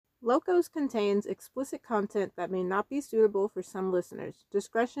Locos contains explicit content that may not be suitable for some listeners.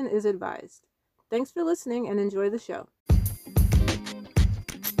 Discretion is advised. Thanks for listening and enjoy the show.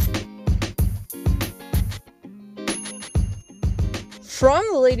 From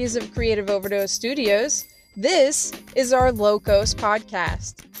the ladies of Creative Overdose Studios, this is our Locos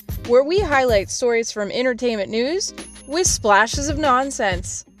podcast, where we highlight stories from entertainment news with splashes of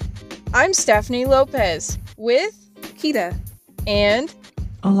nonsense. I'm Stephanie Lopez with Kita and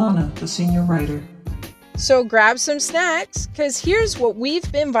Alana, the senior writer. So grab some snacks, because here's what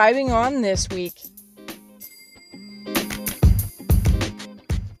we've been vibing on this week.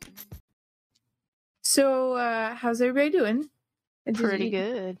 So, how's everybody doing? Pretty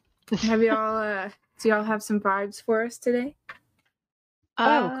good. Have y'all, do y'all have some vibes for us today?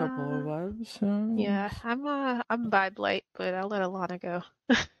 I have a couple of vibes. Yeah, I'm vibe light, but I'll let Alana go.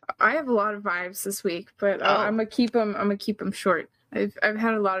 I have a lot of vibes this week, but I'm gonna keep them short. I've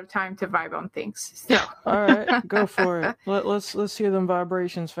had a lot of time to vibe on things. So. All right, go for it. Let's hear them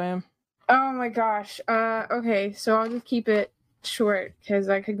vibrations, fam. Oh my gosh. Okay, so I'll just keep it short because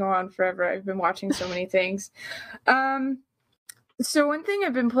I could go on forever. I've been watching so many things. So one thing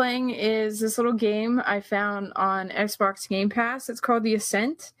I've been playing is this little game I found on Xbox Game Pass. It's called The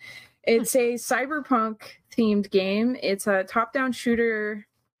Ascent. It's a cyberpunk themed game. It's a top-down shooter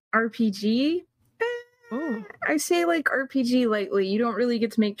RPG. I say like RPG lightly. You don't really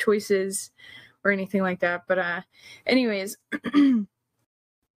get to make choices or anything like that. But anyways, so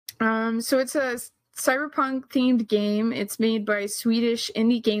it's a cyberpunk themed game. It's made by a Swedish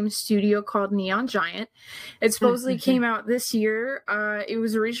indie game studio called Neon Giant. It supposedly came out this year. It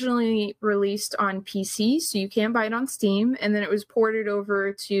was originally released on PC, so you can buy it on Steam, and then it was ported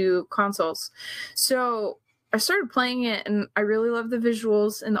over to consoles. So I started playing it, and I really love the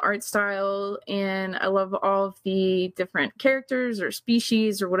visuals and the art style, and I love all of the different characters or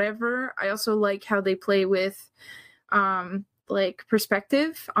species or whatever. I also like how they play with like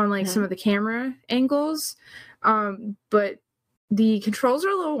perspective on like some of the camera angles, but the controls are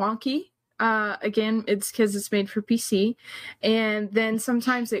a little wonky. Again, it's because it's made for PC, and then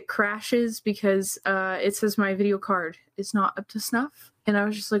sometimes it crashes because it says my video card is not up to snuff, and I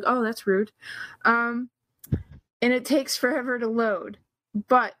was just like, oh, that's rude. And it takes forever to load,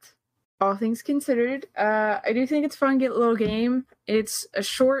 but all things considered, I do think it's a fun little game. It's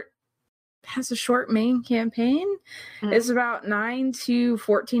has a short main campaign. It's about 9 to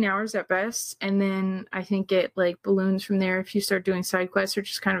 14 hours at best, and then I think it like balloons from there if you start doing side quests or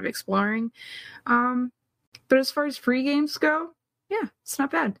just kind of exploring. But as far as free games go, yeah, it's not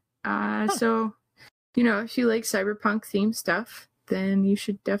bad. So if you like cyberpunk themed stuff, then you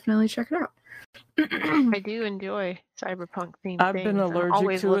should definitely check it out. I do enjoy cyberpunk themed I've things. been I'm allergic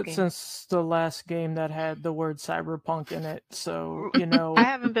always to looking. it since the last game that had the word cyberpunk in it. So, I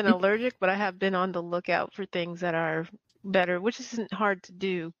haven't been allergic, but I have been on the lookout for things that are better, which isn't hard to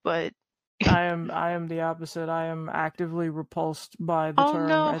do, but I am the opposite. I am actively repulsed by the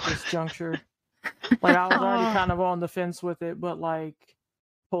term at this juncture. Like, I was already kind of on the fence with it, but like,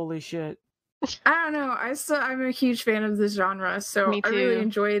 holy shit. I don't know. I'm a huge fan of the genre, so Me I really too.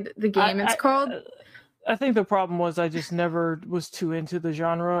 enjoyed the game. It's called. I think the problem was I just never was too into the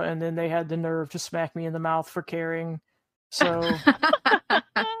genre, and then they had the nerve to smack me in the mouth for caring. So,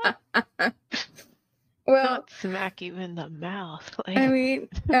 Well, not smack you in the mouth. Like... I mean,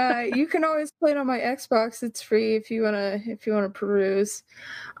 you can always play it on my Xbox. It's free if you wanna peruse.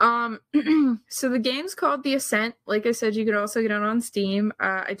 So the game's called The Ascent. Like I said, you could also get it on Steam.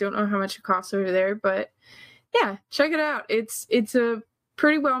 I don't know how much it costs over there, but yeah, check it out. It's a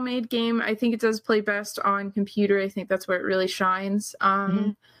pretty well made game. I think it does play best on computer. I think that's where it really shines.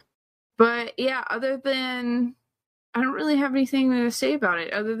 But yeah, other than I don't really have anything to say about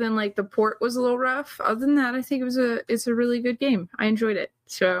it other than like the port was a little rough. Other than that, I think it's a really good game. I enjoyed it.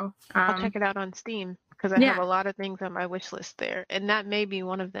 So I'll check it out on Steam because I have a lot of things on my wish list there, and that may be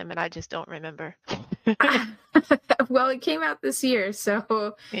one of them, and I just don't remember. Well, it came out this year,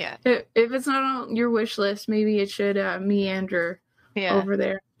 so yeah. If it's not on your wish list, maybe it should meander over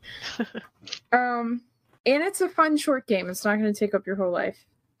there. And it's a fun short game. It's not going to take up your whole life.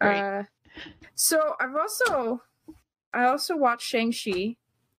 Right. So I also watched Shang-Chi.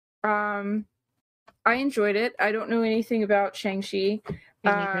 I enjoyed it. I don't know anything about Shang-Chi.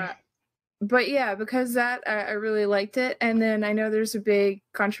 But yeah, because that I really liked it. And then I know there's a big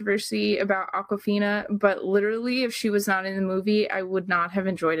controversy about Awkwafina, but literally if she was not in the movie, I would not have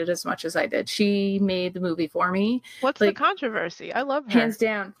enjoyed it as much as I did. She made the movie for me. What's the controversy? I love her. Hands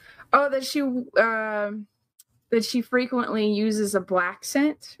down. Oh, that she that she frequently uses a black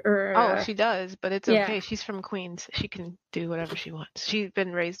scent or she does, but it's yeah. okay. She's from Queens. She can do whatever she wants. She's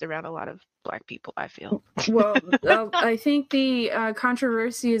been raised around a lot of Black people, I feel. Well, I think the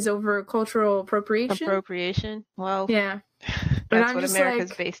controversy is over cultural appropriation. Appropriation? Well, yeah. That's what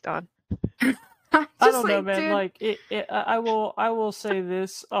America's based on. I don't know, man. Dude. Like I will say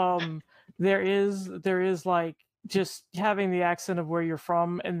this. There is like just having the accent of where you're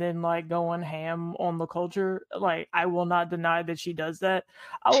from and then like going ham on the culture. Like I will not deny that she does that.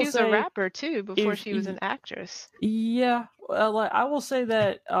 She was a rapper too before she was an actress. Yeah, like I will say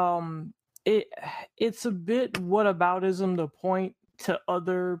that it's a bit whataboutism to point to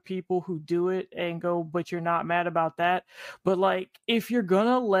other people who do it and go, but you're not mad about that. But like, if you're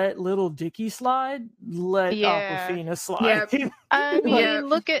gonna let Little Dicky slide, let Awkwafina slide. Yep. I mean,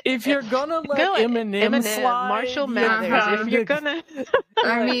 look at if you're gonna let Eminem slide, Marshall Mathers. If you're gonna,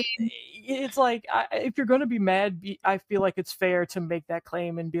 I mean, it's like if you're gonna be mad, I feel like it's fair to make that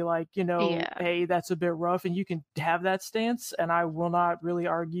claim and be like, hey, that's a bit rough, and you can have that stance, and I will not really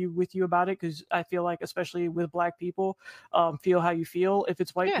argue with you about it because I feel like, especially with Black people, feel how you feel. If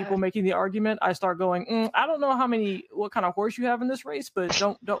it's white people making the argument, I start going, I don't know what kind of horse you have in this race, but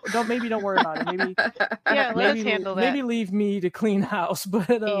don't worry about it. Maybe let us handle that. Maybe leave me to clean house.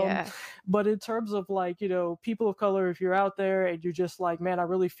 But in terms of like, people of color, if you're out there and you're just like, man, I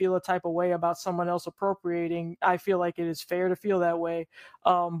really feel a type of way about someone else appropriating, I feel like it is fair to feel that way.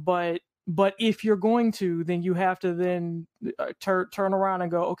 But if you're going to, then you have to then turn around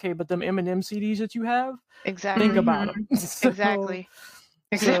and go, okay, but them Eminem CDs that you have, exactly, think about them. Exactly.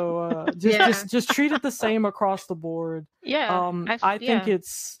 So just treat it the same across the board. Yeah. I think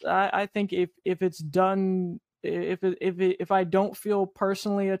if it's done, if I don't feel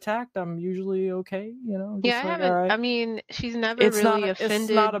personally attacked, I'm usually okay. I haven't. Right. I mean, she's never really offended It's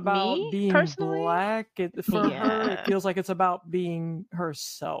not about me being personally. Black. For her, it feels like it's about being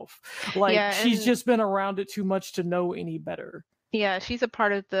herself. Like she's just been around it too much to know any better. Yeah, she's a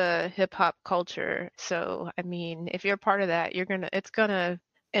part of the hip hop culture. So, I mean, if you're a part of that, it's gonna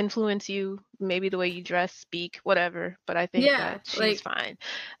influence you, maybe the way you dress, speak, whatever. But I think that she's fine.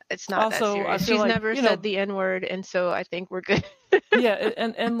 It's not also, that serious. She's never said the N-word, and so I think we're good.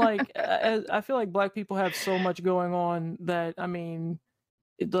 and like, I feel like Black people have so much going on that, I mean,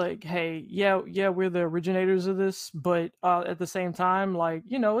 like, hey, we're the originators of this, but at the same time, like,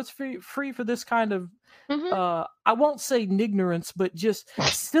 it's free for this kind of I won't say ignorance, but just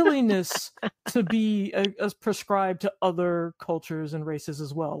silliness to be as prescribed to other cultures and races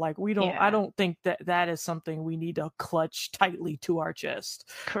as well. Like I don't think that is something we need to clutch tightly to our chest.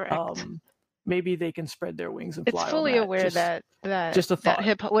 Correct. Maybe they can spread their wings and fly. It's fully aware that just a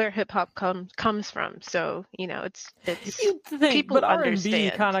thought. Where hip hop comes from. So it's people but understand.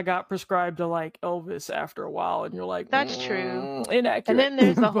 R&B kind of got prescribed to like Elvis after a while, and you're like, that's true, inaccurate. And then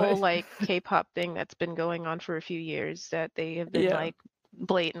there's the whole like K-pop thing that's been going on for a few years that they have been like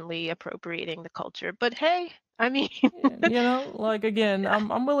blatantly appropriating the culture. But hey, I mean, like again,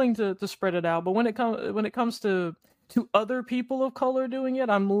 I'm willing to spread it out, but when it comes to other people of color doing it,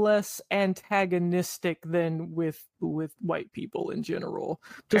 I'm less antagonistic than with white people in general.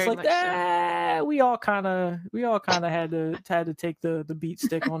 Just very like we all kind of had to take the beat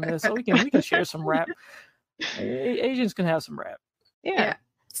stick on this. So we can share some rap. Asians can have some rap. Yeah.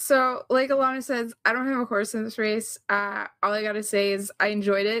 So like Alana says, I don't have a horse in this race. All I gotta say is I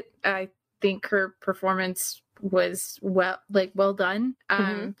enjoyed it. I think her performance was well done.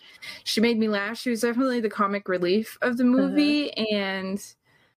 She made me laugh. She was definitely the comic relief of the movie, and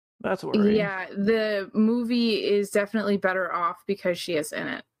that's worrying. Yeah, the movie is definitely better off because she is in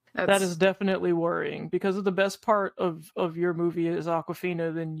it. That is definitely worrying, because if the best part of your movie is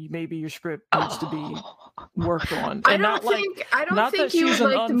Awkwafina, then maybe your script needs to be worked on. I don't think you would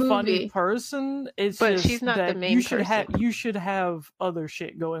like the movie. Person. It's but just she's not that the main you should have other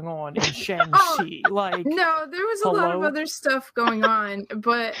shit going on in Shang-Chi. Like no, there was a lot of other stuff going on,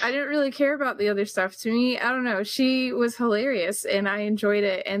 but I didn't really care about the other stuff. To me, I don't know. She was hilarious, and I enjoyed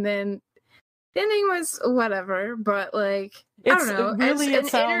it. And then the ending was whatever, but like. I don't know. Really,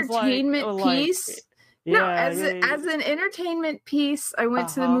 as an entertainment piece. As an entertainment piece, I went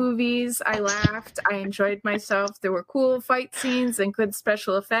to the movies. I laughed. I enjoyed myself. There were cool fight scenes and good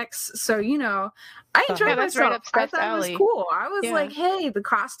special effects. So I enjoyed myself. I thought it was cool. I was like, hey, the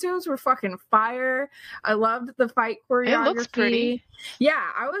costumes were fucking fire. I loved the fight choreography. It looks pretty. Yeah,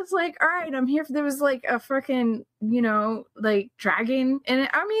 I was like, all right, I'm here. There was like a freaking, like dragon, and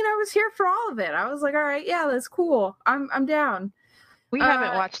I mean, I was here for all of it. I was like, all right, yeah, that's cool. I'm down. We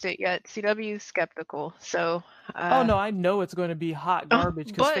haven't watched it yet. CW's skeptical, so. Oh no, I know it's going to be hot garbage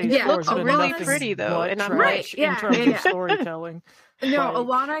because but Phase it 4 looks has been really nothing pretty though, but and I'm trash like, in terms of storytelling. No, Like,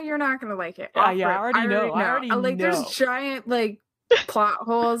 Alana, you're not gonna like it. yeah, I already know. Like, there's giant like plot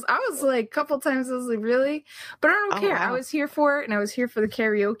holes. I was like, a couple times, I was like, really? But I don't care. Wow. I was here for it, and I was here for the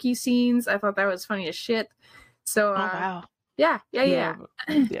karaoke scenes. I thought that was funny as shit. So, wow. Yeah. yeah,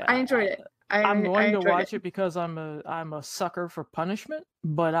 I enjoyed it. I'm going to watch it. it because I'm a sucker for punishment.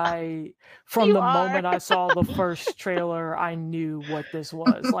 But from the moment I saw the first trailer, I knew what this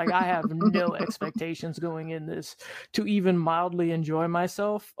was. Like, I have no expectations going in this to even mildly enjoy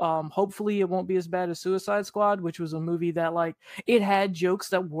myself. Hopefully it won't be as bad as Suicide Squad, which was a movie that, like, it had jokes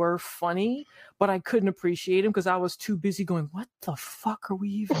that were funny, but I couldn't appreciate them because I was too busy going, what the fuck are we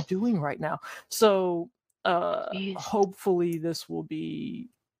even doing right now? So hopefully this will be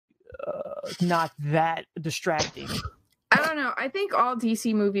not that distracting. I don't know. I think all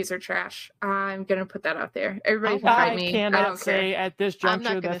DC movies are trash. I'm gonna put that out there. Everybody can fight me. I cannot say care. at this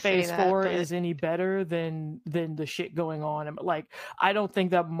juncture that Phase 4 but... is any better than the shit going on. Like, I don't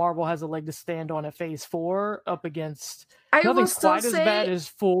think that Marvel has a leg to stand on at Phase 4 up against. Nothing's quite as bad as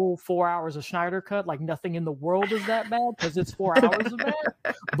full 4 hours of Snyder Cut. Like, nothing in the world is that bad because it's 4 hours of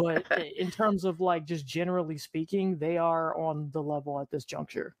that. But in terms of, like, just generally speaking, they are on the level at this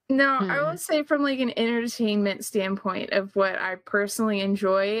juncture. No, I will say from, like, an entertainment standpoint of what I personally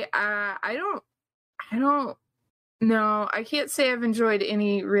enjoy, I don't know. I can't say I've enjoyed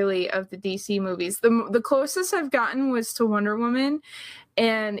any really of the DC movies. The closest I've gotten was to Wonder Woman,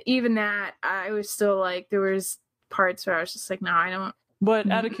 and even that, I was still like, there was parts where I was just like, no, I don't.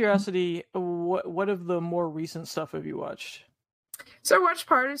 But out of curiosity, what of the more recent stuff have you watched? So I watched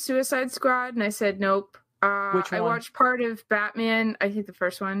part of Suicide Squad, and I said nope. Which one? I watched part of Batman. I think the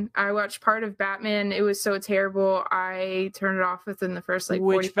first one. I watched part of Batman. It was so terrible. I turned it off within the first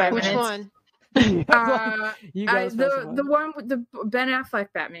 45 minutes. Which one? You guys the one with the Ben Affleck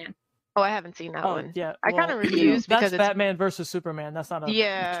Batman. Oh, I haven't seen that one. Yeah, I kind of refused because that's Batman versus Superman. That's not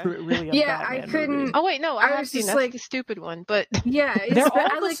a really a Batman I couldn't. Movie. Oh wait, no, I have seen that's the stupid one. But yeah, they're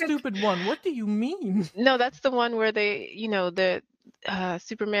all the stupid one. What do you mean? No, that's the one where they, the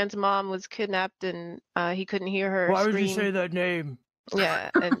Superman's mom was kidnapped and he couldn't hear her. Why scream. would you say that name? Yeah,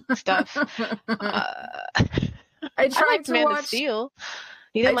 and stuff. I tried to Man watch of Steel.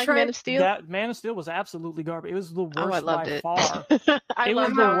 You didn't like Man of Steel? That Man of Steel was absolutely garbage. It was the worst by far. It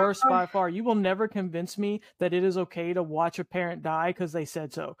was the worst by far. You will never convince me that it is okay to watch a parent die because they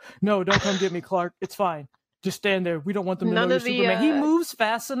said so. No, don't come get me, Clark. It's fine. Just stand there. We don't want them to know you're Superman. He moves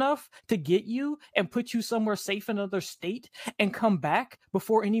fast enough to get you and put you somewhere safe in another state and come back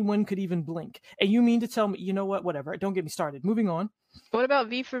before anyone could even blink. And you mean to tell me, you know what? Whatever. Don't get me started. Moving on. What about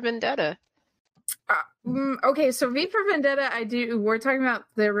V for Vendetta? Okay, so V for Vendetta, we're talking about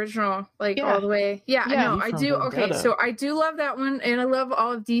the original, all the way. Yeah, no, I do. Vendetta. Okay, so I do love that one, and I love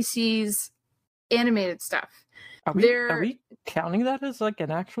all of DC's animated stuff. Are we counting that as like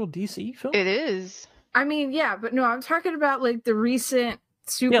an actual DC film? It is. I mean, yeah, but no, I'm talking about like the recent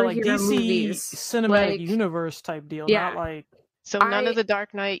superhero DC movies, cinematic universe type deal, not like. So none of the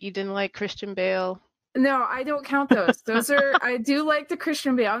Dark Knight. You didn't like Christian Bale. No, I don't count those. Those are I do like the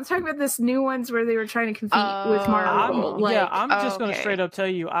Christian Bale. I'm talking about this new ones where they were trying to compete with Marvel. I'm just going to straight up tell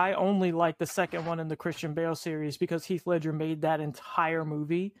you, I only like the second one in the Christian Bale series because Heath Ledger made that entire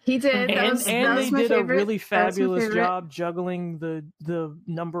movie. He did, and they did a really fabulous job juggling the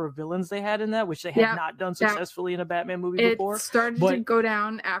number of villains they had in that, which they had not done successfully in a Batman movie before. It started to go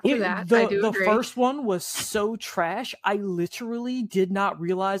down after that. I do agree. The first one was so trash. I literally did not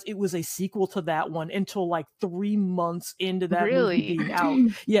realize it was a sequel to that one until like 3 months into that movie being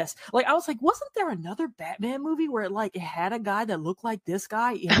out. Yes. Like, I was like, wasn't there another Batman movie where it had a guy that looked like this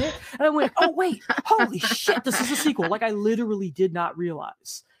guy in it? And I went, oh wait, holy shit, this is a sequel. Like, I literally did not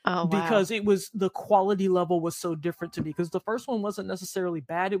realize. Oh, wow. Because the quality level was so different to me. Because the first one wasn't necessarily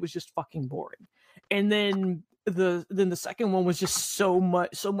bad, it was just fucking boring. And then the second one was just so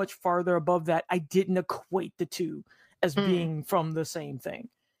much farther above that. I didn't equate the two as being from the same thing.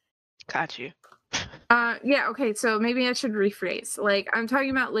 Got you. Okay, so maybe I should rephrase. Like, I'm talking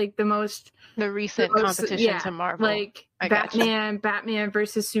about like the recent competition to Marvel. Like Batman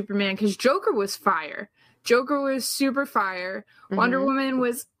versus Superman, because Joker was fire. Joker was super fire. Wonder Woman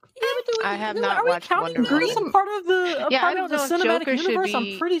was. I have not watched Wonder Woman. Some part of the I don't know if Joker should be.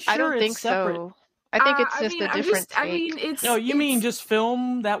 I'm pretty sure I don't think it's separate. so. I think it's just a different take. You mean just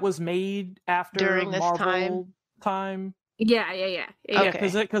film that was made after during this Marvel time? Yeah. Yeah,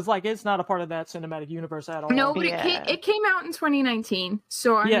 Okay. because like it's not a part of that cinematic universe at all. No, but Yeah. it came out in 2019.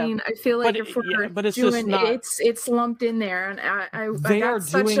 So I Yeah, mean, I feel like if we're but it's just doing not. it's lumped in there, and I They are got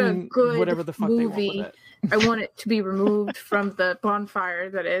such a doing good whatever the fuck they want with movie. it. I want it to be removed from the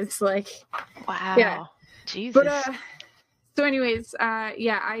bonfire that is like. Wow. Yeah. Jesus. But so anyways,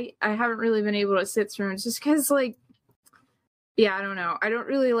 yeah, I haven't really been able to sit through it just because like. Yeah, I don't know. I don't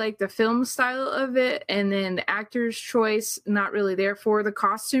really like the film style of it, and then the actor's choice, not really there for. The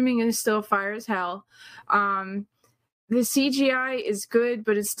costuming is still fire as hell. The CGI is good,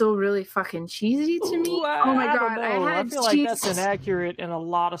 but it's still really fucking cheesy to me. Ooh, Oh my I god, don't know. I feel like that's inaccurate in a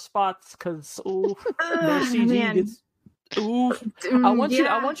lot of spots because their CG man. gets. Ooh, I want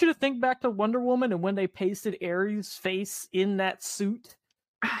you to think back to Wonder Woman and when they pasted Ares' face in that suit.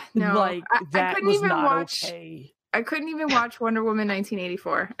 No, like that I couldn't was even not watch. okay. I couldn't even watch Wonder Woman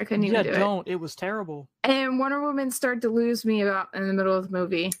 1984. I couldn't even do it. It was terrible. And Wonder Woman started to lose me about in the middle of the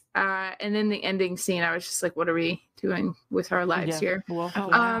movie. And then the ending scene, I was just like, what are we doing with our lives here? Well,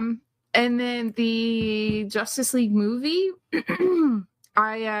 and then the Justice League movie, Jason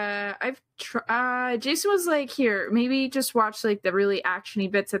was like, here, maybe just watch like the really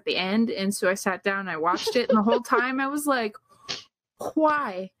actiony bits at the end. And so I sat down and I watched it, and the whole time I was like,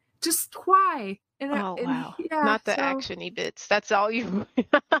 why? Just why? Wow. Yeah, not the actiony bits. That's all you.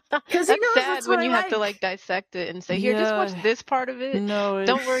 Because that's sad when you have to like dissect it and say, here, just watch this part of it. No,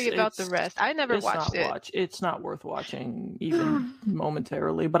 don't worry about the rest. I never watched it. It's not worth watching even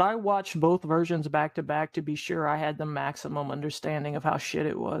momentarily. But I watched both versions back to back to be sure I had the maximum understanding of how shit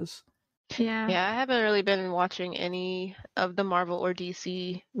it was. Yeah, I haven't really been watching any of the Marvel or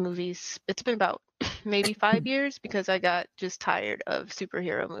DC movies. It's been about maybe 5 years because I got just tired of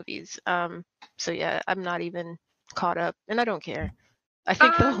superhero movies. So yeah, I'm not even caught up, and I don't care. I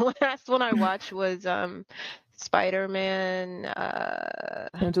think the last one I watched was Spider-Man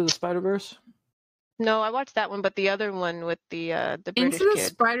Into the Spider-Verse. No, I watched that one, but the other one with the British Into the kid.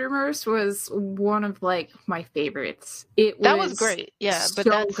 Spider-Verse was one of like my favorites. That was great. Yeah, but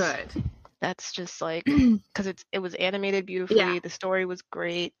that's good. That's just like because it was animated beautifully. Yeah. The story was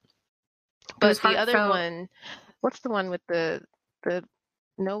great. But the other one, what's the one with the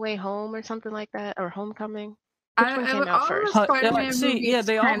No Way Home or something like that, or Homecoming? Which one came out first?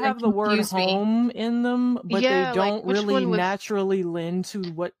 They all have the word home in them, but they don't really naturally lend to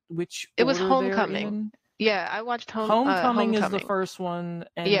which. It was Homecoming. Yeah, I watched Homecoming is the first one,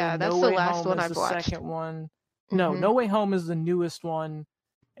 and that's the last one I've watched. Second one. No, No Way Home is the newest one.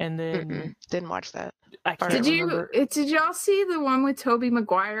 And then didn't watch that. Did y'all see the one with Tobey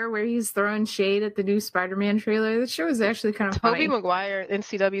Maguire where he's throwing shade at the new Spider-Man trailer? The show is actually kind of funny. Tobey Maguire, in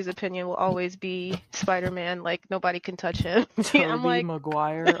CW's opinion, will always be Spider-Man. Like nobody can touch him. Tobey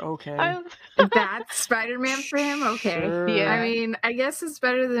Maguire, okay. That's Spider-Man for him, okay. Sure. Yeah. I mean, I guess it's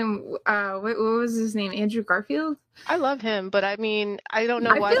better than what was his name? Andrew Garfield. I love him, but I mean, I don't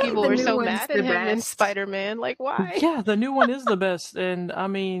know why people were so mad at him in Spider-Man. Like, why? Yeah, the new one is the best, and I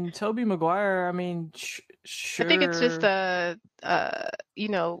mean, Tobey Maguire. I mean, sure. I think it's just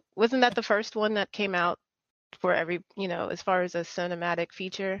wasn't that the first one that came out for every, as far as a cinematic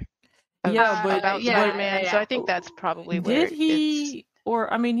feature? About Spider-Man. So I think that's probably where. Did he?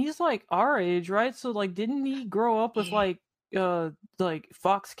 Or I mean, he's like our age, right? So like, didn't he grow up with like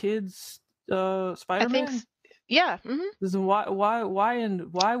Fox Kids Spider-Man? I think. Yeah. So why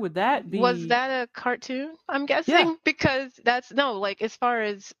would that be? Was that a cartoon? I'm guessing? Yeah. Because that's as far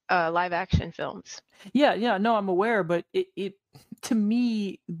as live action films. Yeah, no, I'm aware, but it to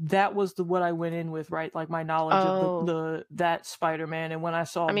me that was what I went in with, right? Like my knowledge of that Spider-Man, and when I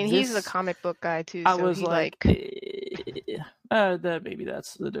saw, he's a comic book guy too. I was like that maybe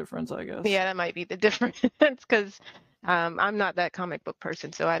that's the difference, I guess. Yeah, that might be the difference because. I'm not that comic book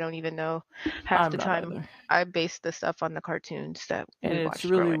person, so I don't even know half the time. Either. I base the stuff on the cartoons that we watched. It's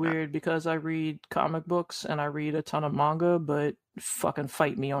really weird because I read comic books and I read a ton of manga, but fucking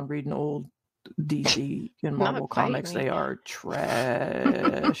fight me on reading old DC and Marvel comics. They are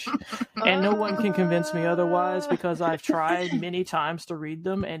trash. And no one can convince me otherwise because I've tried many times to read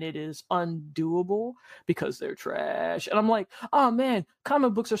them and it is undoable because they're trash. And I'm like, oh man,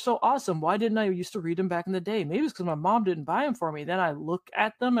 comic books are so awesome. Why didn't I used to read them back in the day? Maybe it's because my mom didn't buy them for me. Then I look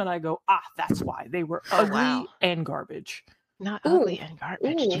at them and I go, that's why. They were ugly and garbage. Not ugly and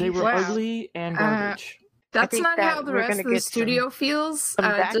garbage. They were ugly and garbage. That's not how the rest of the studio feels.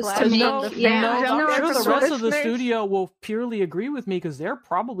 I'm sure the rest of the studio will purely agree with me because they're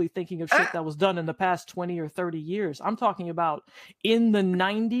probably thinking of shit that was done in the past 20 or 30 years. I'm talking about in the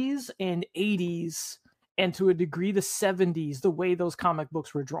 90s and 80s and to a degree the 70s, the way those comic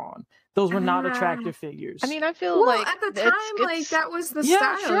books were drawn. Those were not attractive figures. I mean, I feel like at the time, like that was the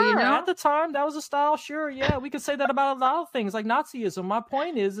style. Sure. You know, at the time that was a style. Sure, yeah, we could say that about a lot of things, like Nazism. My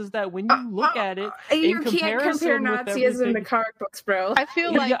point is that when you look at it, you can't compare Nazism to comic books, bro. I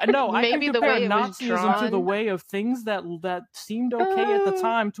feel like maybe I can the way compare it was Nazism drawn to the way of things that seemed okay at the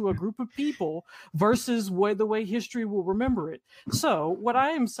time to a group of people versus the way history will remember it. So what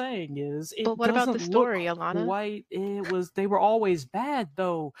I am saying is, but what about the story, Alana? They were always bad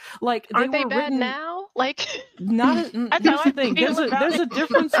though. Like aren't they were bad written now? Like not. Here's the thing. There's a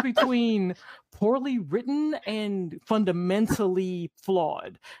difference between poorly written and fundamentally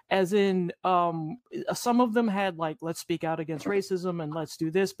flawed, as in some of them had like, let's speak out against racism and let's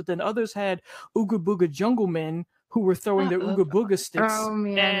do this, but then others had ooga booga jungle men who were throwing their ooga booga sticks. Oh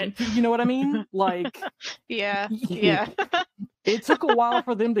man, and, you know what I mean? Like yeah. It took a while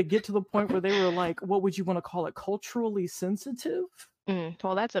for them to get to the point where they were like, what would you want to call it, culturally sensitive?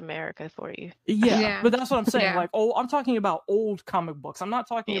 Well, that's America for you. Yeah, but that's what I'm saying. Yeah. Like, I'm talking about old comic books. I'm not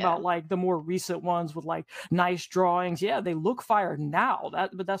talking about like the more recent ones with like nice drawings. Yeah, they look fire now.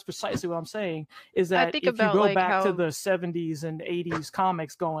 But that's precisely what I'm saying. Is that if you go like back to the 70s and 80s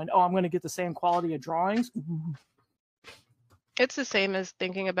comics, going, I'm going to get the same quality of drawings. It's the same as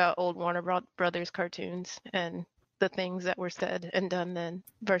thinking about old Warner Brothers cartoons and the things that were said and done then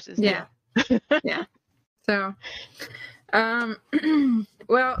versus now. Yeah. So. I'm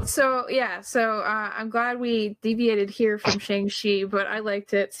glad we deviated here from Shang-Chi, but I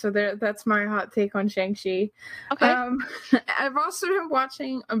liked it, so that's my hot take on Shang-Chi. Okay. I've also been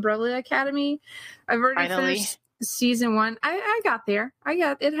watching Umbrella Academy. I've already finished season 1. I got there. It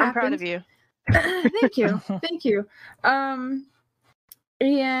happened. I'm proud of you. Thank you. And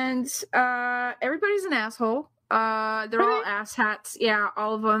everybody's an asshole. They're all asshats. Yeah,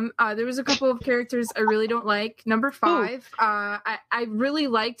 all of them. There was a couple of characters I really don't like. Number 5. I really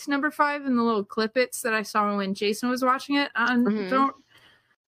liked number 5 in the little clippets that I saw when Jason was watching it.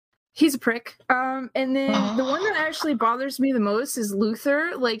 He's a prick. And then the one that actually bothers me the most is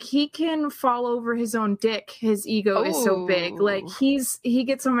Luther. Like, he can fall over his own dick. His ego is so big. Like, he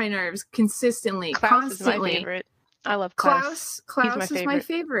gets on my nerves consistently, constantly. Is my favorite. I love Klaus. Klaus is my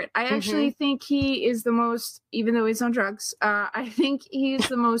favorite. I actually think he is the most, even though he's on drugs, I think he's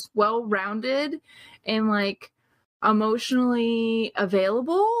the most well-rounded and like emotionally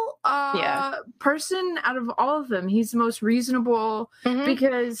available person out of all of them. He's the most reasonable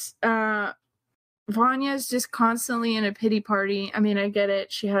because Vanya is just constantly in a pity party. I mean, I get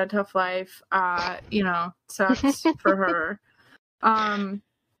it. She had a tough life. Sucks for her.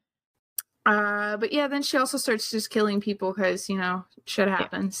 But yeah, then she also starts just killing people because, shit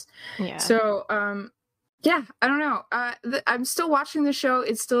happens. Yeah. So, I don't know. I'm still watching the show.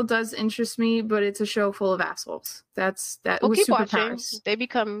 It still does interest me, but it's a show full of assholes. We'll keep watching. They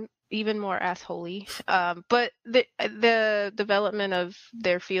become even more assholey. But the development of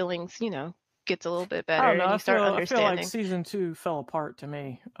their feelings, gets a little bit better. I don't know. You start understanding. I feel like season 2 fell apart to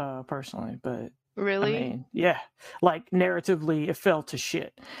me, personally, but. Really? I mean, yeah. Like, narratively, it fell to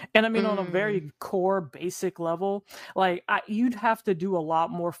shit. And I mean, on a very core, basic level, like, you'd have to do a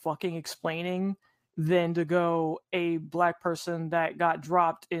lot more fucking explaining than to go, a black person that got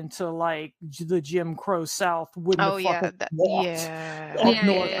dropped into, like, the Jim Crow South wouldn't have fucking walked up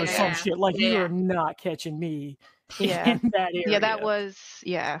north or some shit. Like, you are not catching me in that area. Yeah, that was,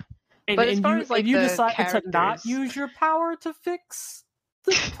 And, but as far as, like, you the decided characters... to not use your power to fix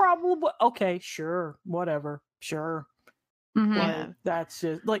the problem. Okay, sure, whatever, sure. Yeah, that's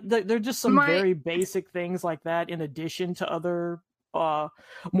just like they're just some very basic things like that, in addition to other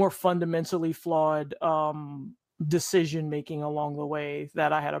more fundamentally flawed decision making along the way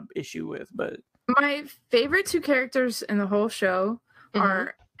that I had an issue with. But my favorite 2 characters in the whole show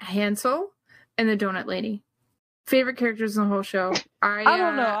are Hansel and the Donut Lady. Favorite characters in the whole show. I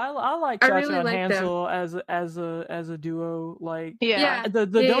don't know. I like Cha-Cha and Hansel as a duo. Like the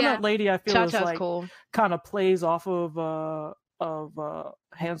Donut Lady, I feel Cha-Cha's is like cool. Kind of plays off of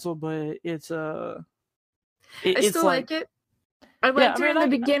Hansel, but it's I still like it. I liked her in the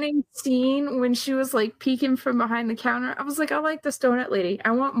beginning scene when she was like peeking from behind the counter. I was like, I like this Donut Lady. I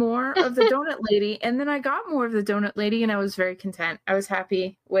want more of the Donut Lady. And then I got more of the Donut Lady, and I was very content. I was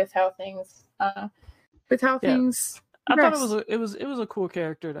happy with how things. Things I thought it was a cool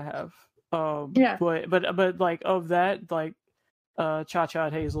character to have. But like of that, like Cha-Cha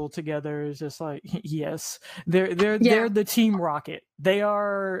and Hazel together is just like, yes, they're the Team Rocket. They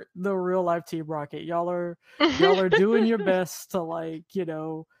are the real life Team Rocket. Y'all are doing your best to, like,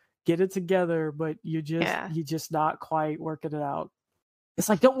 get it together, but you just not quite working it out. It's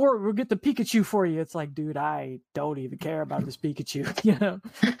like, don't worry, we'll get the Pikachu for you. It's like, dude, I don't even care about this Pikachu, you know?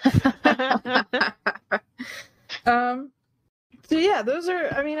 So yeah, those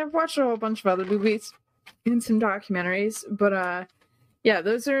are, I mean, I've watched a whole bunch of other movies and some documentaries, but yeah,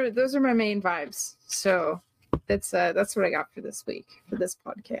 those are my main vibes. So that's what I got for this week, for this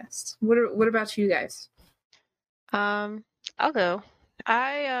podcast. What about you guys? I'll go.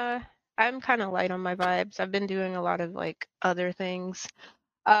 I'm kind of light on my vibes. I've been doing a lot of like other things.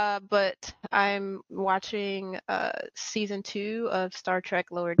 But I'm watching season 2 of Star Trek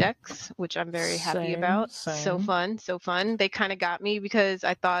Lower Decks, which I'm very happy about. So fun. They kind of got me because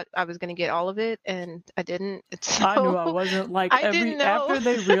I thought I was going to get all of it, and I didn't. I knew I wasn't. Like, after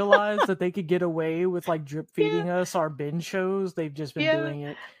they realized that they could get away with like drip feeding us our binge shows, they've just been doing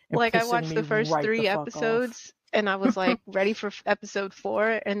it. Like, I watched the first 3 episodes. And I was like ready for episode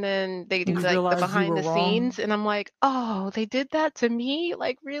 4, and then they do like the behind the scenes, and I'm like, oh, they did that to me?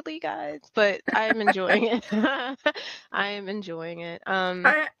 Like, really, guys? But I'm enjoying it. I am enjoying it.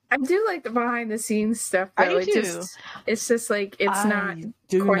 I do like the behind the scenes stuff though. It's just like it's not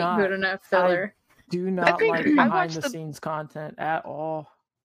quite good enough filler. I do not like behind the scenes content at all.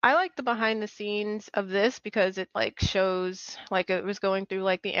 I like the behind the scenes of this because it like shows, like, it was going through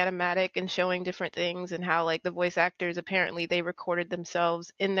like the animatic and showing different things, and how like the voice actors, apparently they recorded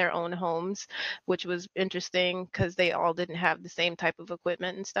themselves in their own homes, which was interesting because they all didn't have the same type of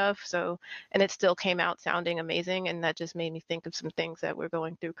equipment and stuff. So, and it still came out sounding amazing, and that just made me think of some things that we're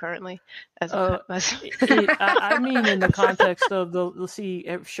going through currently as I mean, in the context of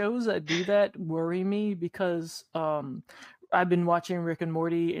shows that do that worry me because I've been watching Rick and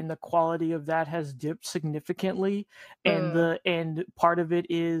Morty, and the quality of that has dipped significantly. And part of it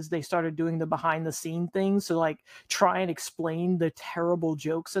is they started doing the behind the scene things to like try and explain the terrible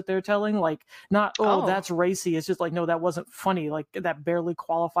jokes that they're telling. Like, not, that's racy. It's just like, no, that wasn't funny. Like, that barely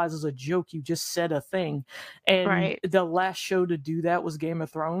qualifies as a joke. You just said a thing. And the last show to do that was Game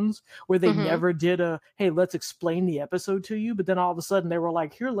of Thrones, where they never did hey, let's explain the episode to you. But then all of a sudden they were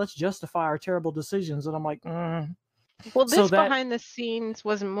like, here, let's justify our terrible decisions. And I'm like, Well, this behind the scenes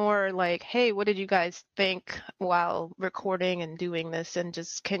was more like, hey, what did you guys think while recording and doing this? And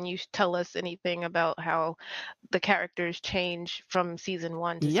just, can you tell us anything about how the characters change from season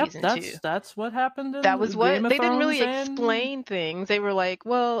 1 to season 2? That's what happened. That was what they didn't really explain things. They were like,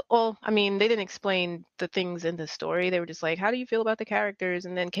 well, I mean, they didn't explain the things in the story. They were just like, how do you feel about the characters?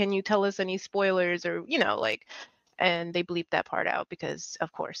 And then, can you tell us any spoilers, or, you know, like, and they bleeped that part out because,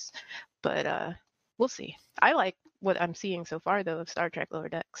 of course. But we'll see. I like what I'm seeing so far, though, of Star Trek Lower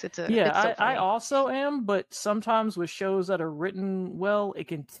Decks. It's so I also am, but sometimes with shows that are written well, it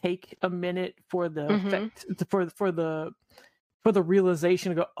can take a minute for the effect, for the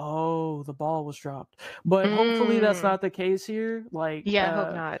realization to go, oh, the ball was dropped. But hopefully that's not the case here. Like, I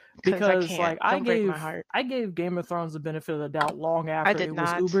hope not. Because like I gave Game of Thrones the benefit of the doubt long after it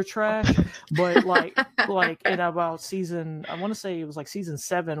was uber trash. But like in about season, I want to say it was like season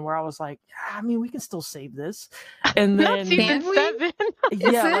 7, where I was like, I mean, we can still save this. And then season 7.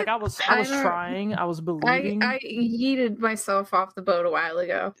 Like I was trying, I was believing. I yeeted myself off the boat a while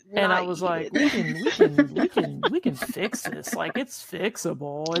ago, and I was like, we can fix this. Like, it's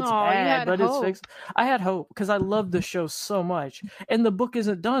fixable. It's bad, but it's fixable. I had hope because I loved the show so much, and the book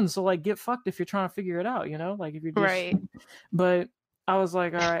isn't done. So like, get fucked if you're trying to figure it out, you know? Like, if you're just But I was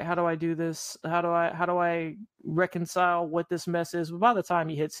like, all right, how do I do this? How do I reconcile what this mess is? But by the time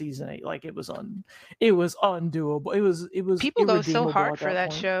you hit season 8, like, it was undoable. It was people go so hard for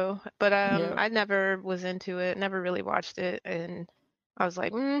that show, but I never was into it, never really watched it, and I was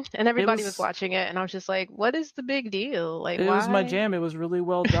like, and everybody was watching it, and I was just like, what is the big deal? Like, it was my jam. It was really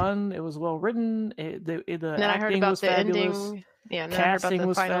well done. It was well written. The acting was fabulous. Ending. Yeah, casting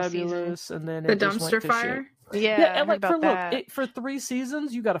was fabulous, and then the dumpster fire. Yeah, and like, for 3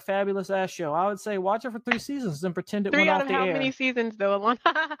 seasons, you got a fabulous ass show. I would say watch it for 3 seasons, then pretend it went off the air. 3 out of how many seasons, though,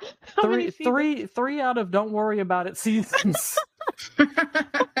 Alana? Three out of don't worry about it seasons.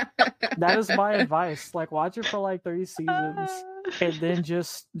 That is my advice. Like, watch it for like 3 seasons, and then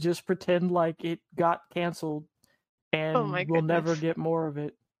just pretend like it got canceled, and we'll never get more of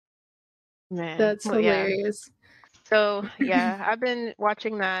it. Man, that's hilarious. So yeah, I've been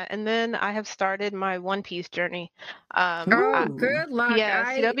watching that, and then I have started my One Piece journey. Good luck.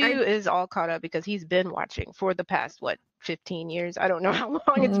 Yeah, CW is all caught up because he's been watching for the past 15 years. I don't know how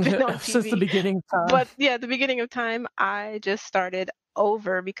long it's been on TV. Since the beginning of time. But yeah, the beginning of time. I just started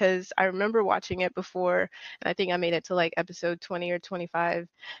over because I remember watching it before, and I think I made it to like episode 20 or 25,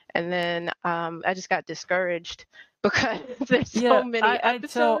 and then I just got discouraged because there's so many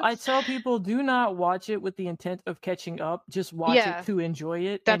episodes. I tell people, do not watch it with the intent of catching up. Just watch it to enjoy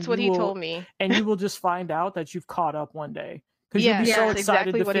it. That's what he told me. And you will just find out that you've caught up one day. Because you'll be so excited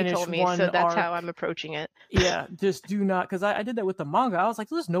exactly to what finish he told me. one So that's arc. how I'm approaching it. Yeah, just do not, because I did that with the manga. I was like,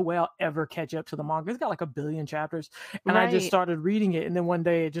 there's no way I'll ever catch up to the manga. It's got like 1 billion chapters. And I just started reading it, and then one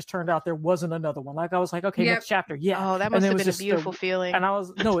day it just turned out there wasn't another one. Like I was like, okay, next chapter. Yeah. Oh, that must have been a beautiful feeling. And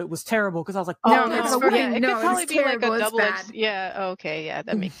it was terrible because I was like, it could probably be like a double edged. Yeah, okay, yeah,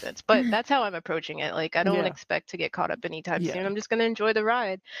 that makes sense. But that's how I'm approaching it. Like I don't expect to get caught up anytime soon. I'm just gonna enjoy the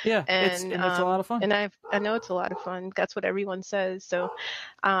ride. Yeah, and it's a lot of fun. And I know it's a lot of fun. That's what everyone says. So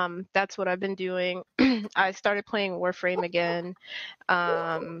that's what I've been doing. I started playing Warframe again,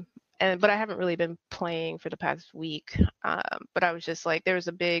 but I haven't really been playing for the past week. But I was just like, there was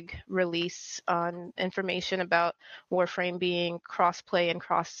a big release on information about Warframe being cross-play and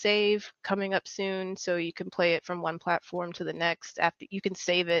cross-save coming up soon, so you can play it from one platform to the next. After you can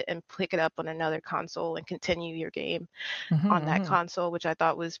save it and pick it up on another console and continue your game on that console, which I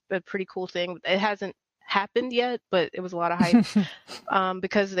thought was a pretty cool thing. It hasn't happened yet, but it was a lot of hype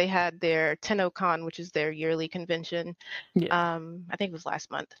because they had their TennoCon, which is their yearly convention. I think it was last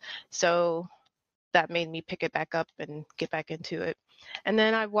month, so that made me pick it back up and get back into it. And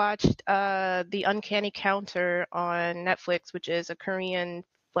then I watched The Uncanny Counter on Netflix, which is a Korean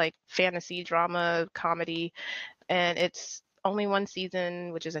like fantasy drama comedy, and it's only one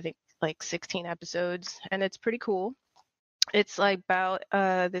season, which is I think like 16 episodes, and it's pretty cool. It's like about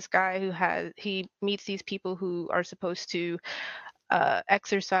this guy he meets these people who are supposed to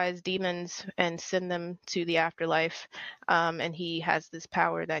exorcise demons and send them to the afterlife, and he has this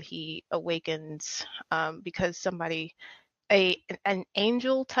power that he awakens because an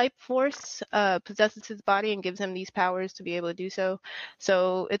angel type force possesses his body and gives him these powers to be able to do so.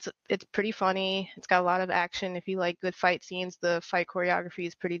 So it's pretty funny. It's got a lot of action. If you like good fight scenes, the fight choreography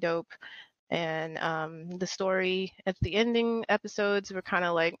is pretty dope. And the story at the ending episodes were kind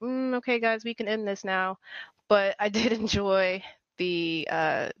of like, okay, guys, we can end this now. But I did enjoy the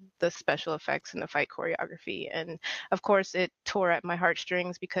special effects and the fight choreography. And of course, it tore at my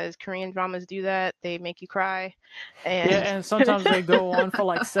heartstrings because Korean dramas do that. They make you cry. And sometimes they go on for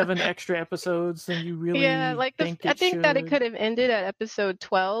like 7 extra episodes, and you really I think that it could have ended at episode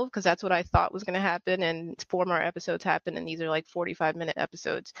 12 because that's what I thought was going to happen, and 4 more episodes happened, and these are like 45-minute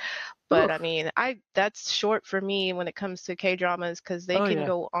episodes. But I mean, that's short for me when it comes to K-dramas because they can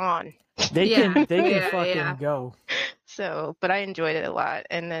go on. They can fucking go. So, but I enjoyed it a lot.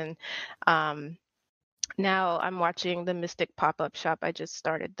 And then now I'm watching The Mystic Pop-Up Shop. I just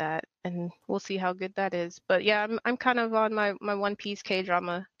started that, and we'll see how good that is. But yeah, I'm kind of on my One Piece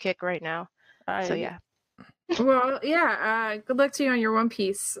K-drama kick right now. So yeah. Well, yeah. Good luck to you on your One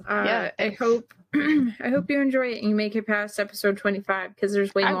Piece. I hope you enjoy it and you make it past episode 25 because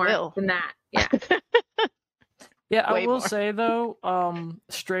there's way more than that. Yeah. Yeah, I will say though,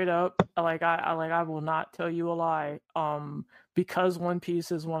 straight up, I will not tell you a lie. Because One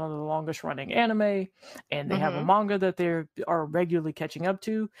Piece is one of the longest running anime, and they have a manga that they are regularly catching up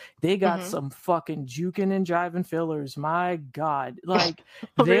to, they got some fucking juking and jiving fillers. My God, like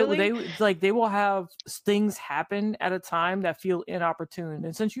they will have things happen at a time that feel inopportune.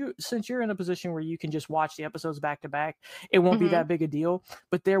 And since you're in a position where you can just watch the episodes back to back, it won't be that big a deal.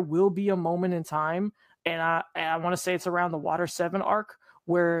 But there will be a moment in time. And I want to say it's around the Water 7 arc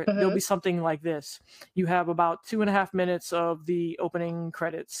where there'll be something like this. You have about 2.5 minutes of the opening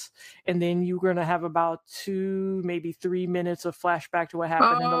credits, and then you're going to have about 2, maybe 3 minutes of flashback to what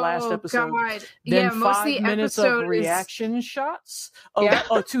happened in the last episode. God. Then 5 minutes of reaction shots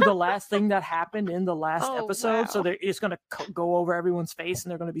to the last thing that happened in the last episode. Wow. So it's going to go over everyone's face,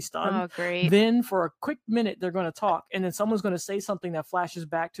 and they're going to be stunned. Oh, great. Then for a quick minute, they're going to talk, and then someone's going to say something that flashes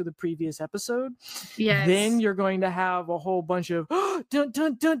back to the previous episode. Yes. Then you're going to have a whole bunch of dun, dun,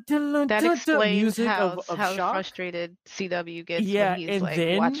 dun, dun, dun, that explains music how shock. Frustrated CW gets when he's like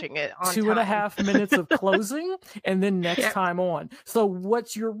then watching it on 2.5 minutes of closing, and then next time on. So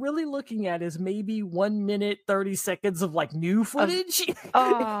what you're really looking at is maybe 1 minute 30 seconds of like new footage.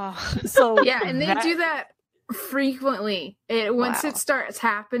 So yeah, and they do that frequently. Once it starts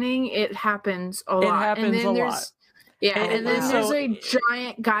happening, it happens a lot. It happens a lot. Yeah, and then there's a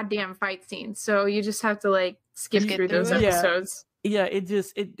giant goddamn fight scene. So you just have to like skip through those episodes. Yeah,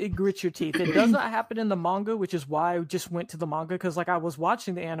 it grits your teeth. It does not happen in the manga, which is why I just went to the manga, because like I was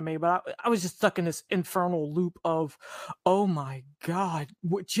watching the anime, but I was just stuck in this infernal loop of, oh my God,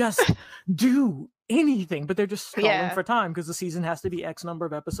 just do anything, but they're just stalling for time because the season has to be X number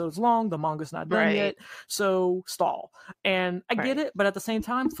of episodes long. The manga's not done yet, so stall. And I get it, but at the same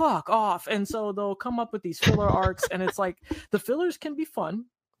time, fuck off. And so they'll come up with these filler arcs, and it's like the fillers can be fun,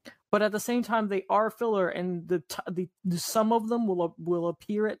 but at the same time they are filler, and the some of them will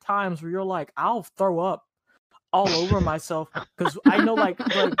appear at times where you're like, I'll throw up all over myself, because I know like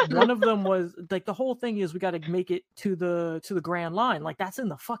one of them was like, the whole thing is we got to make it to the Grand Line, like that's in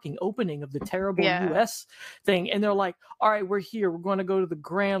the fucking opening of the terrible US thing, and they're like, all right, we're here, we're going to go to the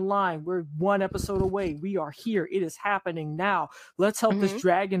Grand Line, we're one episode away, we are here, it is happening now, let's help this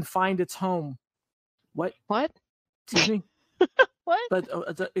dragon find its home. What excuse me? What?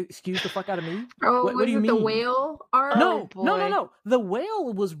 But excuse the fuck out of me. What do you mean? The whale arc? No. The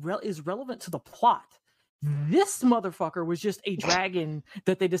whale is relevant to the plot. This motherfucker was just a dragon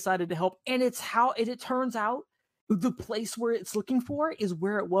that they decided to help, and it turns out the place where it's looking for is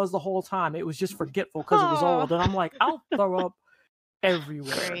where it was the whole time. It was just forgetful because it was old, and I'm like, I'll throw up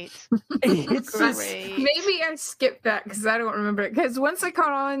everywhere. Great. It's just, maybe I skipped that because I don't remember it. Because once I caught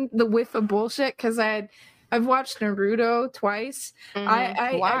on the whiff of bullshit, because I've watched Naruto twice.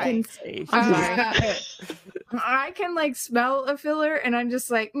 I can like smell a filler, and I'm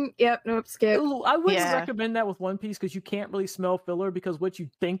just like, yep, nope, skip. I wouldn't recommend that with One Piece because you can't really smell filler, because what you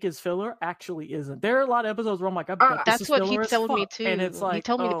think is filler actually isn't. There are a lot of episodes where I'm like, I bet that's what he told me too. And it's like, he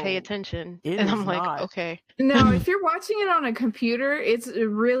told me to pay attention, and I'm like, okay. No, if you're watching it on a computer, it's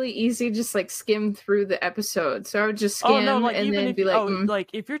really easy to just like skim through the episode. So I would just skim and then be like, like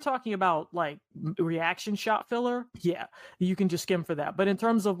if you're talking about like reaction shot filler, yeah, you can just skim for that. But in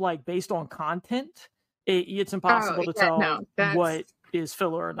terms of like based on content, it's impossible to tell what is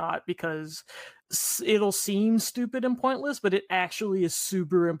filler or not, because it'll seem stupid and pointless, but it actually is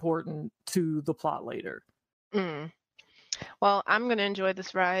super important to the plot later. Well, I'm gonna enjoy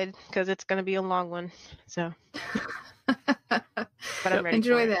this ride because it's gonna be a long one. So, but I'm ready.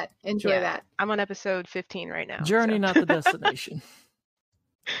 Enjoy that. I'm on episode 15 right now. Journey, not the destination.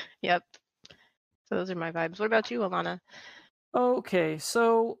 Yep. So those are my vibes. What about you, Alana? Okay,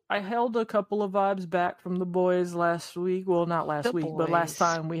 so I held a couple of vibes back from the boys last week. Well, not last week, but last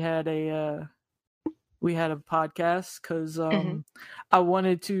time we had a podcast, because I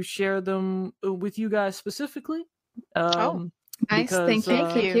wanted to share them with you guys specifically. Nice, thank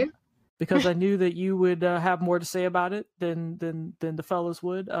you. Because I knew that you would have more to say about it than the fellas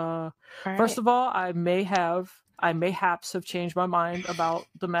would. First of all, I mayhaps have changed my mind about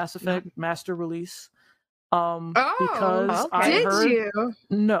the Mass Effect Master Release. Because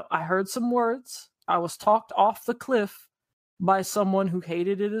I heard some words. I was talked off the cliff by someone who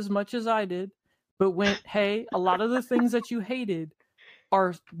hated it as much as I did, but went, hey, a lot of the things that you hated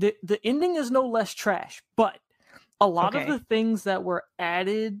are the ending is no less trash, but a lot of the things that were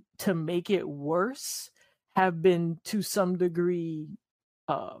added to make it worse have been to some degree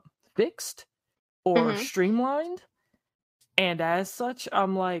fixed or streamlined. And as such,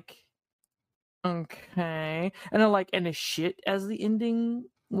 I'm like, okay. And I'm like, and as shit as the ending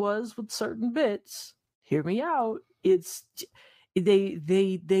was with certain bits, hear me out. It's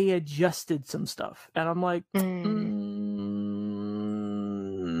they adjusted some stuff, and I'm like,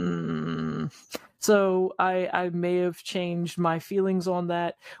 So I may have changed my feelings on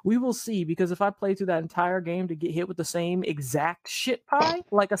that. We will see, because if I play through that entire game to get hit with the same exact shit pie,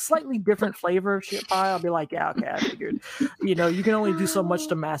 like a slightly different flavor of shit pie, I'll be like, yeah, okay, I figured. You can only do so much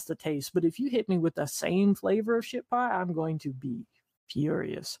to mask the taste. But if you hit me with the same flavor of shit pie, I'm going to be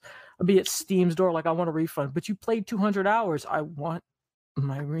furious. I'll be at Steam's door like, I want a refund. But you played 200 hours. I want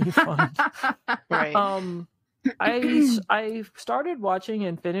my refund. Right. I started watching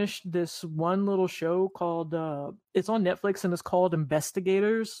and finished this one little show called it's on Netflix, and it's called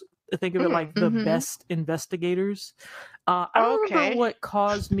Investigators. I think of it like the best investigators. I don't remember what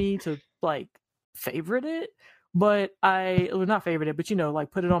caused me to like favorite it, but not favorite it, but like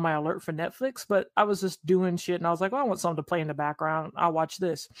put it on my alert for Netflix. But I was just doing shit, and I was like, I want something to play in the background. I'll watch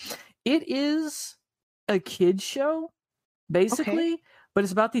this. It is a kid's show, basically. But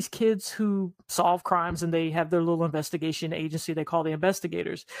it's about these kids who solve crimes, and they have their little investigation agency they call the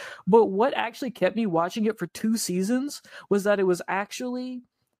Investigators. But what actually kept me watching it for 2 seasons was that it was actually,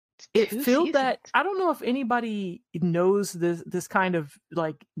 it filled that, I don't know if anybody knows this kind of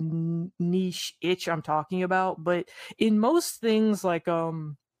like niche itch I'm talking about, but in most things like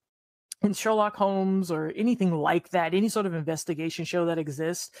in Sherlock Holmes or anything like that, any sort of investigation show that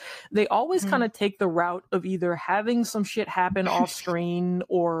exists, they always kind of take the route of either having some shit happen off screen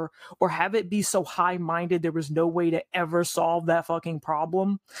or have it be so high-minded there was no way to ever solve that fucking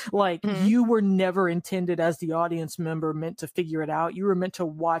problem. Like, you were never intended as the audience member meant to figure it out. You were meant to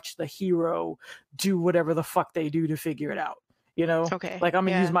watch the hero do whatever the fuck they do to figure it out. You know, like I'm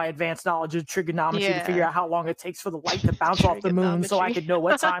gonna use my advanced knowledge of trigonometry to figure out how long it takes for the light to bounce off the moon so I could know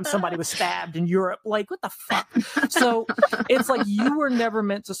what time somebody was stabbed in Europe. Like, what the fuck? So it's like you were never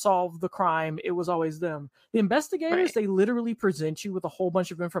meant to solve the crime. It was always them. The investigators, they literally present you with a whole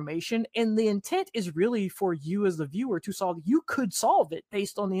bunch of information, and the intent is really for you as the viewer to solve. You could solve it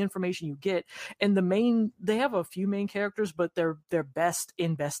based on the information you get. And they have a few main characters, but their best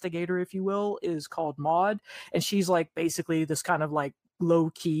investigator, if you will, is called Maud, and she's like basically this kind of like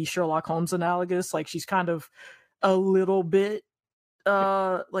low-key Sherlock Holmes analogous. Like, she's kind of a little bit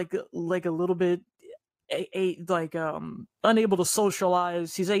like a little bit unable to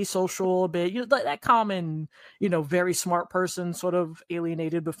socialize. She's asocial a bit, you know, that common, you know, very smart person, sort of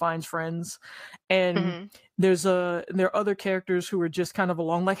alienated but finds friends. And there are other characters who are just kind of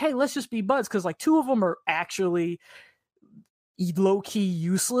along like, hey, let's just be buds, because like two of them are actually low-key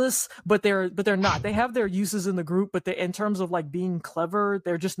useless, but they're not. They have their uses in the group, but in terms of like being clever,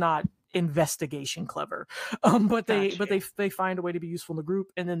 they're just not investigation clever. But they find a way to be useful in the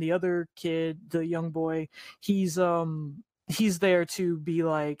group. And then the other kid, the young boy, he's there to be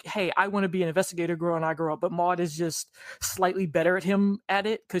like, hey, I want to be an investigator when I grow up. But Maud is just slightly better at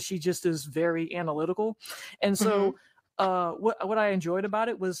it because she just is very analytical. And so what I enjoyed about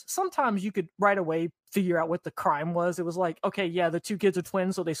it was sometimes you could right away figure out what the crime was. It was like, okay, yeah, the two kids are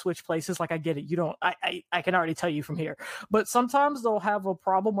twins, so they switch places. Like, I get it. I can already tell you from here. But sometimes they'll have a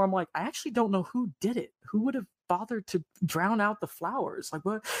problem where I'm like, I actually don't know who did it. Who would have bothered to drown out the flowers? Like,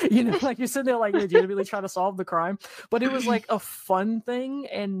 what? You know, like you're sitting there like legitimately trying to solve the crime. But it was like a fun thing,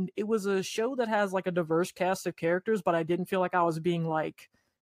 and it was a show that has like a diverse cast of characters, but I didn't feel like I was being like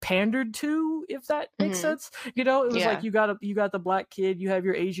pandered to, if that makes sense. You know, it was like you got the black kid, you have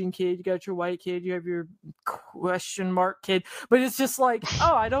your Asian kid, you got your white kid, you have your question mark kid, but it's just like,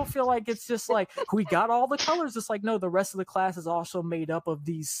 oh, I don't feel like it's just like we got all the colors. It's like, no, the rest of the class is also made up of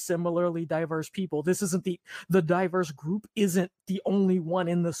these similarly diverse people. This isn't the diverse group isn't the only one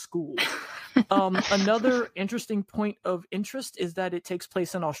in the school. Another interesting point of interest is that it takes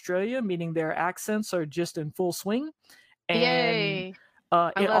place in Australia, meaning their accents are just in full swing. And Yay.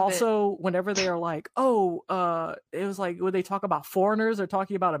 It also, whenever they are like, it was like when they talk about foreigners, they're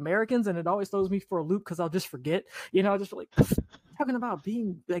talking about Americans, and it always throws me for a loop because I'll just forget. You know, just like talking about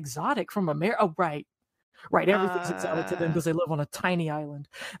being exotic from America. Oh, right. Everything's exotic to them because they live on a tiny island.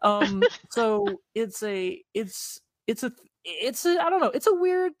 So it's a I don't know. It's a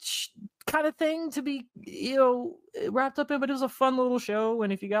weird kind of thing to be, you know, wrapped up in, but it was a fun little show.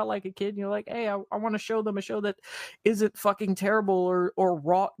 And if you got like a kid and you're like, hey, I want to show them a show that isn't fucking terrible or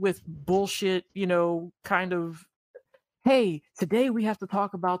wrought with bullshit, you know, kind of, hey, today we have to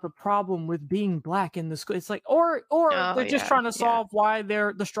talk about the problem with being black in the school. It's like, or they're just trying to solve why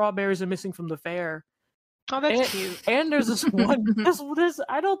the strawberries are missing from the fair. Oh, that's cute. And there's this one,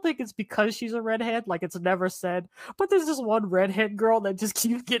 I don't think it's because she's a redhead, like it's never said, but there's this one redhead girl that just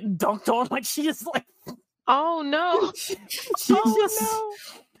keeps getting dunked on, like she is like, oh no,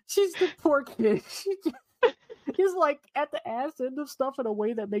 she's the poor kid. She's like at the ass end of stuff in a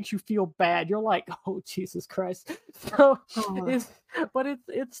way that makes you feel bad. You're like, oh Jesus Christ. So it's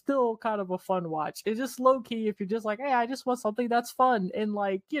still kind of a fun watch. It's just low key if you're just like, hey, I just want something that's fun and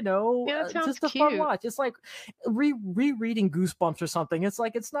like, you know, just a fun watch. It's like rereading Goosebumps or something. It's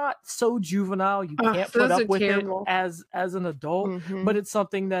like it's not so juvenile you can't put up with it as an adult, but it's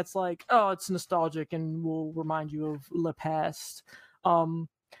something that's like, oh, it's nostalgic and will remind you of the past.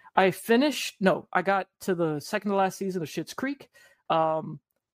 I got to the second to last season of Schitt's Creek. An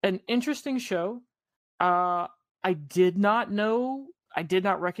interesting show. I did not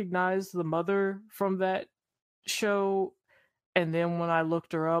recognize the mother from that show. And then when I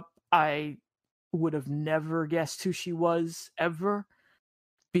looked her up, I would have never guessed who she was ever,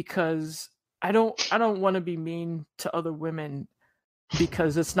 because I don't want to be mean to other women,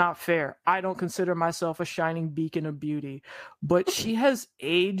 because it's not fair. I don't consider myself a shining beacon of beauty, but she has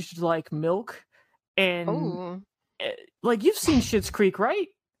aged like milk. And like, you've seen Schitt's Creek, right?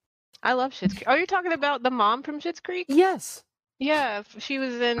 I love Schitt's Creek. Are you talking about the mom from Schitt's Creek? Yes. Yeah, she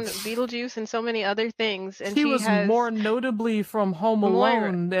was in Beetlejuice and so many other things, and She she was has more notably from Home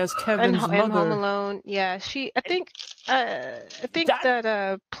Moira Alone as and Kevin's Home mother. Alone. Yeah, I think That-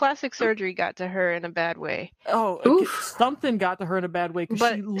 that plastic surgery got to her in a bad way. Oh, Oof. something got to her in a bad way because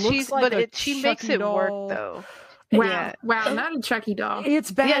But she looks like a she makes Chucky it work doll. though. Wow. Yeah. Wow, not a Chucky doll.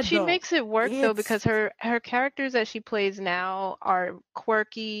 It's bad. Yeah, she though. makes it work though It's- because her characters that she plays now are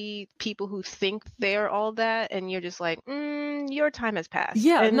quirky people who think they're all that, and you're just like, your time has passed.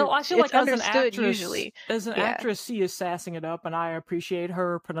 Yeah, and no, I feel it's like as an understood actress, usually. yeah. Actress, she is sassing it up, and I appreciate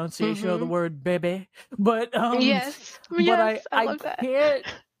her pronunciation of the Mhm. word "bebe." But Yes, but yes, I I love that. can't.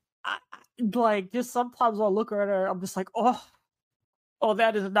 Like, just sometimes I'll look at her, I'm just like, oh,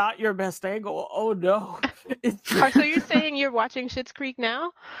 that is not your best angle. Oh no. So you're saying you're watching Schitt's Creek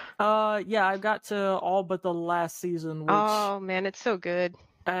now? Yeah, I got to all but the last season, which Oh man, it's so good.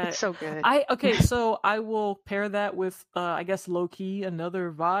 It's so good. Okay, so I will pair that with I guess low key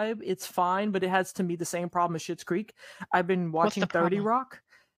another vibe. It's fine, but it has to me the same problem as Schitt's Creek. I've been watching 30 problem? Rock,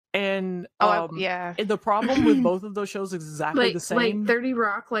 and yeah. the problem with both of those shows is exactly the same. Like 30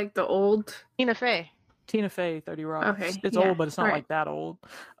 Rock, like the old Tina Fey. Tina Fey, 30 Rock. Okay, It's yeah, old, but it's not right. like that old.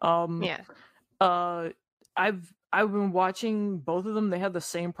 Yeah. I've been watching both of them. They have the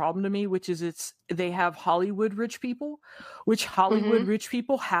same problem to me, which is they have Hollywood rich people, which Hollywood rich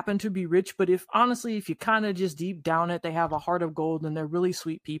people happen to be rich, but if you kind of just deep down it, they have a heart of gold and they're really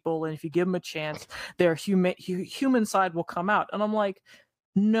sweet people, and if you give them a chance, their human side will come out. And I'm like,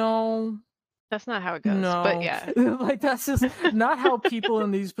 no, that's not how it goes. No, but yeah, like that's just not how people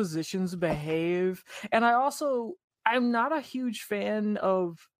in these positions behave. And I'm not a huge fan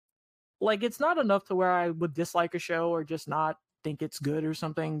of, like, it's not enough to where I would dislike a show or just not think it's good or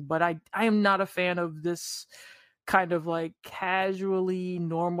something, but I am not a fan of this kind of like casually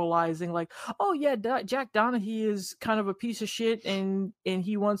normalizing, like, oh yeah, Jack Donaghy is kind of a piece of shit and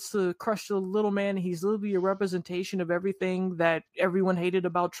he wants to crush the little man. He's literally a representation of everything that everyone hated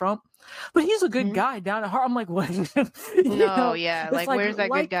about Trump, but he's a good guy down at heart. I'm like, what? Yeah, like where's that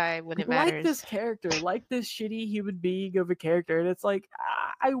good guy when it matters? Like this character, like this shitty human being of a character, and it's like,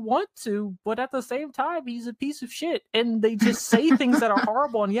 I want to, but at the same time, he's a piece of shit, and they just say things that are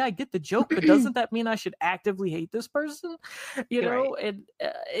horrible. And yeah, I get the joke, but doesn't that mean I should actively hate this person? Know, right. And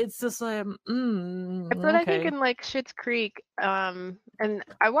it's just like, but I think in like Schitt's Creek, and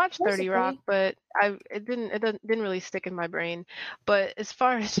I watched 30 Rock, but it didn't really stick in my brain. But as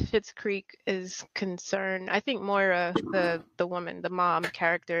far as Schitt's Creek is concerned, I think Moira, the woman, the mom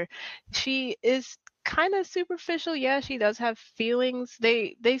character, she is kind of superficial. Yeah, she does have feelings.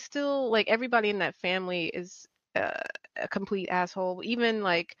 They still, like, everybody in that family is a complete asshole, even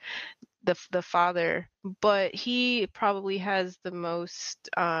like the father, but he probably has the most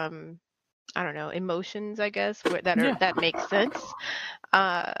I don't know, emotions, I guess, that makes sense.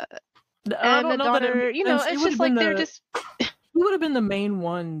 And the daughter, it's just like they're just he would have been the main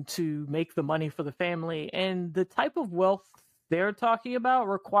one to make the money for the family, and the type of wealth they're talking about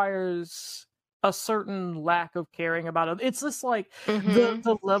requires a certain lack of caring about it. It's just like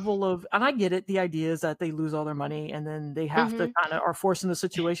the level of, and I get it, the idea is that they lose all their money and then they have to kind of are forced in the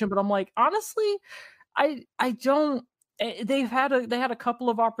situation, but I'm like, honestly, I don't. They had a couple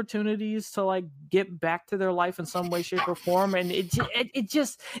of opportunities to like get back to their life in some way, shape, or form, and it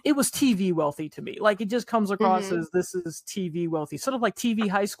was TV wealthy to me. Like, it just comes across as this is TV wealthy, sort of like TV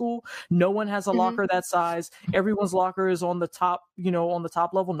high school. No one has a locker that size. Everyone's locker is on the top, on the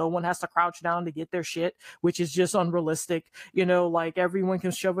top level. No one has to crouch down to get their shit, which is just unrealistic. Like, everyone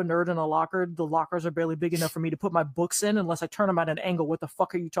can shove a nerd in a locker. The lockers are barely big enough for me to put my books in unless I turn them at an angle. What the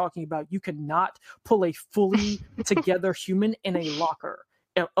fuck are you talking about? You cannot pull a fully together human in a locker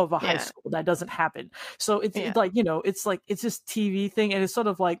of a high school. That doesn't happen. So it's like, it's just TV thing, and it's sort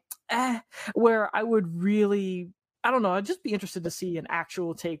of like where I would really, I don't know, I'd just be interested to see an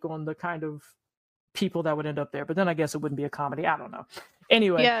actual take on the kind of people that would end up there, but then I guess it wouldn't be a comedy. I don't know.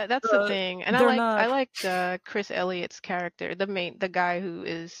 Anyway, yeah, that's the thing. And I like Chris Elliott's character, the guy who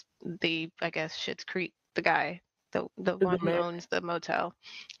is I guess Schitt's Creek, the guy, the one who owns the motel.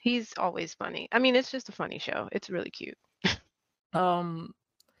 He's always funny. I mean, it's just a funny show. It's really cute. And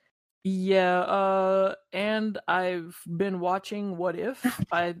I've been watching What If.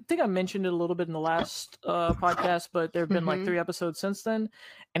 I think I mentioned it a little bit in the last podcast, but there have been like 3 episodes since then,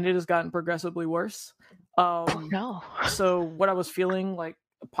 and it has gotten progressively worse. No. So what I was feeling like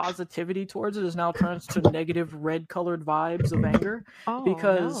positivity towards it is now turns to negative red colored vibes of anger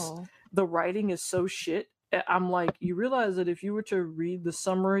because the writing is so shit. I'm like, you realize that if you were to read the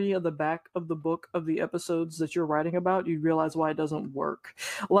summary of the back of the book of the episodes that you're writing about, you'd realize why it doesn't work.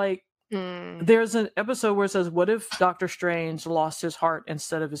 Like, There's an episode where it says, what if Doctor Strange lost his heart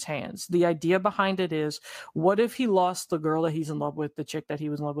instead of his hands? The idea behind it is, what if he lost the girl that he's in love with, the chick that he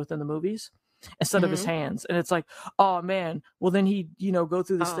was in love with in the movies, instead of his hands? And it's like, oh man, well then he'd, go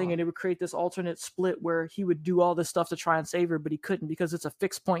through this thing and it would create this alternate split where he would do all this stuff to try and save her, but he couldn't because it's a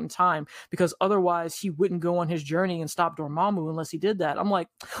fixed point in time, because otherwise he wouldn't go on his journey and stop Dormammu unless he did that. I'm like,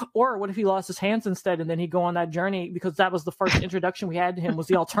 or what if he lost his hands instead and then he'd go on that journey, because that was the first introduction we had to him, was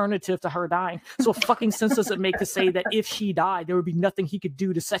the alternative to her dying. So what fucking sense does it make to say that if she died, there would be nothing he could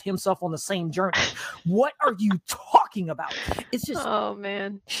do to set himself on the same journey? What are you talking about? It's just, oh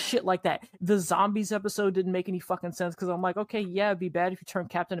man, shit like that. The zombies episode didn't make any fucking sense, because I'm like, okay, yeah, it'd be bad if you turn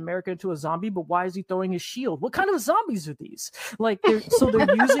Captain America into a zombie, but why is he throwing his shield? What kind of zombies are these? Like, they're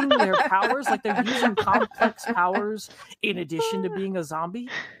using their powers, like they're using complex powers in addition to being a zombie.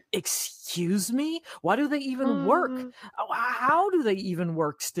 Excuse me? Why do they even work? How do they even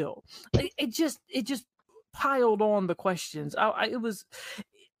work still? It just piled on the questions. It was.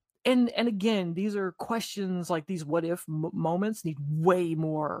 And again, these are questions, like these what if moments need way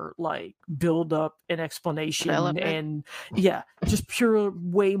more like build up and explanation and just pure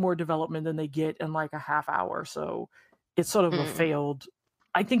way more development than they get in like a half hour. So it's sort of a failed,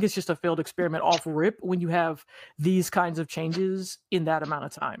 I think it's just a failed experiment off rip when you have these kinds of changes in that amount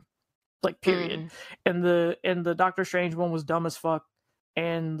of time, like period. And the Doctor Strange one was dumb as fuck,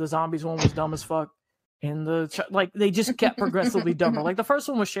 and the zombies one was dumb as fuck. And they just kept progressively dumber. Like the first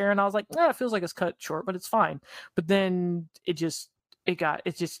one was Sharon, I was like, it feels like it's cut short, but it's fine. But then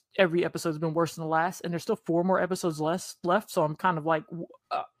every episode's been worse than the last, and there's still 4 more episodes left. So I'm kind of like,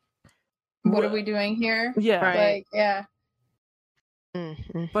 what are we doing here? Yeah, right. Like, yeah.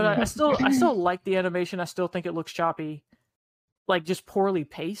 But I still like the animation. I still think it looks choppy, like just poorly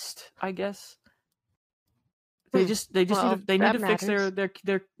paced, I guess. They need to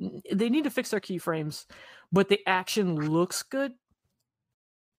fix their keyframes, but the action looks good.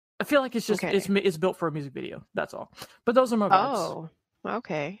 I feel like it's just it's built for a music video. That's all. But those are my vibes. Oh,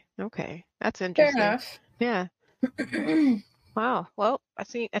 okay, that's interesting. Fair enough. Yeah. Wow. Well, I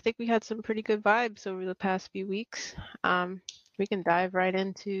think we had some pretty good vibes over the past few weeks. We can dive right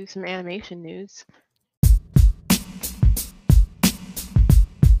into some animation news.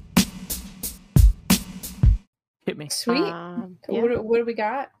 Hit me. Sweet. Yeah. What do we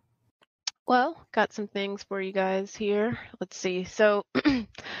got? Well, got some things for you guys here. Let's see. So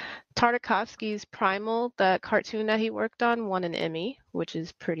Tartakovsky's Primal, that cartoon that he worked on, won an Emmy, which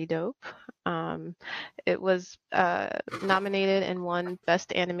is pretty dope. It was nominated and won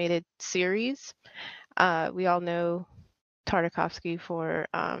Best Animated Series. We all know Tartakovsky for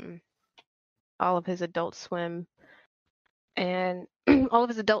all of his Adult Swim and all of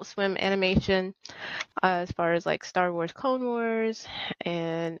his Adult Swim animation, as far as like Star Wars Clone Wars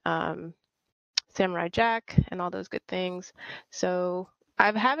and Samurai Jack and all those good things. So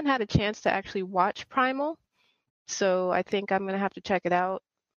I haven't had a chance to actually watch Primal, so I think I'm gonna have to check it out.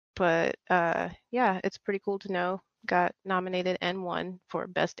 But yeah, it's pretty cool to know. Got nominated and won for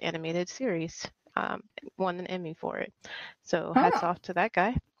Best Animated Series. Won an Emmy for it. So hats off to that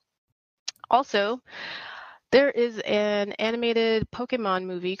guy. Also, there is an animated Pokemon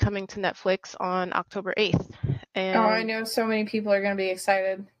movie coming to Netflix on October 8th. And I know so many people are going to be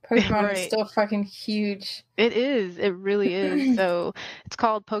excited. Pokemon is still fucking huge. It is. It really is. So it's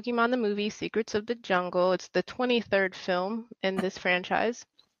called Pokemon the Movie, Secrets of the Jungle. It's the 23rd film in this franchise.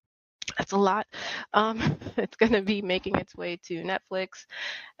 That's a lot. It's going to be making its way to Netflix,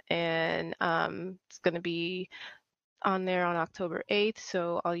 and it's going to be on there on October 8th.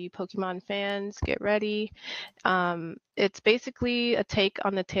 So all you Pokemon fans, get ready. It's basically a take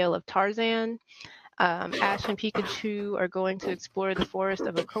on the tale of Tarzan. Ash and Pikachu are going to explore the forest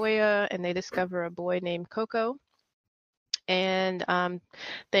of Okoya, and they discover a boy named Coco. And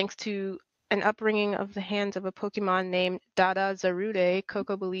thanks to an upbringing of the hands of a Pokemon named Dada Zarude,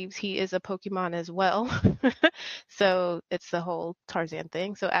 Coco believes he is a Pokemon as well. So it's the whole Tarzan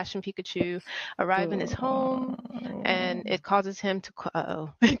thing. So Ash and Pikachu arrive in his home, and it causes him to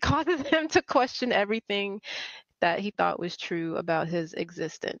question everything that he thought was true about his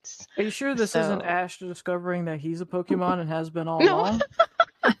existence. Are you sure this isn't Ash discovering that he's a Pokemon and has been all along?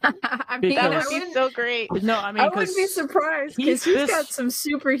 I mean, that would be so great. No, I mean, I wouldn't be surprised because he's got some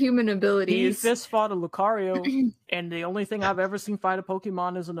superhuman abilities. He fist fought a Lucario, and the only thing I've ever seen fight a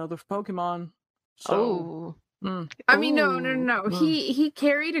Pokemon is another Pokemon. So, I mean, no. He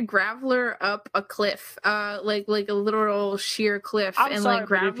carried a Graveler up a cliff, like a literal sheer cliff. I'm sorry,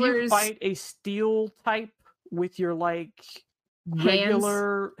 but if you fight a Steel type with your like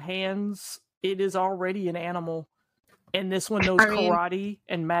regular hands, it is already an animal. and this one knows karate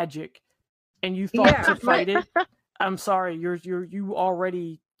and magic, and you thought to fight it. I'm sorry, you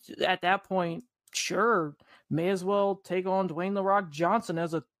already at that point. Sure, may as well take on Dwayne The Rock Johnson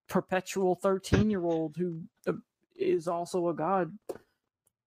as a perpetual 13-year-old who is also a god.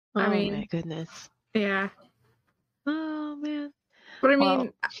 I mean, my goodness. Yeah. Oh man. But I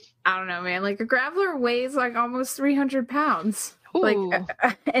mean, I don't know, man. Like a grappler weighs like almost 300 pounds. Ooh. Like,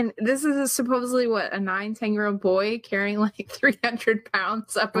 and this is supposedly what, a 9-10-year-old boy carrying like 300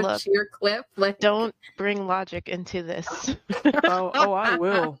 pounds up a sheer cliff. Like, don't bring logic into this. oh, I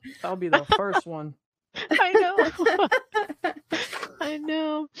will. I'll be the first one. I know. I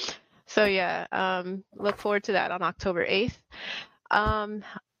know. So yeah, look forward to that on October 8th.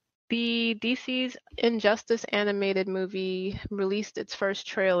 The DC's Injustice animated movie released its first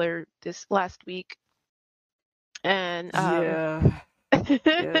trailer this last week. And the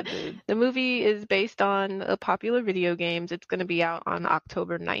movie is based on popular video games. It's going to be out on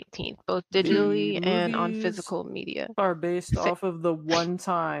October 19th, both digitally and on physical media. Are based off of the one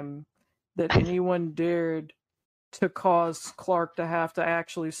time that anyone dared to cause Clark to have to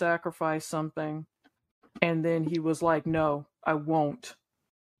actually sacrifice something. And then he was like, no, I won't.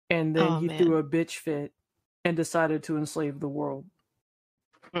 And then he threw a bitch fit and decided to enslave the world.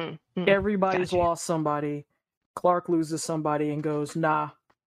 Everybody's lost somebody. Clark loses somebody and goes, nah,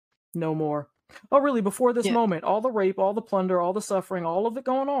 no more. Oh, really? Before this moment, all the rape, all the plunder, all the suffering, all of it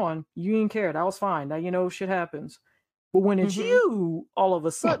going on, you didn't care. That was fine. Now you know shit happens. But when it's you, all of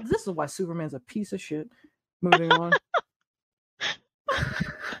a sudden, this is why Superman's a piece of shit. Moving on.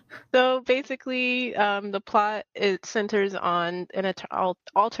 So basically, the plot, it centers on an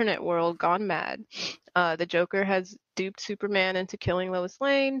alternate world gone mad. The Joker has duped Superman into killing Lois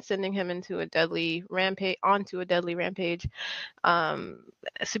Lane, sending him onto a deadly rampage.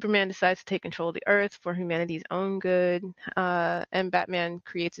 Superman decides to take control of the Earth for humanity's own good, and Batman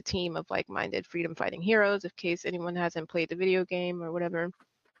creates a team of like-minded freedom-fighting heroes, in case anyone hasn't played the video game or whatever.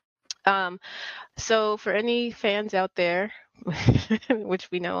 So for any fans out there,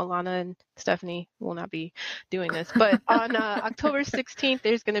 which we know Alana and Stephanie will not be doing this, but on October 16th,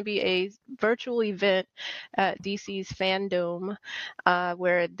 there's going to be a virtual event at DC's Fandom,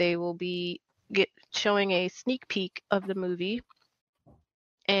 where they will be showing a sneak peek of the movie,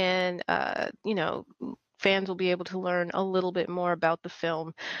 and fans will be able to learn a little bit more about the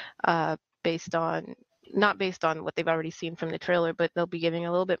film, not based on what they've already seen from the trailer, but they'll be giving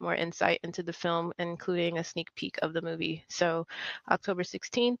a little bit more insight into the film, including a sneak peek of the movie. So October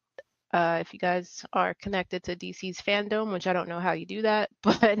 16th, if you guys are connected to DC's Fandom, which I don't know how you do that,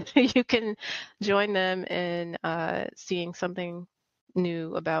 but you can join them in seeing something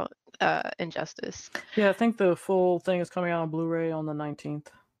new about Injustice. Yeah, I think the full thing is coming out on Blu-ray on the 19th.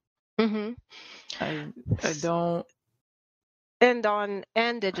 I don't... And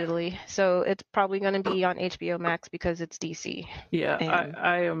digitally, so it's probably going to be on HBO Max because it's DC. Yeah,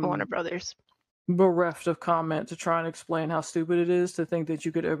 I am Warner Brothers. Bereft of comment to try and explain how stupid it is to think that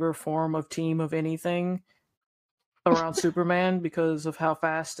you could ever form a team of anything around Superman because of how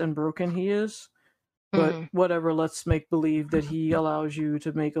fast and broken he is. But whatever, let's make believe that he allows you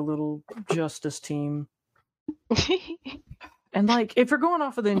to make a little Justice team. And, like, if you're going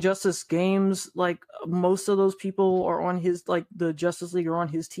off of the Injustice games, like, most of those people are on his, like, the Justice League are on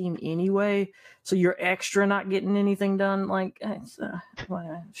his team anyway, so you're extra not getting anything done. Like, it's,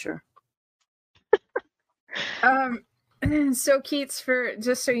 sure. So Keats, for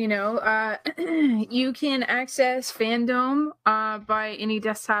just so you know, you can access Fandom by any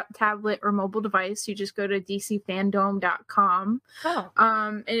desktop, tablet, or mobile device. You just go to dcfandom.com.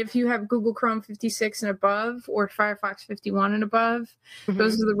 And if you have Google Chrome 56 and above or Firefox 51 and above,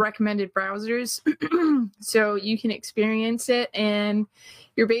 those are the recommended browsers. So you can experience it, and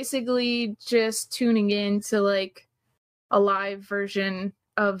you're basically just tuning in to like a live version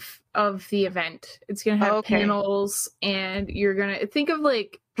of the event. It's gonna have panels, and you're gonna think of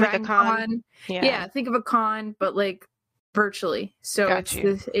like Dragon Con. Yeah, think of a con, but like virtually. So it's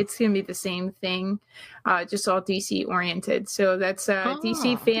gonna be the same thing, just all DC oriented. So that's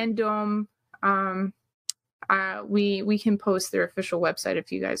DC Fandom. We can post their official website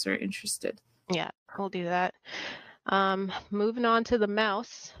if you guys are interested. Yeah, we'll do that. Moving on to the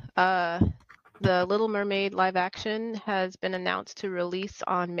mouse. The Little Mermaid live action has been announced to release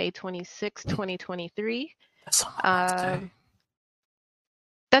on May 26, 2023. That's on my birthday.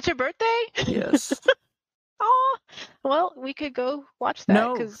 That's your birthday? Yes. Oh, well, we could go watch that.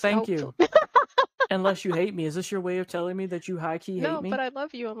 No, thank you. Unless you hate me. Is this your way of telling me that you high-key hate me? No, but I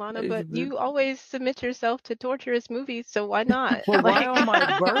love you, Alana, but you always submit yourself to torturous movies, so why not? Well, why on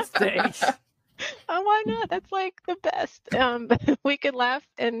my birthday? Why not? That's like the best. We could laugh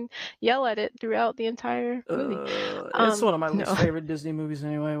and yell at it throughout the entire movie. It's one of my least favorite Disney movies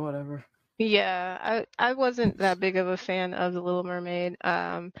anyway, whatever. Yeah, I wasn't that big of a fan of The Little Mermaid.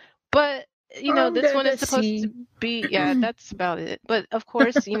 But this one is supposed to be, that's about it. But of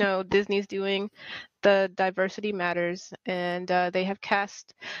course, Disney's doing the Diversity Matters, and they have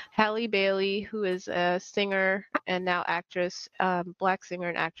cast Halle Bailey, who is a singer and now actress, Black singer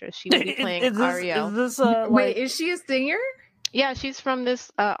and actress. She will be playing Ariel. Wait, is she a singer? Yeah, she's from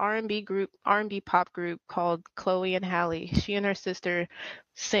this R&B pop group called Chloe and Halle. She and her sister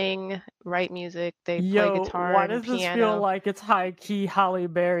sing, write music. They play guitar why and does piano. This feel like it's high key Halle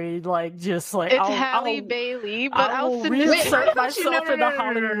Berry? Like just like it's Halle Bailey, but I'll reinsert myself into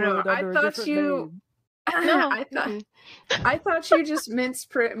Hollywood under a different name. No, I thought you just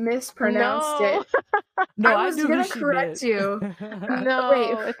mispronounced it. No, I was gonna correct you. No,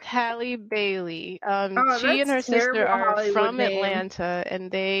 it's Halle Bailey. She and her sister are Hollywood from Atlanta, and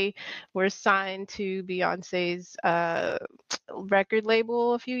they were signed to Beyonce's record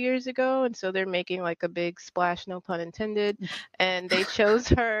label a few years ago, and so they're making like a big splash, no pun intended, and they chose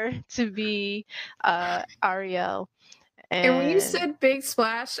her to be Ariel. And when you said big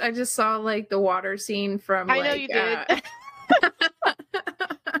splash, I just saw like the water scene from. I know you did.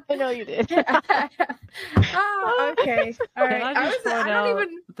 I know you did. Oh, okay. All right. Can I just point out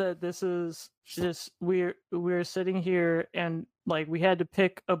that this is just we're sitting here and like we had to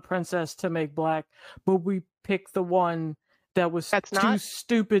pick a princess to make black, but we picked the one that was too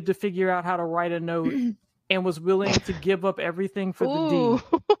stupid to figure out how to write a note and was willing to give up everything for the D.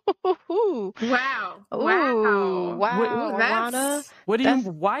 Wow.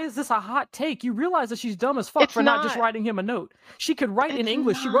 Why is this a hot take? You realize that she's dumb as fuck for not just writing him a note. She could write in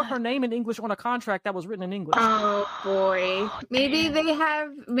English. She wrote her name in English on a contract that was written in English. Oh boy.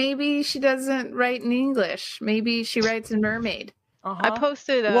 Maybe she doesn't write in English. Maybe she writes in Mermaid. I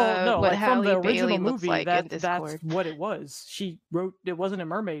posted what Halle Bailey looks like in Discord. That's what it was. She wrote it wasn't a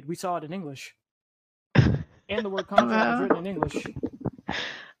mermaid. We saw it in English. And the word contract was written in English.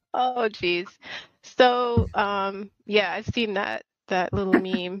 Oh geez. So I've seen that little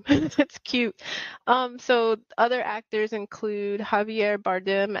meme. It's cute. So other actors include Javier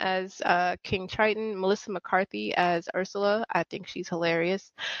Bardem as King Triton, Melissa McCarthy as Ursula. I think she's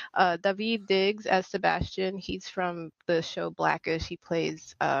hilarious. Daveed Diggs as Sebastian. He's from the show Blackish. He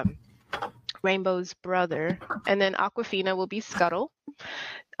plays Rainbow's brother. And then Awkwafina will be Scuttle.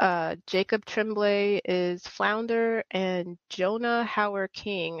 Jacob Tremblay is Flounder, and Jonah Hauer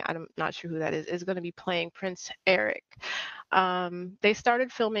King, I'm not sure who that is going to be playing Prince Eric. They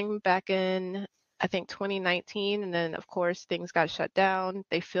started filming back in, I think, 2019, and then, of course, things got shut down.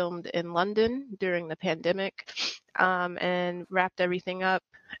 They filmed in London during the pandemic and wrapped everything up.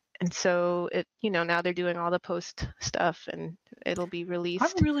 And so, now they're doing all the post stuff, and it'll be released.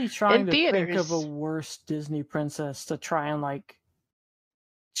 I'm really trying to theaters. think of a worse Disney princess to try and, like,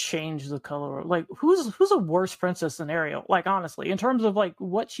 change the color. Like, who's a worse princess than Ariel? Like, honestly, in terms of, like,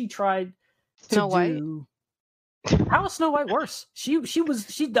 what she tried to Snow White. do. How is Snow White worse?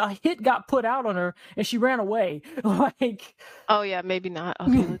 The hit got put out on her, and she ran away. Like, oh, yeah, maybe not.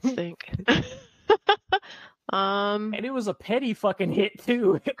 Okay, let's think. And it was a petty fucking hit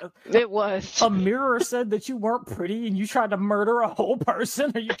too. It was. A mirror said that you weren't pretty and you tried to murder a whole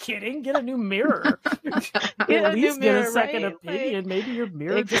person. Are you kidding? Get a new mirror. At least get a second opinion. Like, maybe your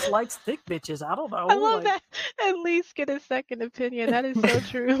mirror just likes thick bitches. I don't know. I love that. At least get a second opinion. That is so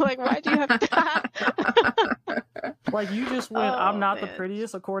true. Like, why'd you have to? Like, you just went, I'm not the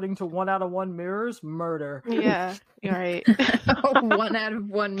prettiest according to 1 out of 1 mirrors. Murder. Yeah, you're right. 1 out of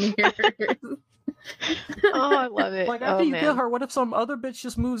 1 mirrors. Oh, I love it. Like, after you kill her, what if some other bitch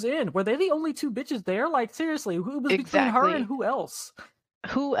just moves in? Were they the only 2 bitches there? Like, seriously, who was between her and who else?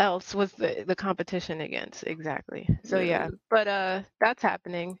 Who else was the competition against? Exactly. So yeah, but that's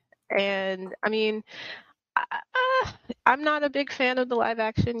happening, and I mean, I'm not a big fan of the live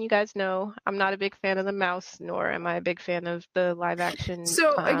action. You guys know I'm not a big fan of the mouse, nor am I a big fan of the live action.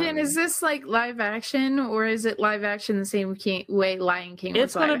 So again, is this like live action, or is it live action the same way Lion King was?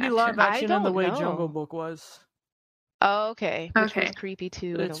 It's going to be live action in the way Jungle Book was. Oh, okay. Which was creepy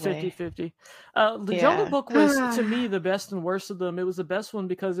too. It's 50-50. The Jungle Book was, to me, the best and worst of them. It was the best one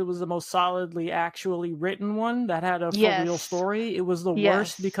because it was the most solidly actually written one that had a real story. It was the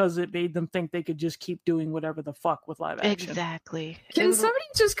worst because it made them think they could just keep doing whatever the fuck with live action. Exactly. Can somebody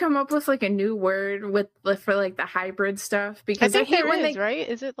just come up with like a new word for like the hybrid stuff? Because I hate when they right?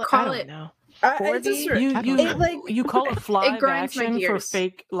 Is it like, call I don't know. You call it flive action for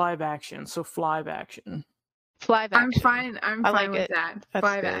fake live action. So flive action. Live I'm action. fine. I'm I fine like with it. that. That's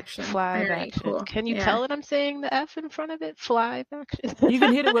Live good. action. Live Very action. cool. Can you Yeah. tell that I'm saying the F in front of it? Live action. You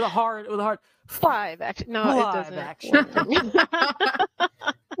can hit it with a hard Live action. No, it live doesn't. action.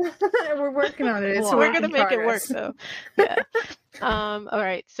 We're working on it. It's a We're work gonna in make it work progress. though. Yeah. All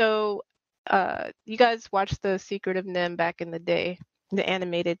right. So, you guys watched The Secret of Nim back in the day, the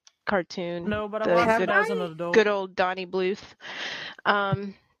animated cartoon. No, but I the watched Have it as an adult. good old Donnie Bluth. I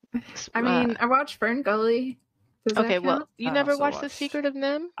mean, I watched Fern Gully. Does that okay. Well, count? you I never also watched The watched- Secret of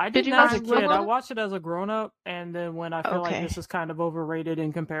Nim? I Did you didn't as watch a the kid. I one? watched it as a grown up, and then when I feel like Okay. this is kind of overrated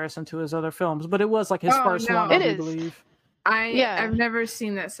in comparison to his other films, but it was like his Oh, first no. one, I It do is. believe. Yeah. I've never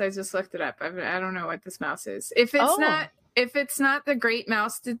seen this. I just looked it up. I don't know what this mouse is. If it's not the Great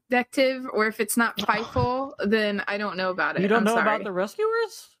Mouse Detective, or if it's not Fievel, then I don't know about it. You don't I'm know sorry. about The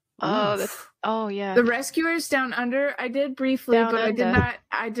Rescuers? Oh, Oof. that's. Oh, yeah. The Rescuers Down Under. I did briefly, Down but Under.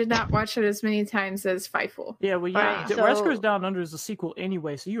 I did not watch it as many times as Fievel. Yeah, well, Right, The so- Rescuers Down Under is a sequel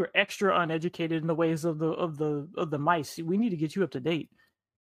anyway, so you are extra uneducated in the ways of the mice. We need to get you up to date.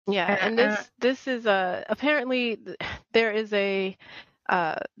 Yeah, and this is apparently there is a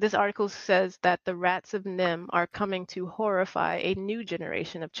this article says that the rats of Nim are coming to horrify a new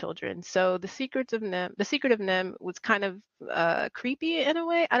generation of children. So the Secret of Nim was kind of creepy in a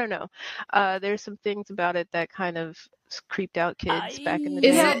way. I don't know. There's some things about it that kind of creeped out kids back in the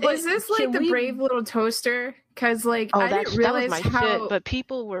Is, day. Yeah, it, but is this can like the we- Brave Little Toaster? Because like Oh, I that didn't that was realize my how. shit. But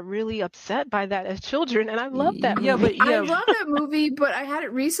people were really upset by that as children, and I love that Yeah, movie. but I love that movie, but I had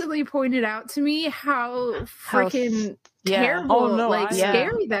it recently pointed out to me how How freaking yeah. terrible, Oh, no, like yeah.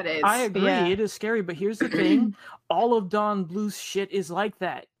 scary that is. I agree, Yeah. it is scary, but here's the thing: all of Don Bluth's shit is like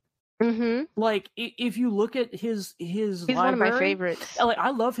that. Mm-hmm. Like, if you look at his He's library, one of my favorites. like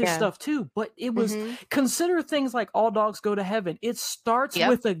I love his Yeah. stuff too, but it was Mhm. consider things like All Dogs Go to Heaven. It starts Yep.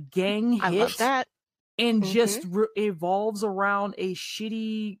 with a gang I love hit that. and Mhm. just evolves around a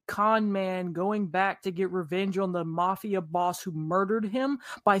shitty con man going back to get revenge on the mafia boss who murdered him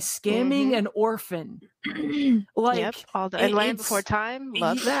by scamming Mhm. an orphan. Like, Yep. And Land Before it's- Time.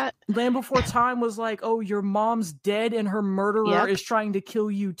 Love that. Land Before Time was like, oh, your mom's dead and her murderer Yep. is trying to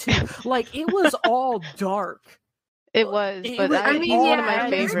kill you too. Like, it was all dark. It was, It but was, I it mean, all one of my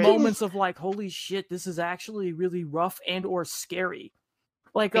had these favorites. moments of like, holy shit, this is actually really rough and or scary.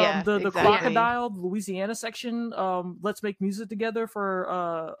 Like Yeah, the exactly. Crocodile Louisiana section, Let's Make Music Together for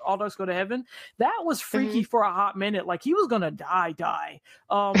All Dogs Go to Heaven. That was freaky for a hot minute. Like he was gonna die.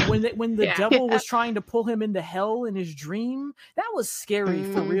 When the Yeah. devil was trying to pull him into hell in his dream, that was scary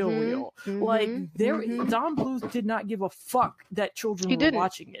for real. Like Don Bluth did not give a fuck that children He were didn't.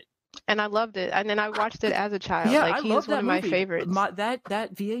 watching it. And I loved it. And then I watched it as a child. Yeah, like I he's love one that of my movie. favorites.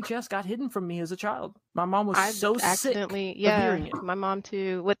 That VHS got hidden from me as a child. My mom was I so sick accidentally, of yeah, hearing it. my mom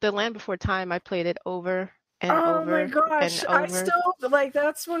too. With the Land Before Time, I played it over and Oh over my gosh! and I over. still like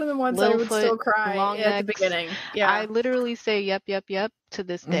that's one of the ones I would still Littlefoot, cry Long at the Necks. beginning. I Yeah, literally say yep to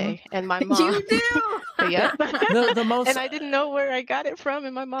this Mhm. day. And my mom, you do. yep. The most And I didn't know where I got it from.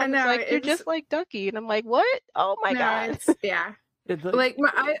 And my mom was know, like, "You're it's- just like Ducky." And I'm like, "What? Oh my No, god!" it's, yeah. the- Like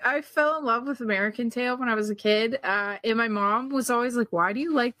I fell in love with American Tail when I was a kid, and my mom was always like, "Why do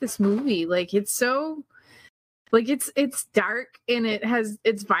you like this movie? Like it's so, like it's dark and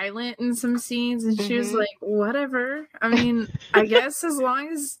it's violent in some scenes." And she was Mhm. like, "Whatever. I mean, I guess as long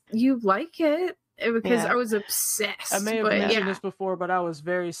as you like it." Because Yeah. I was obsessed. I may have but mentioned yeah. this before, but I was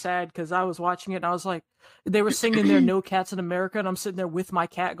very sad because I was watching it and I was like, they were singing there, "No Cats in America," and I'm sitting there with my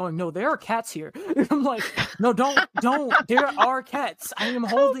cat going, "No, there are cats here." I'm like, "No, don't. There are cats. I am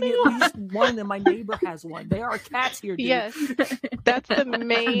holding at least one, and my neighbor has one. There are cats here, dude." Yes, that's the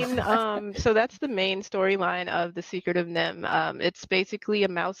main. So that's the main storyline of The Secret of Nim. It's basically a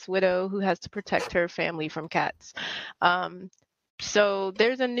mouse widow who has to protect her family from cats. So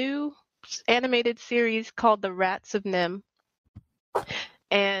there's a new animated series called The Rats of Nim,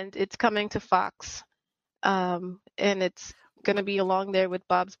 and it's coming to Fox. And it's gonna be along there with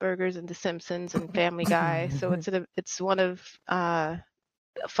Bob's Burgers and The Simpsons and Family Guy. So it's one of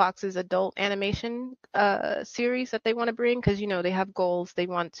Fox's adult animation series that they want to bring because they have goals. They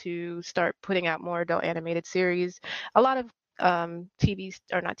want to start putting out more adult animated series. A lot of TVs,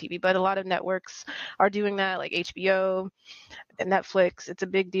 or not TV, but a lot of networks are doing that, like HBO and Netflix. It's a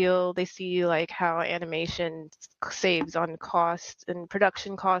big deal. They see like how animation saves on cost and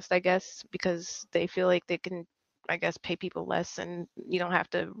production cost, I guess, because they feel like they can, I guess, pay people less and you don't have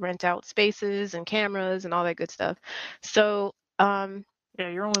to rent out spaces and cameras and all that good stuff. So Yeah,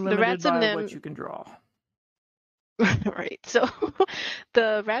 you're only The limited Rats of by Nim- what you can draw. Right. So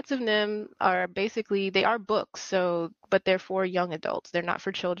the Rats of Nim are basically, they are books, but they're for young adults. They're not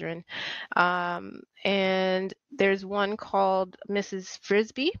for children. And there's one called Mrs.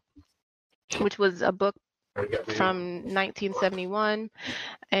 Frisby, which was a book from 1971,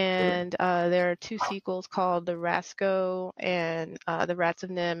 and there are 2 sequels called The Rasco and The Rats of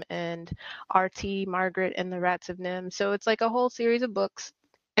Nim, and R.T. Margaret and the Rats of Nim. So it's like a whole series of books,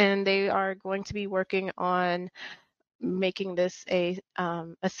 and they are going to be working on making this a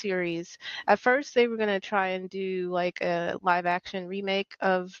series. At first, they were going to try and do like a live action remake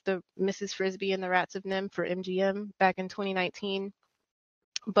of the Mrs. Frisby and the Rats of Nim for MGM back in 2019.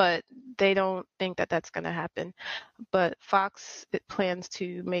 But they don't think that that's going to happen. But Fox plans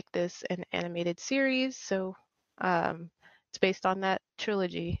to make this an animated series, so it's based on that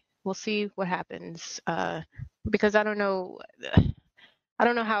trilogy. We'll see what happens, because I don't know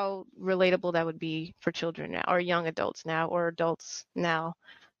how relatable that would be for children now, or young adults now, or adults now.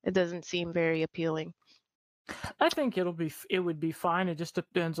 It doesn't seem very appealing. I think it would be fine. It just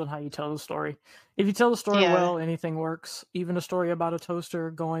depends on how you tell the story. If you tell the story well, anything works. Even a story about a toaster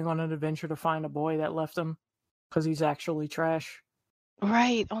going on an adventure to find a boy that left him because he's actually trash.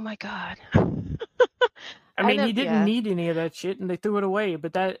 Right. Oh my God. I mean, he didn't need any of that shit, and they threw it away.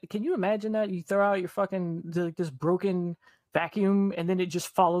 But can you imagine that? You throw out your fucking this broken vacuum, and then it just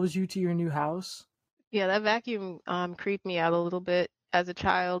follows you to your new house. Yeah, that vacuum creeped me out a little bit as a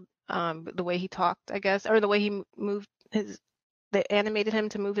child. The way he talked, I guess, or the way he moved they animated him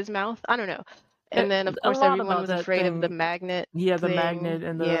to move his mouth. I don't know. And then, of course, everyone was afraid of the magnet. Yeah, the magnet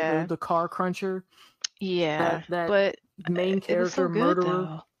and the car cruncher. Yeah, but main character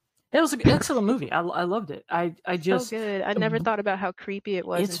murderer. It was an excellent movie. I loved it. I just so good. I never thought about how creepy it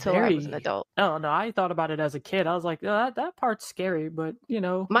was until I was an adult. Oh no, I thought about it as a kid. I was like, oh, that part's scary, but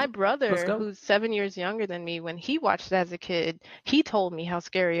my brother, who's 7 years younger than me, when he watched it as a kid, he told me how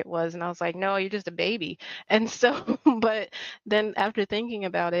scary it was, and I was like, no, you're just a baby. And so, but then after thinking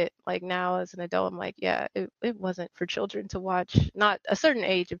about it, like now as an adult, I'm like, yeah, it wasn't for children to watch. Not a certain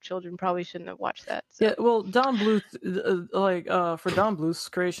age of children probably shouldn't have watched that. So. Yeah, well, Don Bluth, for Don Bluth's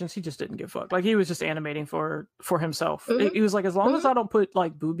creations, he just didn't give a fuck. Like, he was just animating for himself. Mm-hmm. He was like, as long as I don't put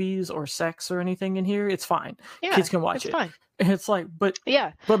like boobies or sex or anything in here, it's fine. Yeah, kids can watch it. Fine. And it's like, but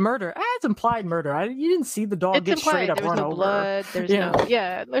murder. It's implied murder. You didn't see the dog get straight up run over. Blood. There's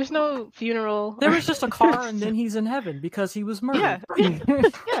there's no funeral. There was just a car, and then he's in heaven because he was murdered.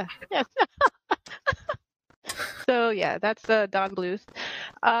 Yeah. So yeah, that's Don Bluth.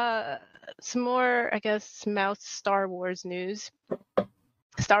 Some more, I guess, mouse Star Wars news.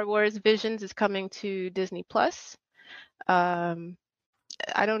 Star Wars Visions is coming to Disney Plus.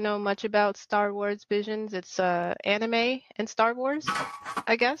 I don't know much about Star Wars Visions. It's anime and Star Wars,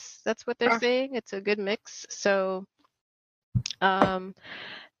 I guess. That's what they're saying. It's a good mix. So there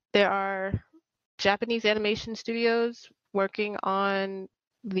are Japanese animation studios working on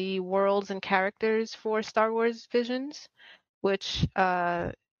the worlds and characters for Star Wars Visions, which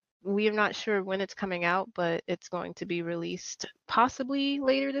we are not sure when it's coming out, but it's going to be released possibly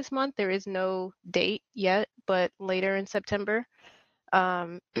later this month. There is no date yet, but later in September.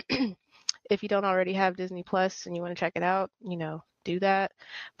 If you don't already have Disney Plus and you want to check it out, do that.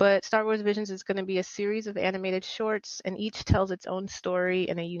 But Star Wars Visions is going to be a series of animated shorts, and each tells its own story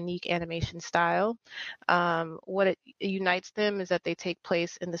in a unique animation style. What it unites them is that they take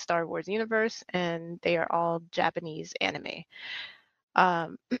place in the Star Wars universe, and they are all Japanese anime.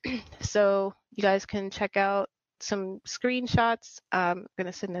 So you guys can check out some screenshots. I'm going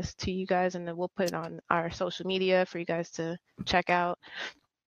to send this to you guys, and then we'll put it on our social media for you guys to check out.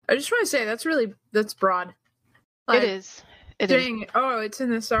 I just want to say that's broad. Like, it is. It's in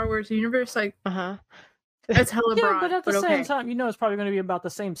the Star Wars universe. Like, that's hella broad. But at the same time, it's probably going to be about the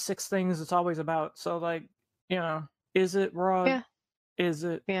same 6 things it's always about. So, like, is it broad? Yeah. Is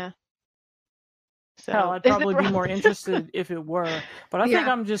it? Yeah. So, hell, I'd probably be more interested if it were. But I think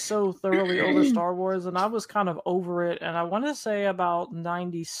I'm just so thoroughly over Star Wars, and I was kind of over it. And I want to say about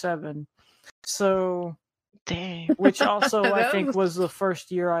 97. So, dang. Which also I think was the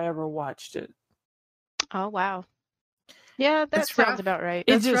first year I ever watched it. Oh wow. Yeah, that sounds about right.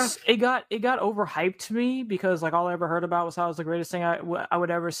 It got overhyped to me because like all I ever heard about was how it was the greatest thing I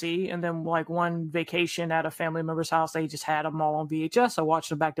would ever see, and then like one vacation at a family member's house, they just had them all on VHS. I watched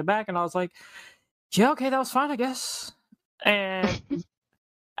them back to back, and I was like, yeah, okay, that was fine, I guess. And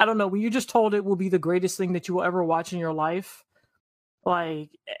I don't know, when you're just told it will be the greatest thing that you will ever watch in your life, like,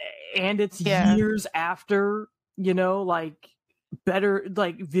 and it's years after, like better,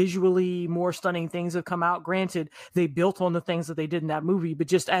 like visually more stunning things have come out. Granted, they built on the things that they did in that movie, but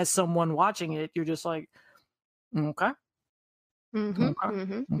just as someone watching it, you're just like, Okay.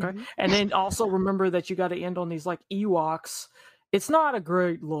 Mm-hmm. Okay. And then also remember that you got to end on these like Ewoks. It's not a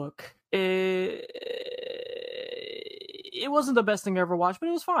great look. It wasn't the best thing I ever watched, but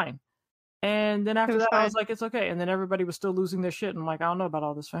it was fine. And then after that, I was like, it's okay. And then everybody was still losing their shit. And I'm like, I don't know about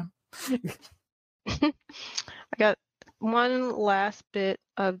all this, fam. I got one last bit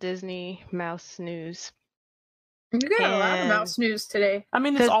of Disney mouse news. You got a lot of mouse news today. I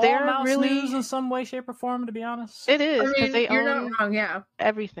mean, it's all mouse news in some way, shape, or form, to be honest. It is, because they you're own not wrong, yeah.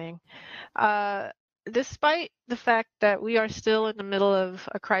 everything. Despite the fact that we are still in the middle of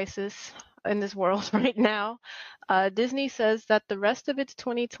a crisis in this world right now, Disney says that the rest of its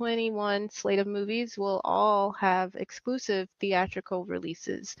 2021 slate of movies will all have exclusive theatrical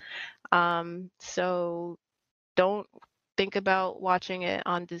releases. So don't think about watching it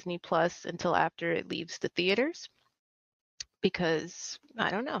on Disney Plus until after it leaves the theaters, because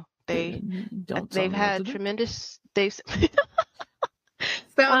I don't know. They've had tremendous.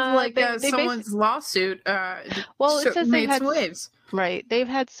 Sounds like someone's lawsuit. Well, it says made some waves. Right. They've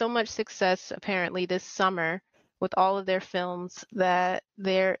had so much success apparently this summer with all of their films that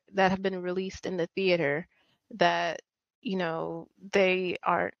have been released in the theater that, you know, they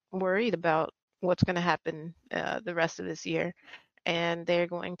aren't worried about what's going to happen the rest of this year, and they're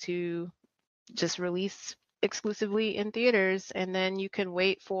going to just release exclusively in theaters, and then you can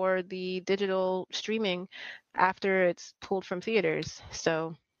wait for the digital streaming after it's pulled from theaters.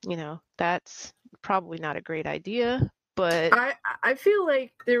 So, you know, that's probably not a great idea, but I feel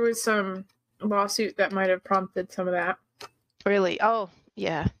like there was some lawsuit that might have prompted some of that. Really? Oh,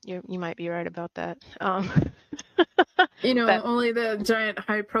 yeah, you might be right about that. You know, only the giant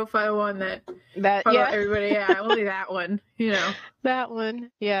high profile one that yeah, everybody, yeah, only that one, you know. That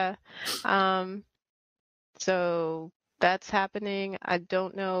one, yeah. So that's happening. I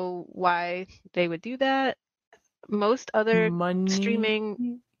don't know why they would do that. Most other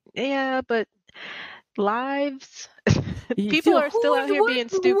streaming, yeah, but lives, people are still out here being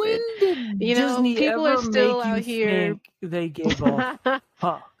stupid. You know, Disney people are still out here. They gave off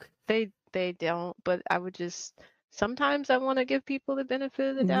fuck. They don't. But I would just. Sometimes I want to give people the benefit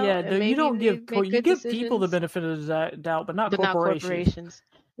of the doubt. Yeah, and you don't give you give people the benefit of the doubt, but not corporations.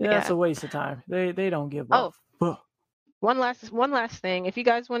 Yeah, that's a waste of time. They don't give up. One last thing. If you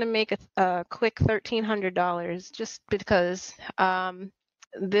guys want to make a quick $1,300, just because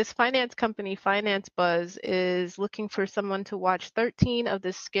this finance company, Finance Buzz, is looking for someone to watch 13 of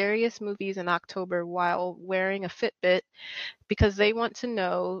the scariest movies in October while wearing a Fitbit, because they want to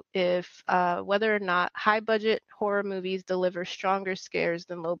know if whether or not high budget horror movies deliver stronger scares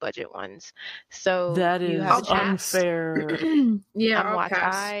than low budget ones. So that is unfair. Yeah,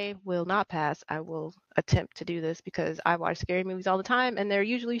 I will not pass. I will attempt to do this because I watch scary movies all the time and they're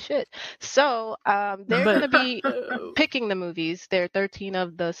usually shit. So they're going to be picking the movies. There are 13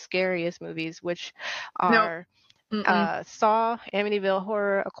 of the scariest movies, which are Saw, Amityville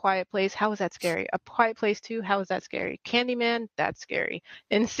Horror, A Quiet Place. How is that scary? A Quiet Place 2. How is that scary? Candyman. That's scary.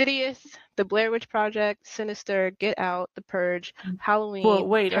 Insidious, The Blair Witch Project, Sinister, Get Out, The Purge, Halloween. Well,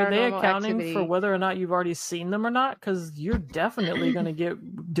 wait, are they accounting Activity. for whether or not you've already seen them or not? Because you're definitely going to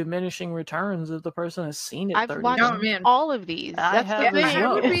get diminishing returns if the person has seen it. I've watched all of these.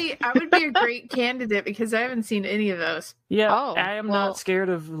 I would be a great candidate because I haven't seen any of those. Yeah, I am not scared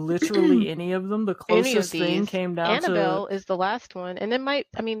of literally any of them. The closest thing came down Annabelle is the last one, and that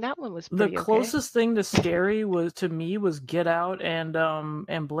one was pretty the closest thing to scary was Get Out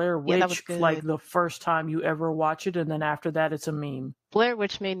and Blair Witch. Like the first time you ever watch it, and then after that, it's a meme. Blair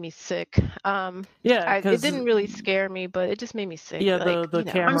Witch made me sick. It didn't really scare me, but it just made me sick. Yeah, the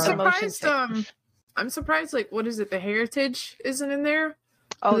camera. I'm surprised. Like, what is it? The Heritage isn't in there.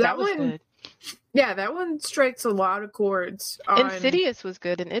 Oh, that was good. Yeah, that one strikes a lot of chords. Insidious was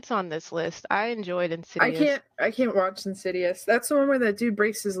good, and it's on this list. I enjoyed Insidious. I can't watch Insidious. That's the one where that dude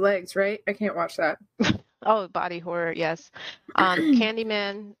breaks his legs, right? I can't watch that. Oh, body horror, yes.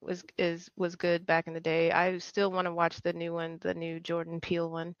 Candyman was good back in the day. I still want to watch the new one, the new Jordan Peele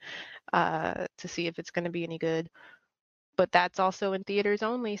one, to see if it's going to be any good. But that's also in theaters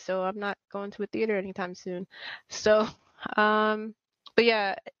only, so I'm not going to a theater anytime soon. So, but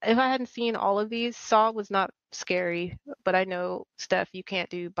yeah, if I hadn't seen all of these, Saw was not scary, but I know, Steph, you can't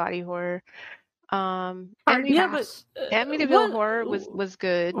do body horror. Amityville Horror was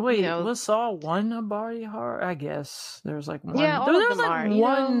good. Wait, was Saw 1 a body horror? I guess there's like one. Yeah, there was like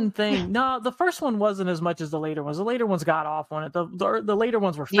one thing. No, the first one wasn't as much as the later ones. The later ones got off on it. The later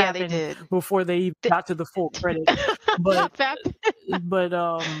ones were fapping before they even got to the full credit. But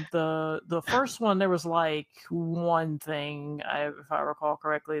the first one, there was like one thing, if I recall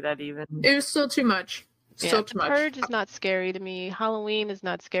correctly, that even it was still too much. Still too much. Purge is not scary to me. Halloween is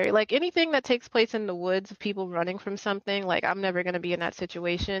not scary. Like anything that takes place in the woods of people running from something, like I'm never gonna be in that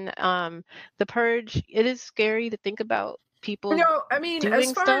situation. The Purge, it is scary to think about people I mean, doing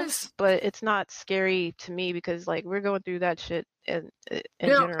as far stuff, as but it's not scary to me because like we're going through that shit in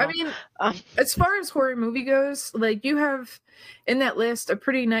general. I mean, as far as horror movie goes, like you have in that list a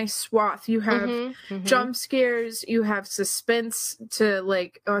pretty nice swath. You have jump scares, you have suspense to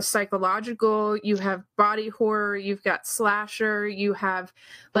like psychological, you have body horror, you've got slasher, you have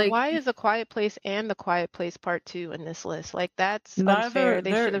like. But why is A Quiet Place and The Quiet Place Part 2 in this list? Like that's unfair.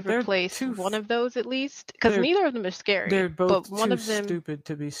 They should have replaced one of those at least, because neither of them are scary. They're both but one too of them, stupid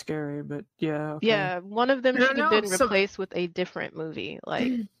to be scary. But yeah, okay. yeah, one of them should have been replaced with a different movie,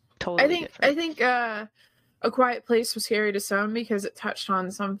 like totally different. I think A Quiet Place was scary to some because it touched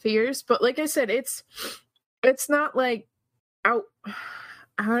on some fears, but like I said, it's not like out.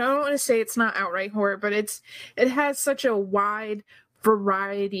 I don't want to say it's not outright horror, but it has such a wide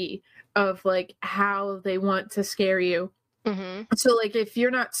variety of like how they want to scare you. So like if you're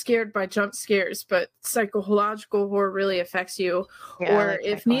not scared by jump scares, but psychological horror really affects you, or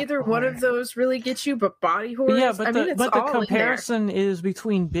if neither one of those really gets you, but body horror, the comparison is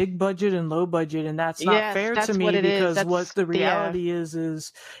between big budget and low budget, and that's not fair to me because what the reality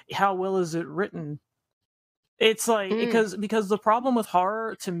is how well is it written. It's like because the problem with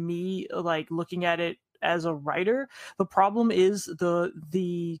horror to me, like looking at it as a writer, the problem is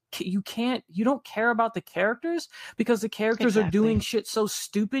you don't care about the characters because the characters are doing shit so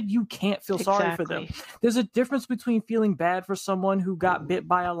stupid you can't feel sorry for them. There's a difference between feeling bad for someone who got bit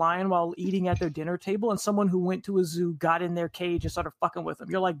by a lion while eating at their dinner table and someone who went to a zoo, got in their cage and started fucking with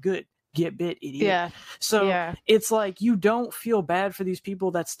them. You're like, good, get bit, idiot. It's like you don't feel bad for these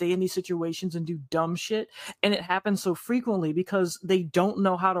people that stay in these situations and do dumb shit, and it happens so frequently because they don't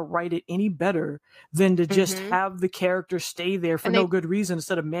know how to write it any better than to just have the character stay there for no good reason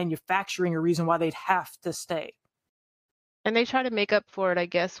instead of manufacturing a reason why they'd have to stay. And they try to make up for it, I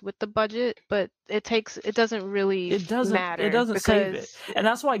guess, with the budget, but it doesn't really matter. It doesn't save it. And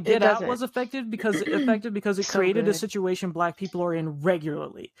that's why Get Out was effective because it created a situation Black people are in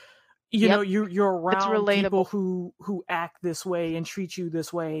regularly. You know, you're around people who act this way and treat you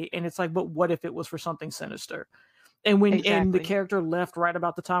this way, and it's like, but what if it was for something sinister? And when and the character left right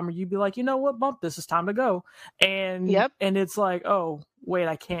about the time where you'd be like, you know what, bump this, is time to go. And and it's like, oh wait,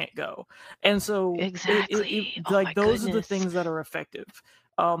 I can't go. And so those are the things that are effective.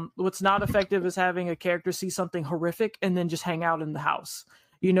 What's not effective is having a character see something horrific and then just hang out in the house.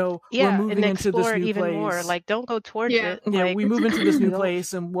 You know, we're moving into this new place. More. Like, don't go towards it. Yeah, we move into this new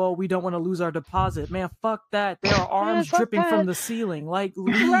place, and we don't want to lose our deposit. Man, fuck that. There are arms dripping from the ceiling. Like,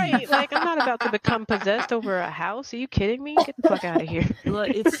 leave. Right? Like, I'm not about to become possessed over a house. Are you kidding me? Get the fuck out of here.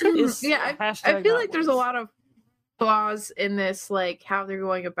 I feel like there's a lot of flaws in this, like how they're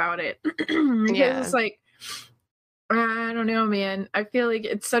going about it. Because it's like, I don't know, man. I feel like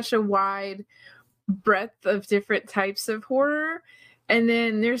it's such a wide breadth of different types of horror. And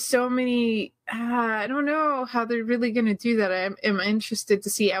then there's so many, I don't know how they're really going to do that. I am interested to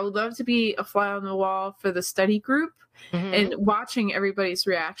see. I would love to be a fly on the wall for the study group and watching everybody's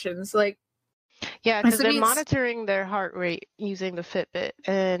reactions. Like, yeah, because they're monitoring their heart rate using the Fitbit.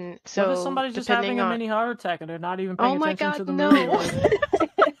 And so what if somebody's just having a mini heart attack and they're not even paying attention to the movie?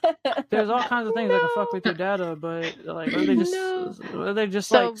 There's all kinds of things that can fuck with your data, but like, are they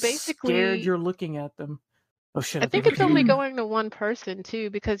just like scared you're looking at them? Oh shit! I think it's only going to one person too,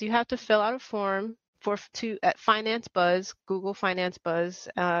 because you have to fill out a form at Finance Buzz, Google Finance Buzz.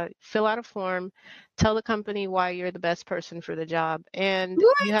 Fill out a form, tell the company why you're the best person for the job, and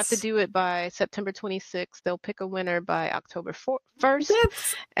you have to do it by September 26th. They'll pick a winner by October 1st,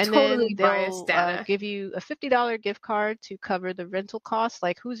 and totally then they'll give you a $50 gift card to cover the rental costs.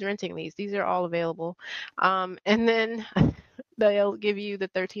 Like, who's renting these? These are all available, and then they'll give you the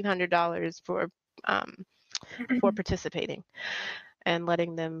 $1,300 for participating and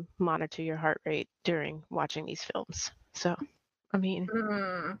letting them monitor your heart rate during watching these films. So, I mean,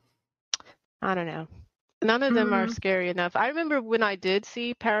 I don't know. None of them are scary enough. I remember when I did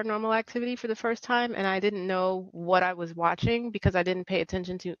see Paranormal Activity for the first time and I didn't know what I was watching because I didn't pay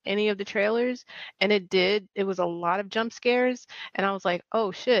attention to any of the trailers. And it was a lot of jump scares. And I was like,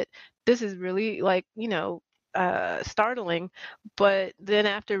 oh shit, this is really like, startling. But then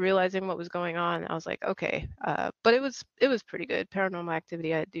after realizing what was going on, I was like, okay. But it was pretty good. Paranormal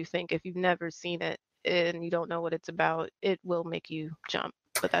Activity, I do think if you've never seen it and you don't know what it's about, it will make you jump.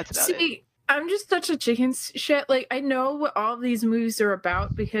 But that's about it. I'm just such a chicken shit. Like, I know what all of these movies are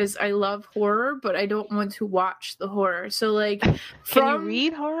about because I love horror, but I don't want to watch the horror. So, like, Can you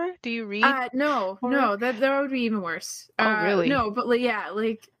read horror? Do you read? No, horror? no, that would be even worse. Oh, really? No, but like,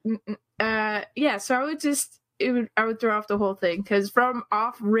 yeah. So I would throw off the whole thing because from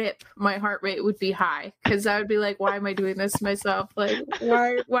off rip, my heart rate would be high because I would be like, why am I doing this to myself? Like,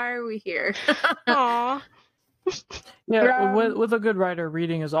 why are we here? Aww. Yeah, with a good writer,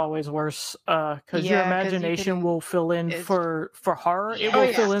 reading is always worse because your imagination will fill in for horror. It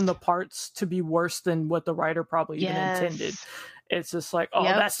will fill in the parts to be worse than what the writer probably even intended. It's just like,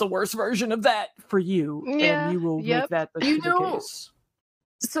 that's the worst version of that for you, and you will make that the case.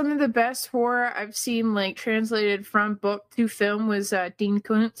 Some of the best horror I've seen, like translated from book to film, was Dean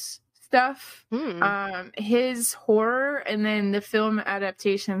Koontz stuff. His horror and then the film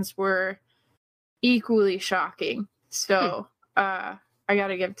adaptations were equally shocking. So I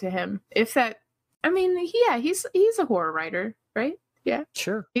gotta give it to him. He's a horror writer, right? Yeah,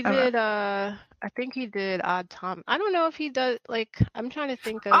 sure. He did I think he did Odd Thomas. I don't know if he does, like, I'm trying to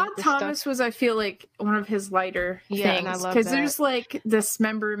think of Odd Thomas was, I feel like, one of his lighter things, because there's like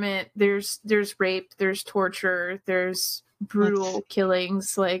dismemberment, there's rape, there's torture, there's brutal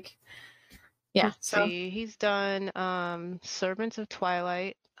killings, like, yeah. So he's done Servants of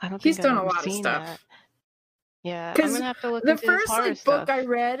Twilight. I don't think he's done a lot of stuff. That. Yeah, because I'm gonna have to look the into first horror book stuff. I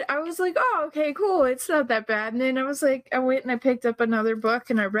read, I was like, oh, okay, cool, it's not that bad. And then I was like, I went and I picked up another book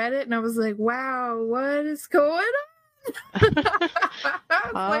and I read it and I was like, wow, what is going on? I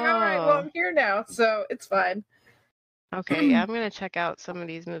was like, all right, well, I'm here now, so it's fine. Okay, yeah, I'm gonna check out some of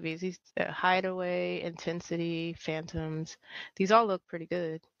these movies. These Hideaway, Intensity, Phantoms. These all look pretty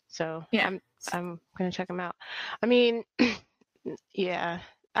good. So yeah, I'm gonna check them out. I mean, yeah.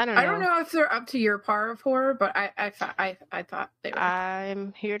 I don't know if they're up to your par of horror, but I thought they were.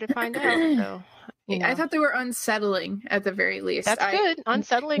 I'm here to find out. So I thought they were unsettling at the very least. That's good.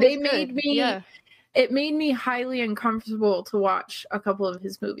 Unsettling. They made me. Yeah. It made me highly uncomfortable to watch a couple of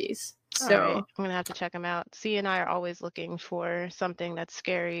his movies. So right. I'm gonna have to check them out. C and I are always looking for something that's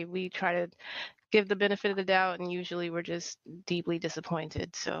scary. We try to give the benefit of the doubt, and usually we're just deeply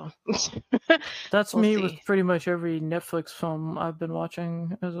disappointed. So that's me with pretty much every Netflix film I've been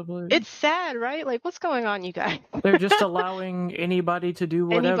watching as of late. It's sad, right? Like, what's going on, you guys? They're just allowing anybody to do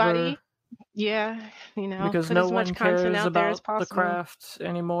whatever. Anybody? Yeah, because no one cares about the craft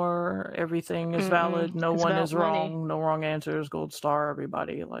anymore. Everything is valid. No one is wrong. Money. No wrong answers. Gold star,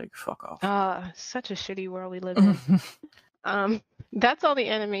 everybody. Like, fuck off. Such a shitty world we live in. That's all the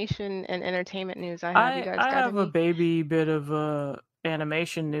animation and entertainment news I have. You guys got have a baby bit of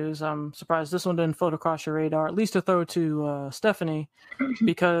animation news. I'm surprised this one didn't float across your radar. At least to throw to Stephanie,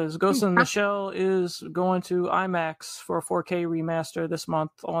 because Ghost in the Shell is going to IMAX for a 4K remaster this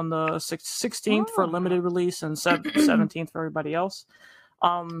month on the 16th for limited release and 17th for everybody else.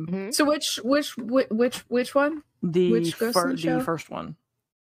 So which one? The first one.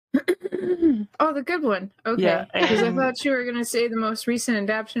 Oh, the good one. Okay. Yeah, because I thought you were gonna say the most recent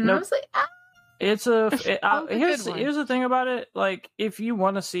adaptation. And I was like, Here's the thing about it. Like, if you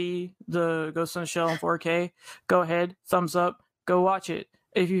want to see the Ghost in the Shell in 4K, go ahead, thumbs up, go watch it.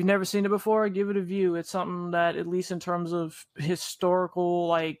 If you've never seen it before, give it a view. It's something that, at least in terms of historical,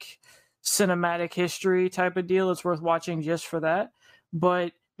 like, cinematic history type of deal, it's worth watching just for that.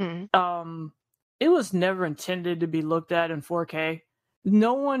 But it was never intended to be looked at in 4K.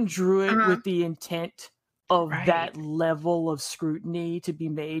 No one drew it with the intent of that level of scrutiny to be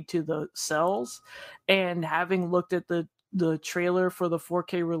made to the cells. And having looked at the trailer for the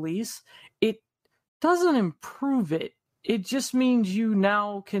 4K release, it doesn't improve it. It just means you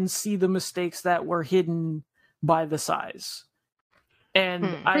now can see the mistakes that were hidden by the size. And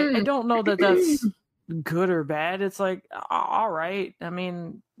I don't know that that's good or bad. It's like, all right. I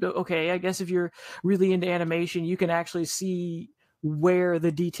mean, okay, I guess if you're really into animation, you can actually see where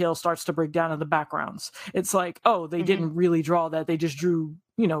the detail starts to break down in the backgrounds. It's like, oh, they didn't really draw that. They just drew,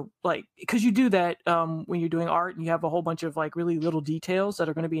 like, because you do that when you're doing art and you have a whole bunch of like really little details that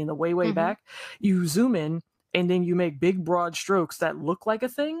are going to be in the way back. You zoom in and then you make big broad strokes that look like a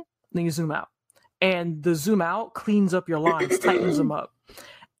thing. Then you zoom out, and the zoom out cleans up your lines, tightens them up.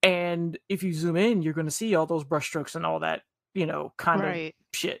 And if you zoom in, you're going to see all those brush strokes and all that, kind of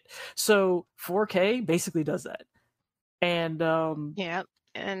shit. So 4K basically does that. And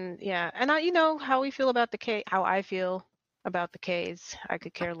and I, how we feel about how I feel about the K's. I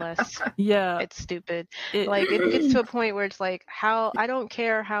could care less. Yeah, it's stupid. Like it gets to a point where it's like, how I don't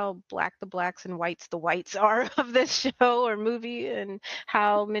care how black the blacks and whites the whites are of this show or movie, and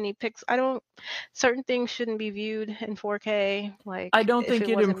how many pixels. Certain things shouldn't be viewed in 4K. Like I don't think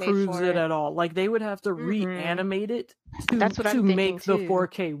it improves it at all. Like they would have to reanimate it to make the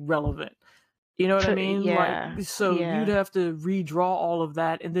 4K relevant. You know what I mean? Yeah. Like, so you'd have to redraw all of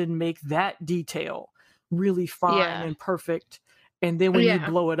that and then make that detail really fine and perfect. And then when you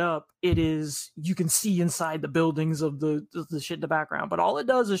blow it up, you can see inside the buildings of the shit in the background. But all it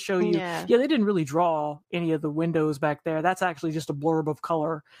does is show you, they didn't really draw any of the windows back there. That's actually just a blurb of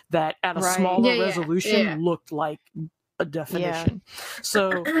color that at a smaller resolution looked like a definition.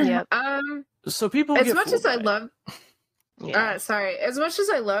 So, so people as much as I love as much as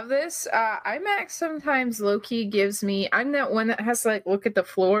I love this, IMAX sometimes low-key gives me, I'm that one that has to like look at the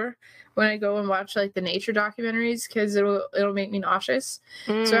floor when I go and watch like the nature documentaries, because it'll make me nauseous.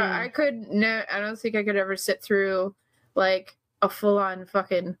 So I don't think I could ever sit through like a full-on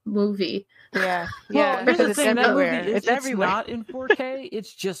fucking movie. Because it's everywhere. It's everywhere. Not in 4K.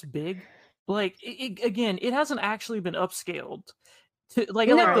 It's just big. Like again, it hasn't actually been upscaled to like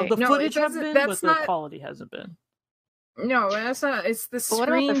the footage has been, but the quality hasn't been. No, that's not. It's the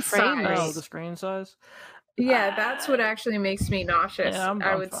screen size. Oh, the screen size. Yeah, that's what actually makes me nauseous. Yeah,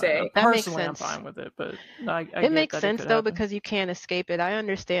 I would say. That makes sense. I'm fine with it, but it makes sense though because you can't escape it. I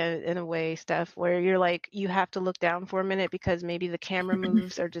understand in a way, Steph, where you're like you have to look down for a minute because maybe the camera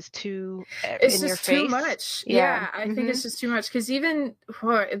moves are just too. It's just too much. Yeah, I think it's just too much because even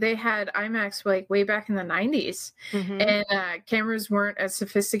they had IMAX like way back in the 90s, and cameras weren't as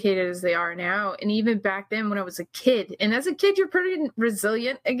sophisticated as they are now. And even back then, when I was a kid, and as a kid, you're pretty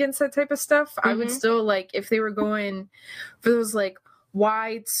resilient against that type of stuff. I would still like if they were going for those like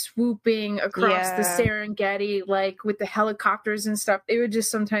wide swooping across the Serengeti, like with the helicopters and stuff, it would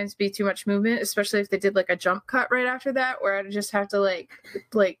just sometimes be too much movement, especially if they did like a jump cut right after that, where I'd just have to like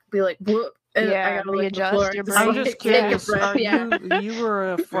be like whoop. And I gotta readjust your brain. I'm just curious. You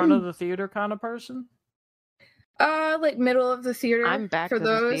were a front of the theater kind of person? Like middle of the theater. I'm back for to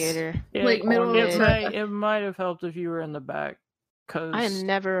those. the theater. Like middle of the It might have helped if you were in the back. I am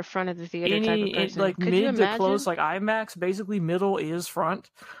never a front of the theater type of person. Like mid to close, like IMAX, basically middle is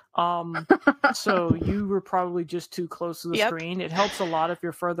front. So you were probably just too close to the screen. It helps a lot if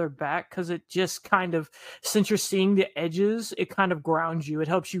you're further back because it just kind of, since you're seeing the edges, it kind of grounds you. It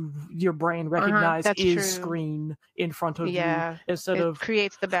helps your brain recognize screen in front of you instead of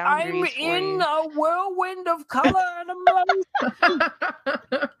creates the boundaries. I'm in a whirlwind of color and emotion.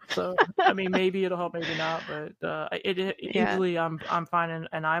 So I mean, maybe it'll help, maybe not. But usually I'm fine in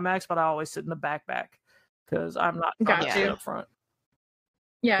an IMAX, but I always sit in the back because I'm not trying to sit up front.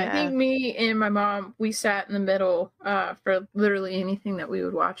 Yeah, I think me and my mom, we sat in the middle for literally anything that we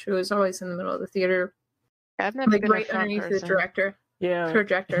would watch. It was always in the middle of the theater. I've never been right underneath the projector. Yeah,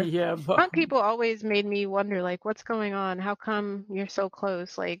 but front people always made me wonder, like, what's going on? How come you're so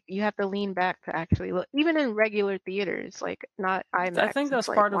close? Like, you have to lean back to actually look, even in regular theaters, like not IMAX. I think that's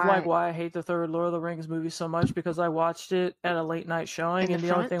part of like why I hate the third Lord of the Rings movie so much, because I watched it at a late night showing, and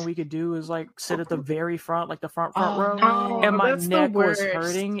the only thing we could do is like sit at the very front, like the front row, and my neck was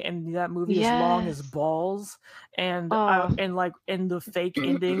hurting, and that movie is long as balls, and and the fake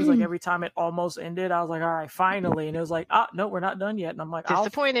endings, like every time it almost ended, I was like, all right, finally, and it was like, no, we're not done yet. And I'm like,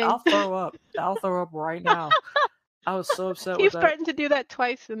 disappointing. I'll throw up. I'll throw up right now. I was so upset with that. You've threatened to do that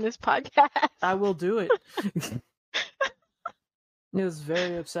twice in this podcast. I will do it. It was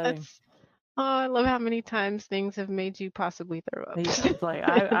very upsetting. I love how many times things have made you possibly throw up. Like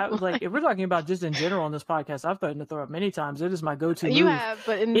I was like, if we're talking about just in general on this podcast, I've threatened to throw up many times. It is my go-to You move. have,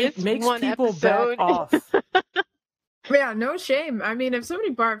 but in it this makes one people episode... back off. Yeah, no shame. I mean, if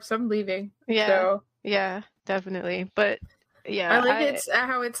somebody barfs, I'm leaving. Yeah, so. Yeah, definitely. But yeah, I like it's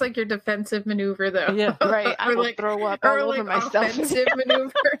how it's like your defensive maneuver, though. Yeah, right. I will throw up all over myself. Offensive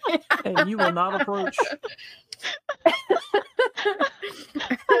maneuver, and you will not approach. I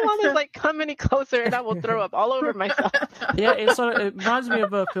want to like come any closer, and I will throw up all over myself. Yeah, it reminds me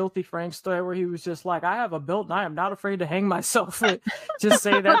of a Filthy Frank story where he was just like, "I have a belt, and I am not afraid to hang myself." Just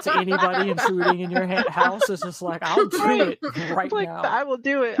say that to anybody intruding in your house. It's just like, I'll do it right now. I will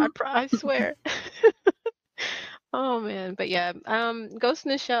do it. I swear. Oh man, but yeah, Ghost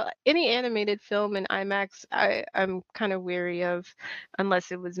in the Shell, any animated film in IMAX, I'm kind of weary of,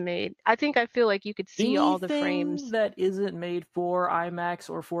 unless it was made. I feel like you could see all the Anything frames. that isn't made for IMAX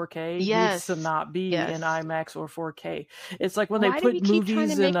or 4K needs to Yes, not be in yes. IMAX or 4K. It's like when they Why do we put keep trying to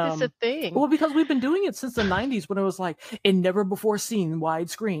movies make in this a thing? well, because we've been doing it since the 90s when it was like in never before seen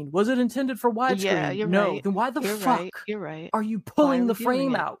widescreen. Was it intended for widescreen? Yeah, you're No. right. Then why the You're fuck right. You're right. are you Why pulling are the we doing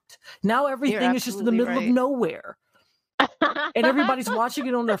frame it? out? Now You're everything is just in the absolutely middle of right. nowhere. And everybody's watching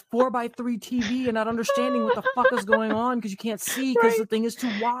it on their 4x3 TV and not understanding what the fuck is going on because you can't see because the Right. thing is too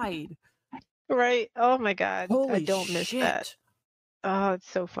wide. Right. Oh my God. I Holy don't miss that. shit. Oh, it's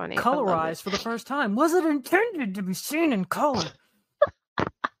so funny. I love it. Colorized for the first time. Was it intended to be seen in color?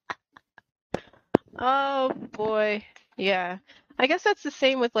 Oh boy. Yeah. I guess that's the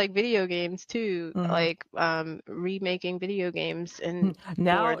same with like video games too. Mhm. Like remaking video games and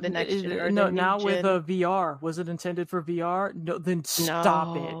Now for the next gen or no, the new now with gen. VR. Was it intended for VR? No, then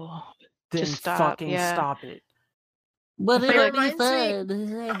stop it. No. Then Just stop. fucking Yeah. stop it. But It it'll be reminds fun.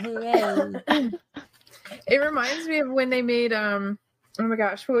 It reminds me of when they made oh my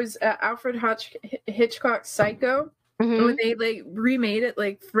gosh, what was Alfred Hitchcock's Psycho? Mhm. When they like remade it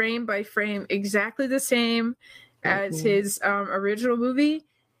like frame by frame, exactly the same as his original movie,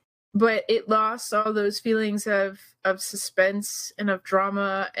 but it lost all those feelings of suspense and of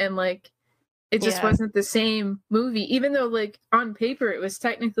drama, and like it just Yeah. wasn't the same movie. Even though like on paper it was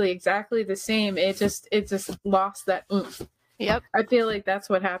technically exactly the same, it just lost that oomph. Yep. I feel like that's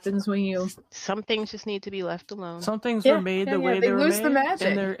what happens when you. Some things just need to be left alone. Some things are made the way they they were lose the made,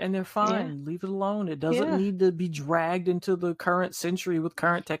 magic. and they're fine. Leave it alone. It doesn't Yeah. need to be dragged into the current century with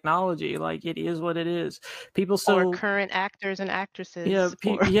current technology. Like it is what it is. People still Or current actors and actresses.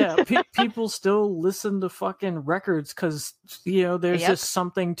 People still listen to fucking records because there's Yep. just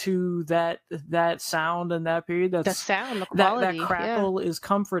something to that sound and that period. The That's sound, the quality. that crackle is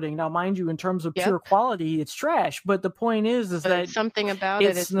comforting. Now, mind you, in terms of Yep. pure quality, it's trash. But the point is But that something about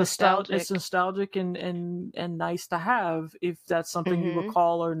it is nostalgic. It's nostalgic and nice to have if that's something you Mhm.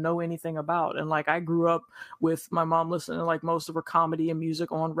 recall or know anything about. And like I grew up with my mom listening to like most of her comedy and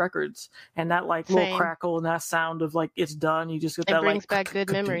music on records, and that like little Same. crackle and that sound of like it's done. You just get It that brings like back good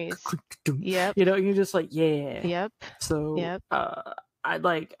memories. Yep. you're just like yeah. Yep. So Yep.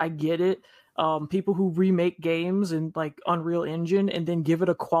 I get it. People who remake games in like Unreal Engine and then give it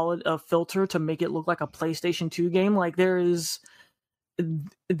a filter to make it look like a PlayStation 2 game, like there is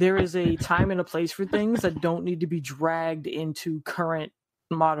a time and a place for things that don't need to be dragged into current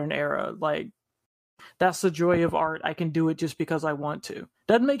modern era. Like that's the joy of art. I can do it just because I want to.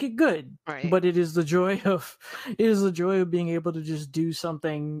 Doesn't make it good, Right. but it is the joy of being able to just do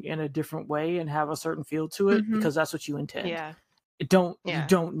something in a different way and have a certain feel to it because that's what you intend. Yeah. You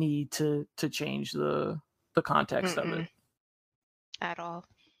don't need to change the context of it at all.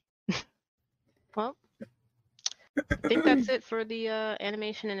 Well, I think that's it for the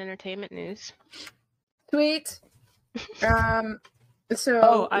animation and entertainment news. Sweet.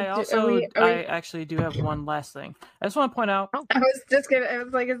 So I actually do have one last thing. I just want to point out. I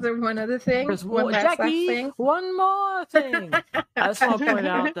was like, is there one other thing? Jackie, one more thing. I just want to point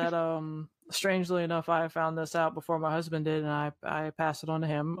out that strangely enough, I found this out before my husband did, and I passed it on to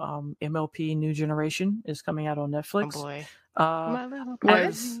him. MLP New Generation is coming out on Netflix. Oh boy. My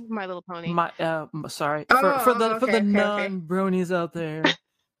Little Pony. Sorry for the non-bronies out there.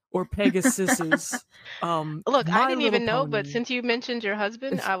 Or Pegasuses. Look, I didn't even know, but since you mentioned your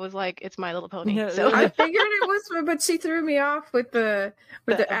husband, I was like, it's My Little Pony. Yeah, so I figured it was, but she threw me off with the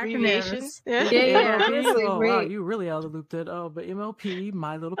acronyms. Yeah. Wow, you really out of the loop there. But MLP,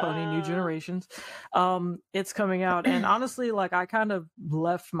 My Little Pony, New Generations, it's coming out, and honestly, like I kind of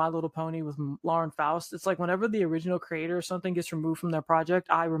left My Little Pony with Lauren Faust. It's like whenever the original creator or something gets removed from their project,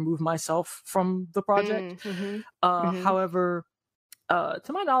 I remove myself from the project. However.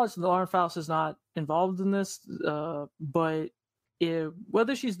 To my knowledge, Lauren Faust is not involved in this, but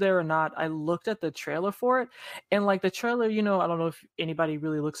whether she's there or not, I looked at the trailer for it, and like the trailer, I don't know if anybody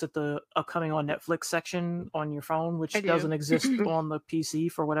really looks at the upcoming on Netflix section on your phone, which doesn't exist on the PC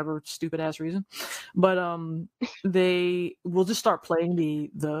for whatever stupid ass reason, but they will just start playing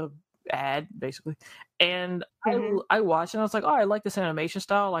the ad basically, and I watched and I was like, oh, I like this animation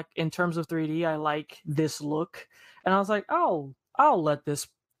style, like in terms of 3D, I like this look, and I was like, oh, I'll let this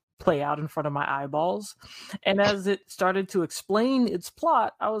play out in front of my eyeballs. And as it started to explain its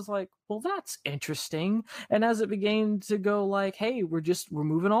plot, I was like, well, that's interesting. And as it began to go like, hey, we're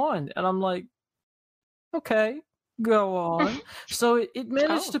moving on. And I'm like, okay, go on. So it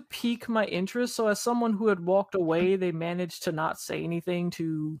managed to pique my interest. So as someone who had walked away, they managed to not say anything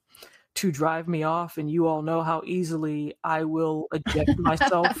to to drive me off, and you all know how easily I will eject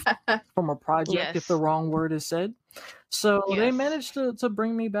myself from a project if the wrong word is said. So they managed to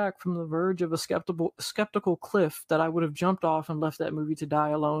bring me back from the verge of a skeptical cliff that I would have jumped off and left that movie to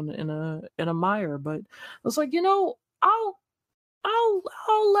die alone in a mire. But I was like,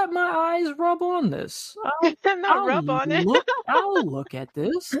 I'll let my eyes rub on this. I'll look at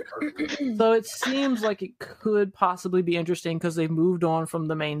this. So it seems like it could possibly be interesting because they've moved on from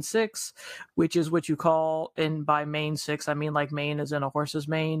the main 6, which is what you call, and by main 6 I mean like mane as in a horse's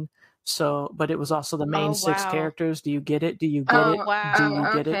mane. So, but it was also the main 6 characters. Do you get it? Do you get it? Wow. Do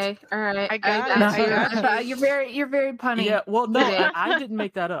you get it? All right. I got it. You're very punny. Yeah. Well, no, I didn't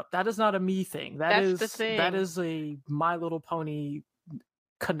make that up. That is not a me thing. That's the thing. That is a My Little Pony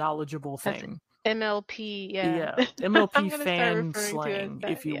knowledgeable thing. MLP, yeah. MLP fan slang,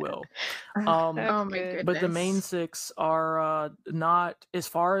 if you will. Oh my goodness. But the main 6 are not, as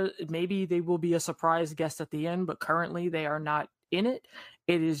far as, maybe they will be a surprise guest at the end, but currently they are not in it.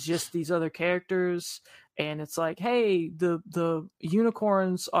 It is just these other characters, and it's like, hey, the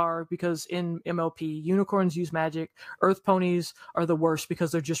unicorns are, because in MLP unicorns use magic, earth ponies are the worst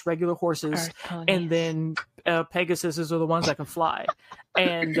because they're just regular horses, and then Pegasuses are the ones that can fly.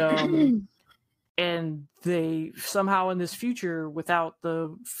 And and they somehow in this future, without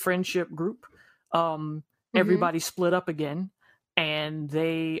the friendship group, everybody split up again, and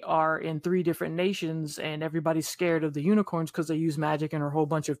they are in 3 different nations, and everybody's scared of the unicorns because they use magic and are a whole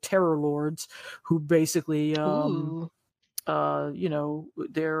bunch of terror lords who basically they're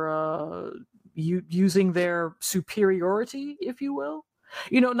using their superiority, if you will.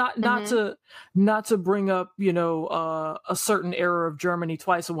 Not to bring up, a certain era of Germany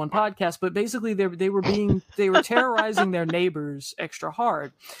twice in one podcast, but basically they were terrorizing their neighbors extra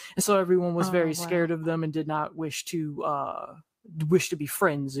hard. And so everyone was very scared of them and did not wish to be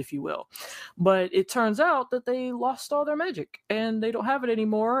friends, if you will. But it turns out that they lost all their magic and they don't have it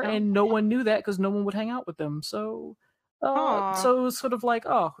anymore. And no one knew that because no one would hang out with them. So so it was sort of like,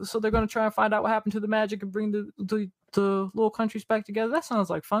 so they're going to try and find out what happened to the magic and bring the little countries back together. That sounds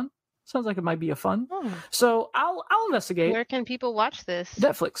like fun. Sounds like it might be a fun. So I'll investigate. Where can people watch this?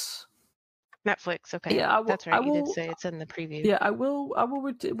 Netflix. Okay. Yeah, that's right. You did say it's in the preview. Yeah, I will.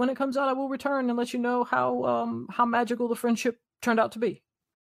 When it comes out, I will return and let you know how magical the friendship turned out to be.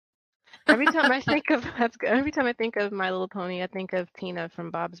 Every time I think of My Little Pony, I think of Tina from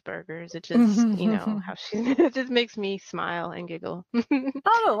Bob's Burgers. It just, how it just makes me smile and giggle. I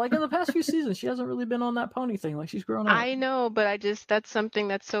don't know, like in the past few seasons, she hasn't really been on that pony thing. Like, she's grown up. I know, but that's something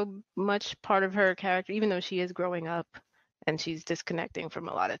that's so much part of her character, even though she is growing up and she's disconnecting from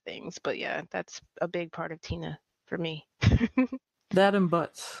a lot of things. But yeah, that's a big part of Tina for me. That and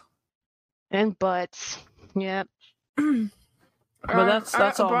butts. Yep. But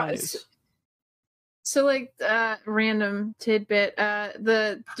that's all my news. So, like, random tidbit,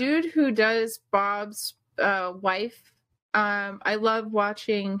 the dude who does Bob's wife, I love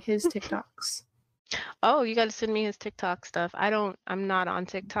watching his TikToks. Oh, you got to send me his TikTok stuff. I'm not on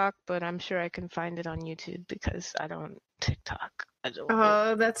TikTok, but I'm sure I can find it on YouTube because I don't TikTok.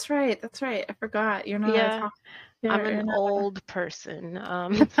 Oh, that's right. I forgot. You're not. Yeah. I'm an old person. It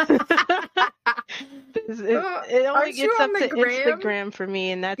only gets up to Instagram for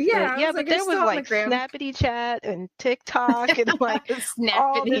me, and that's it. Yeah, but there was like Snappity Chat and TikTok and like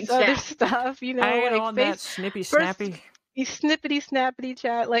all this other stuff. I ain't on that snippy snappy. Snippity snappity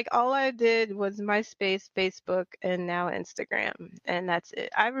chat. Like, all I did was MySpace, Facebook, and now Instagram, and that's it.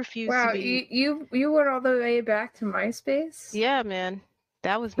 I refuse to be. You went all the way back to MySpace? Yeah, man.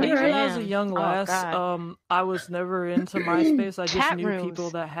 That was my jam. When I was a young lass, I was never into Myspace. I just knew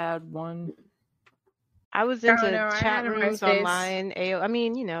people that had one. I was into chat rooms online. I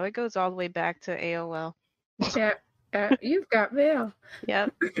mean, it goes all the way back to AOL. Yeah, you've got mail.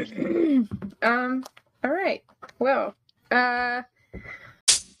 Yep. All right. Well.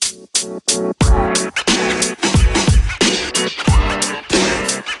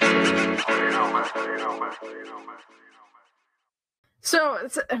 So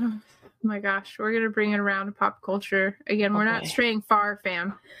it's, oh my gosh, we're gonna bring it around to pop culture again. We're not straying far,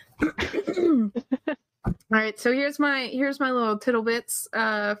 fam. All right, so here's my little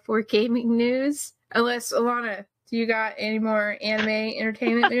tittlebits for gaming news. Unless, Alana, do you got any more anime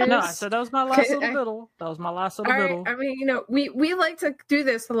entertainment news? No, I said that was my last little biddle. That was my last little biddle. I mean, we like to do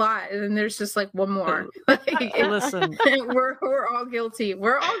this a lot, and then there's just like one more. Listen, we're all guilty.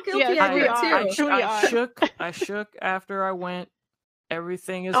 We're all guilty. Yeah, we are. I shook after I went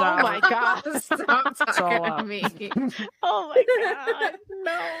Everything is Oh out. my god! Stop talking to out. me. Oh my god!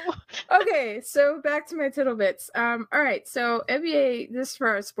 No. Okay, so back to my tittle bits. All right, so NBA, this is for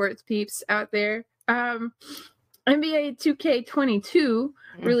our sports peeps out there. NBA 2K22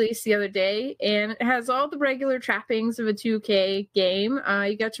 released the other day, and it has all the regular trappings of a 2K game.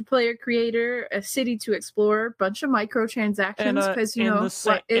 You got your player creator, a city to explore, bunch of microtransactions because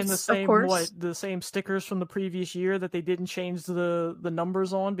the same stickers from the previous year that they didn't change the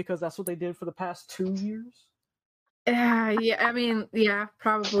numbers on because that's what they did for the past 2 years. Yeah, I mean, yeah,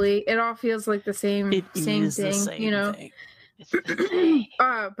 probably. It all feels like the same thing, thing. It's the same.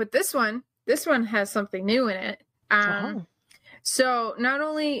 But this one has something new in it. So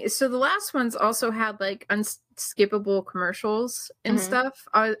the last ones also had like unskippable commercials and stuff,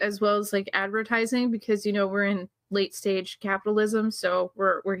 as well as like advertising, because we're in late stage capitalism, so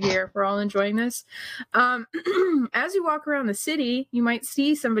we're here, we're all enjoying this. As you walk around the city, you might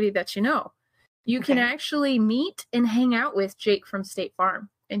see somebody that you can actually meet and hang out with Jake from State Farm,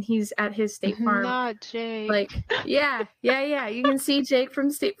 and he's at his State Farm. Not Jake. Like, yeah. You can see Jake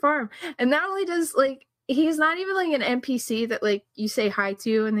from State Farm, and not only does he's not even like an NPC that like you say hi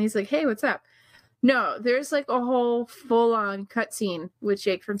to and he's like, hey, what's up? No, there's like a whole full-on cutscene with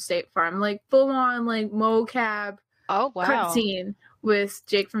Jake from State Farm, like full-on like mocap cutscene with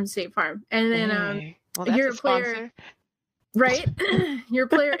Jake from State Farm. And then your player, right? Your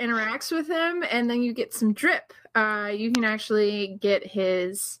player interacts with him, and then you get some drip. You can actually get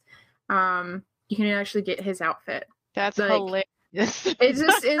his outfit. That's hilarious. It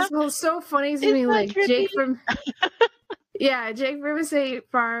just is so funny to me. Like Jake from Jake from State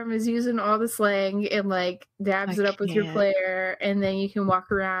Farm is using all the slang and like dabs it up with your player, and then you can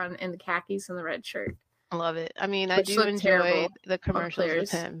walk around in the khakis and the red shirt. I love it. I mean, I do enjoy the commercials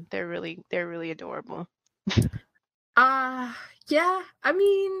with him. They're really adorable. Yeah. I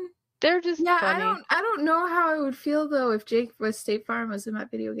mean, they're just funny. I don't know how I would feel though if Jake was State Farm was in my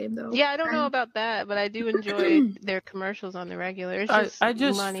video game though. Yeah, I don't know about that, but I do enjoy their commercials on the regular. It's I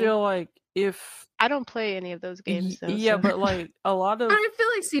just feel like if I don't play any of those games though. Yeah, but like a lot of I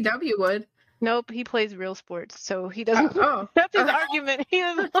feel like CW would. Nope, he plays real sports, so he doesn't. That's his argument. He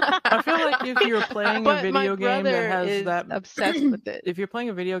doesn't. I feel like if you're playing a video game that has that obsessed with it, if you're playing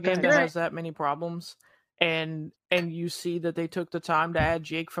a video game that has that many problems, and you see that they took the time to add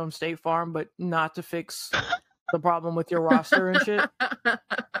Jake from State Farm, but not to fix the problem with your roster and shit,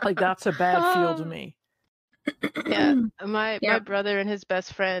 like that's a bad feel to me. Yeah, my brother and his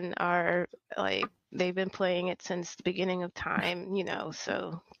best friend are like, they've been playing it since the beginning of time,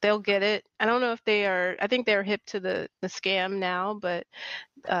 so they'll get it. I don't know if I think they're hip to the scam now, but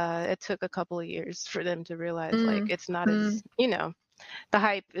it took a couple of years for them to realize like it's not as, the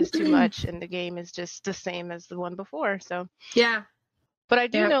hype is too much and the game is just the same as the one before. So yeah. But I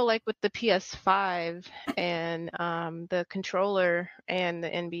do know, like with the PS5 and the controller and the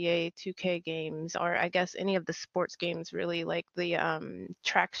NBA 2K games, or I guess any of the sports games, really, like the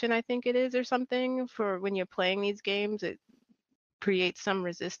traction, I think it is, or something, for when you're playing these games, it creates some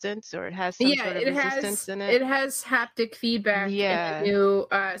resistance, or it has some sort of resistance in it. It has haptic feedback. Yeah.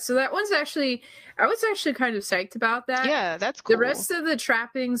 So that one's actually, I was actually kind of psyched about that. Yeah, that's cool. The rest of the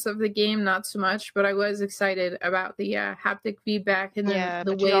trappings of the game, not so much, but I was excited about the haptic feedback and then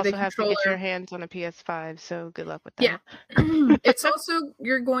the way you also the controller. have to get your hands on a PS5, so good luck with that. Yeah. It's also,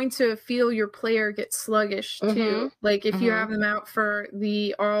 you're going to feel your player get sluggish too. Like if you have them out for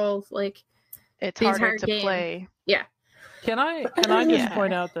it's harder to play. Yeah. Can I just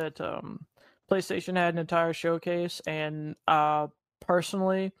point out that PlayStation had an entire showcase, and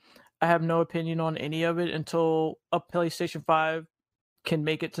personally, I have no opinion on any of it until a PlayStation 5 can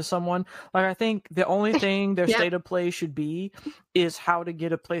make it to someone. Like, I think the only thing their state of play should be is how to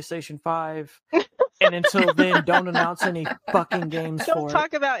get a PlayStation 5, and until then, don't announce any fucking games for it. Don't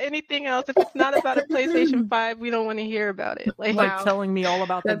talk about anything else. If it's not about a PlayStation 5, we don't want to hear about it. Like telling me all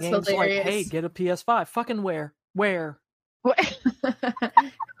about the games, hilarious. like, hey, get a PS5. Fucking where?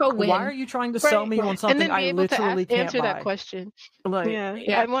 Why are you trying to sell me on something I literally can't answer buy? that question? Like,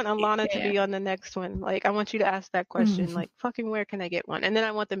 I want Alana to be on the next one. Like, I want you to ask that question. Like, fucking where can I get one? And then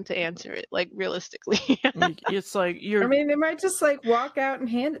I want them to answer it, like, realistically. It's like I mean, they might just like walk out and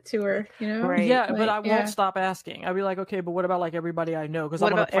hand it to her, Right. Yeah, but I won't stop asking. I'll be like, okay, but what about like everybody I know? Because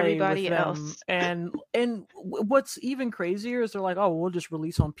I want to play with them. And what's even crazier is they're like, oh, we'll just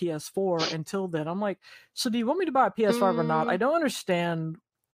release on PS4 until then. I'm like, so do you want me to buy a PS5 or not? I don't understand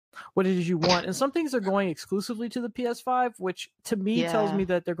what it is you want. And some things are going exclusively to the PS5, which to me tells me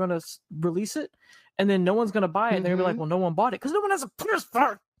that they're going to release it and then no one's going to buy it. And they're going to be like, well, no one bought it because no one has a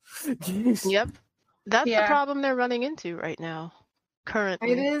PS5. Yep. That's the problem they're running into right now.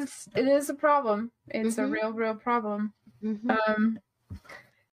 currently. It is a problem. It's a real problem.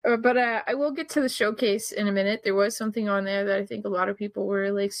 But I will get to the showcase in a minute. There was something on there that I think a lot of people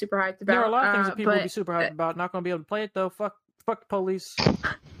were like super hyped about. There are a lot of things that people will be super hyped about. Not going to be able to play it though. Fuck the police.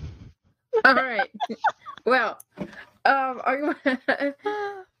 All right. Well,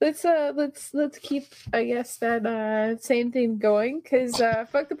 let's keep, I guess, that same thing going, because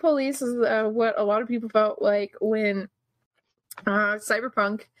fuck the police is what a lot of people felt like when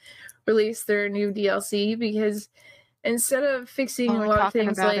Cyberpunk released their new DLC, because instead of fixing a lot of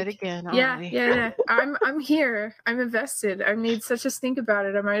things about like it again, yeah, I'm here, I'm invested, I made such a stink about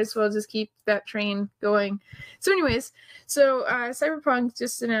it, I might as well just keep that train going. So anyways, Cyberpunk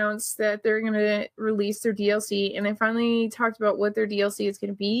just announced that they're going to release their DLC, and they finally talked about what their DLC is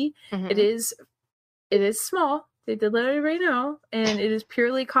going to be. It is small. They did let everybody know, and it is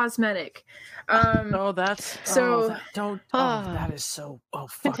purely cosmetic. That is so. Oh,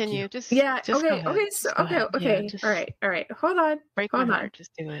 fuck continue. You. Just okay. Just All right. Hold on. Break my heart. Just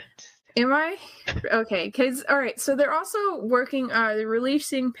do it. Am I? Okay, because, all right, so they're also working, they're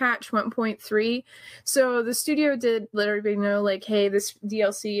releasing patch 1.3. So the studio did let everybody know, like, hey, this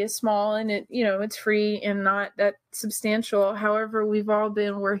DLC is small and it's free and not that substantial. However, we've all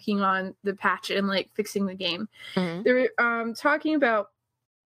been working on the patch and, like, fixing the game. They're talking about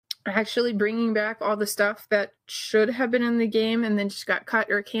actually bringing back all the stuff that should have been in the game and then just got cut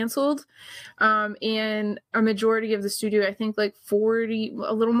or canceled. And a majority of the studio, I think like a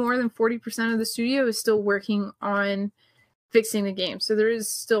little more than 40% of the studio is still working on fixing the game. So there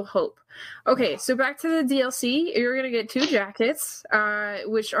is still hope. Okay, so back to the DLC. You're going to get 2 jackets,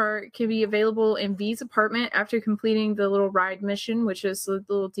 which can be available in V's apartment after completing the little ride mission, which is the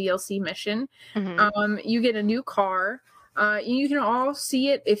little DLC mission. You get a new car. You can all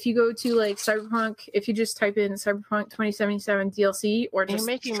see it if you go to like Cyberpunk. If you just type in Cyberpunk 2077 DLC, or just you're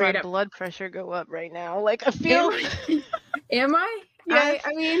making straight my up blood pressure go up right now. Like I feel. Am I? Yes.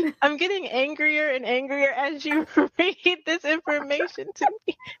 I mean, I'm getting angrier and angrier as you read this information to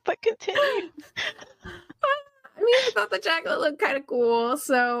me. But continue. I mean, I thought the jacket looked kind of cool.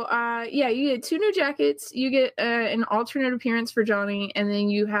 So, yeah, you get 2 new jackets. You get an alternate appearance for Johnny, and then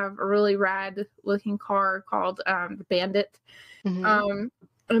you have a really rad-looking car called the Bandit. And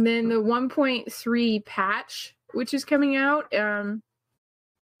then the 1.3 patch, which is coming out,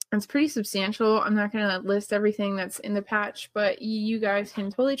 it's pretty substantial. I'm not going to list everything that's in the patch, but you guys can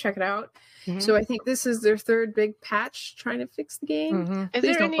totally check it out. So I think this is their 3rd big patch trying to fix the game.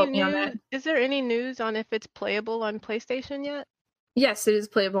 Is there any news on if it's playable on PlayStation yet? Yes, it is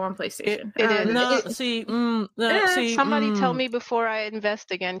playable on PlayStation. It is. Somebody tell me before I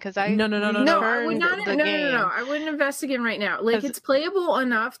invest again, because I No, I wouldn't invest again right now. Like, it's playable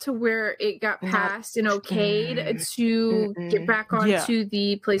enough to where it got passed and okayed to get back onto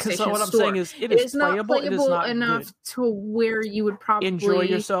the PlayStation what I'm Store. saying is it is not playable enough to where you would probably enjoy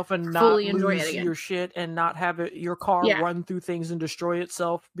yourself and not fully lose your shit and not have your car run through things and destroy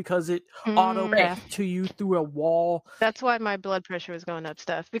itself because it auto-pathed to you through a wall. That's why my blood pressure was going up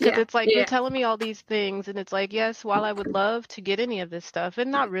stuff, because it's like you're telling me all these things, and it's like, yes, while I would love to get any of this stuff, and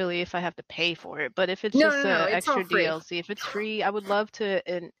not really if I have to pay for it, but if it's just extra DLC, if it's free, I would love to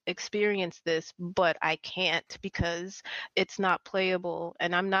experience this, but I can't because it's not playable,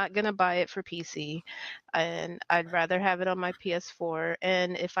 and I'm not gonna buy it for PC, and I'd rather have it on my PS4.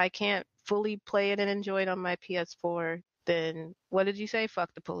 And if I can't fully play it and enjoy it on my PS4, then what did you say?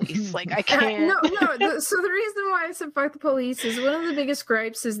 Fuck the police. Like, I can't. So the reason why I said fuck the police is one of the biggest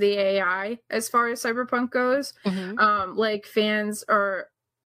gripes is the AI as far as Cyberpunk goes. Like, fans are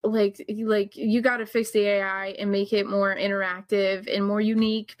like you got to fix the AI and make it more interactive and more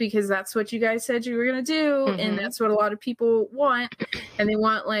unique, because that's what you guys said you were going to do, and that's what a lot of people want. And they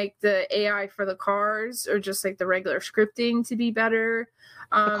want like the AI for the cars, or just like the regular scripting to be better.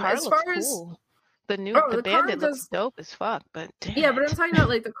 As far as cool. The Bandit looks dope as fuck, but yeah, but I'm talking about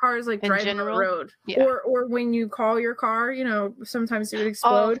like the cars like driving on the road, or when you call your car, sometimes it would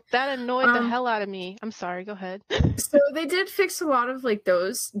explode. That annoyed the hell out of me. I'm sorry, go ahead. So they did fix a lot of like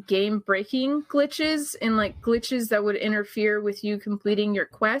those game breaking glitches, and like glitches that would interfere with you completing your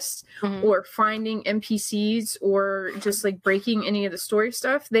quests or finding NPCs, or just like breaking any of the story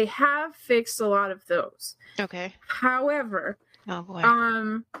stuff. They have fixed a lot of those. Okay. However, oh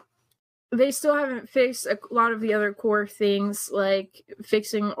boy. They still haven't fixed a lot of the other core things, like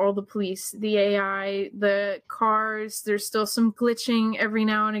fixing all the police, the AI, the cars. There's still some glitching every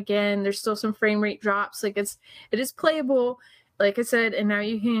now and again. There's still some frame rate drops. Like, it is playable, like I said, and now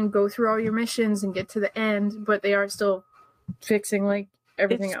you can go through all your missions and get to the end, but they are still fixing like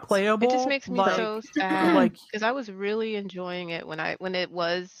everything it's else. playable. It just makes me like, so sad like because I was really enjoying it when it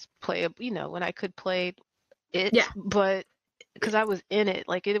was playable, when I could play it, Yeah. but because I was in it,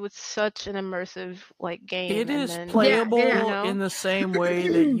 like it was such an immersive like game, it and is then playable Yeah. in the same way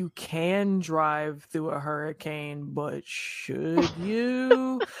that you can drive through a hurricane, but should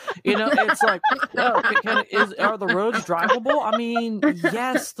you? It's like, are the roads drivable? I mean,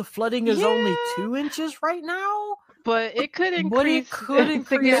 yes, the flooding is only 2 inches right now, but it could but it increase could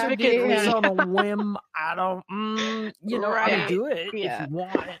increase a bit significantly. just on a whim. I don't, I'll Right. do it if Yeah. you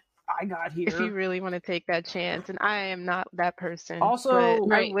want. I got here. If you really want to take that chance, and I am not that person. Also,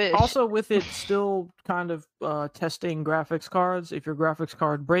 but I wish. Also with it still kind of testing graphics cards. If your graphics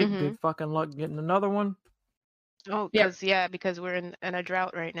card break, Mhm. good fucking luck getting another one. Oh, Yep. because we're in a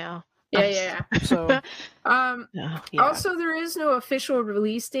drought right now. Yeah. So, Yeah. Also, there is no official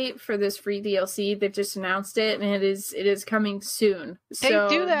release date for this free DLC. They've just announced it, and it is coming soon. They So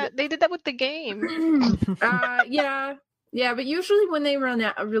do that. They did that with the game. Yeah, but usually when they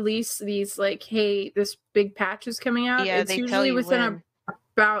release these, like, hey, this big patch is coming out, Yeah, it's they tell usually you within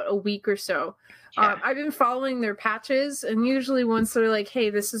about a week or so. Yeah. I've been following their patches, and usually once they're like, hey,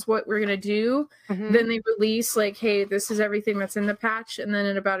 this is what we're going to do, Mhm. then they release, like, hey, this is everything that's in the patch, and then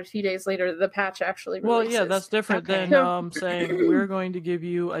in about a few days later, the patch actually releases. well, yeah, that's different Okay. than saying we're going to give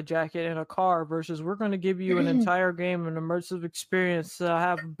you a jacket and a car versus we're going to give you an entire game, an immersive experience,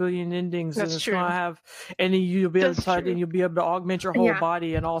 have a billion endings, That's and it's true. going to have, and then you'll be able That's to, true. and you'll be able to augment your whole Yeah.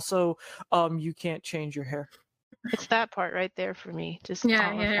 body, and also, you can't change your hair. It's that part right there for me. Just Yeah,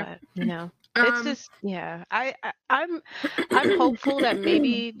 all of yeah. that. It's just I'm hopeful that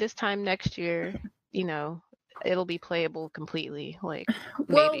maybe this time next year, it'll be playable completely. Like,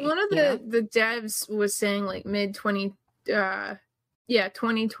 well, maybe, one of the devs was saying like mid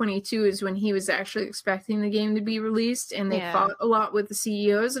 2022 is when he was actually expecting the game to be released, and they Yeah. fought a lot with the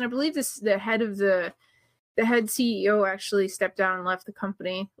CEOs, and I believe the head CEO actually stepped down and left the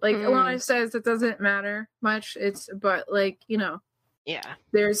company. Like Alana says, it doesn't matter much. But Yeah.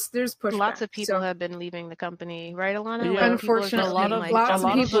 there's pushback. Lots of people So, have been leaving the company, right, Alana? Yeah. Like, people are just Unfortunately, a lot being, of like, lots of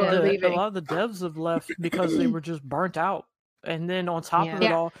jumping people are ship. leaving. A lot of the devs have left because they were just burnt out. And then on top of it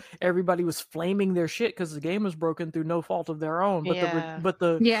Yeah. all, everybody was flaming their shit because the game was broken through no fault of their own. But Yeah.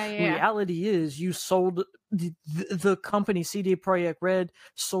 the Yeah. reality is, you sold the company CD Projekt Red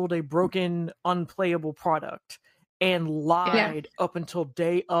sold a broken, unplayable product and lied up until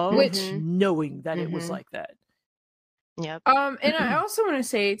day of, Which- knowing that it was Mhm. like that. Yep. And I also want to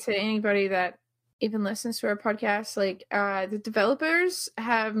say to anybody that even listens to our podcast, like, the developers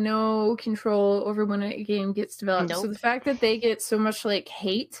have no control over when a game gets developed. So Nope. the fact that they get so much like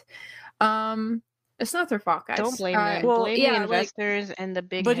hate, it's not their fault, guys. Don't blame them. well, Blame yeah, the like- investors and the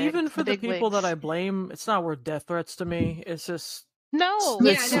big But heads, even for the big people that wigs. I blame, it's not worth death threats to me. It's just No.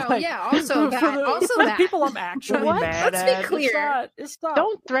 Yeah, it's no, like- yeah, also for that, the, also for the that. people I'm actually What? mad Let's be at. clear. It's not.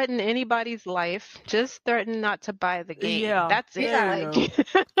 Don't threaten anybody's life. Just threaten not to buy the game. Yeah. That's it. Yeah, There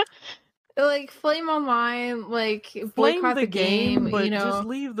you Like, flame online, like, Blame boycott the game, but you know. just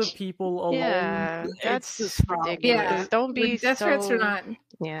leave the people alone. Yeah, It's that's just ridiculous. Yeah. Don't be Death threats so. are not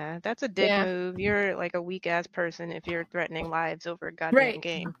Yeah, that's a dick Yeah. move. You're like a weak ass person if you're threatening lives over a goddamn Right.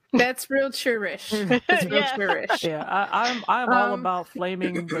 game. That's real churish. That's real Yeah. churish. Yeah, I'm all Um, about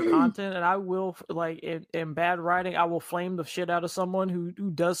flaming the content, and I will, like, in bad writing, I will flame the shit out of someone who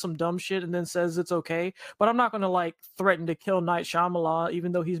does some dumb shit and then says it's okay. But I'm not gonna, like, threaten to kill Night Shyamalan,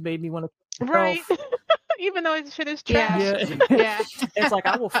 even though he's made me want to Right. Even though his shit is Yeah. trash. Yeah. It's like,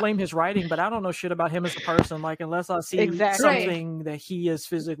 I will flame his writing, but I don't know shit about him as a person. Like, unless I see Exactly. something that he has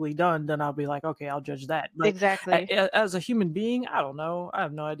physically done, then I'll be like, okay, I'll judge that. But Exactly. as a human being, I don't know. I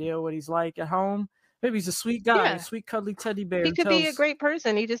have no idea what he's like at home. Maybe he's a sweet guy, Yeah. a sweet cuddly teddy bear. He who could be a tells- great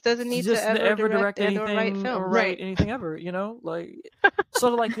person. He just doesn't need just to ever direct and or write anything films. or write Right. anything ever, like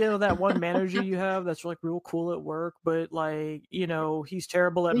sort of like, that one manager you have that's like real cool at work, but like, he's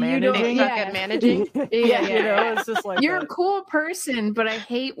terrible at You don't- They managing. suck Yeah. at managing. Yeah. It's just like You're a that. cool person, but I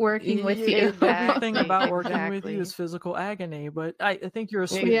hate working with you. Everything about Exactly, working with exactly. you is physical agony, but I think you're a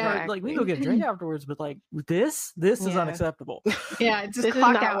sweet Yeah. like, we can go get a drink afterwards, but like this is Yeah. unacceptable. Yeah, just This is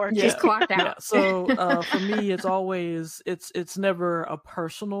clock not out. working. Just clock Yeah, out. so for me, it's always it's never a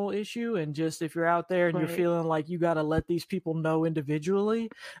personal issue, and just if you're out there and you're Right. feeling like you got to let these people know individually,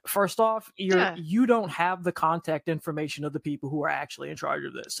 first off, Yeah. you don't have the contact information of the people who are actually in charge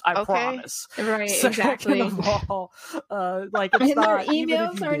of this. I Okay. promise. Right, Second exactly. of all, like, it's And their not even if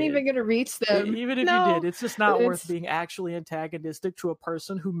emails you aren't did. even going to reach them. Even if No. you did, it's just not worth It's- being actually antagonistic to a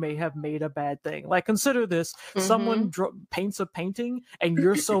person who may have made a bad thing. Like, consider this: Mm-hmm. someone paints a painting, and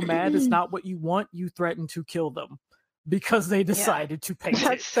you're so mad it's not what you want, you threaten to kill them. because they decided to paint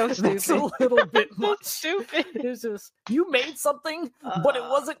That's it. so stupid. That's a little bit much. Stupid. It's just, you made something, but it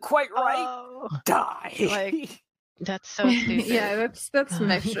wasn't quite right. Oh, Die. like, that's so stupid. Yeah, that's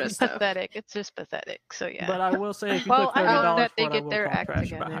some extra stuff. Pathetic. It's just pathetic. So yeah. But I will say, if you Well, put $30 I hope that for they it, I get will their talk act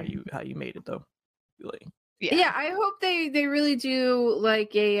trash about together. how you made it though. Like, Yeah, I hope they really do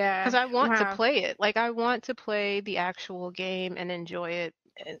like a because I want to play it. Like, I want to play the actual game and enjoy it,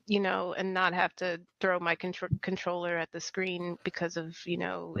 you know, and not have to throw my controller at the screen because of, you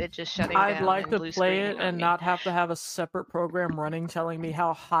know, it just shutting down. I'd like and to blue play screening it on and me. not have to have a separate program running telling me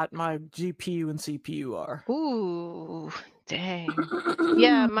how hot my GPU and CPU are. Ooh, dang.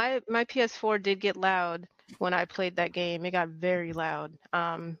 Yeah, my PS4 did get loud when I played that game. It got very loud.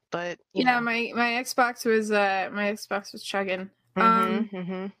 But you know. my Xbox was chugging.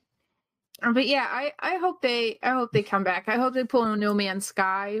 But yeah, I hope they come back. I hope they pull a No Man's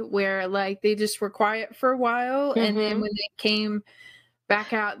Sky where like they just were quiet for a while, and then when they came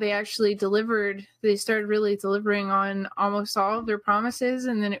back out, they actually delivered. They started really delivering on almost all of their promises,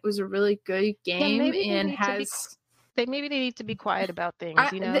 and then it was a really good game. Yeah, maybe they need to be quiet about things.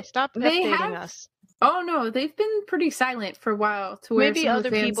 You know, stop updating us. Oh no, they've been pretty silent for a while. To where maybe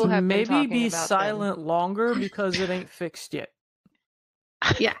other people have been talking be about silent longer because it ain't fixed yet.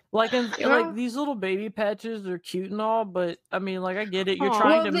 Yeah, like these little baby patches are cute and all, but I mean, like, I get it. You're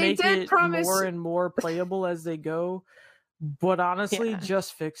trying to make it more and more playable as they go, but honestly,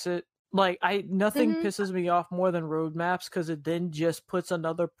 just fix it. Like, nothing pisses me off more than roadmaps because it then just puts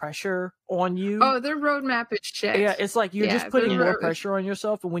another pressure on you. Oh, their roadmap is shit. Yeah, it's like you're just putting more pressure on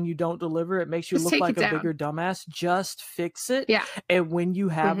yourself, and when you don't deliver, it makes you look like a bigger dumbass. Just fix it. Yeah. And when you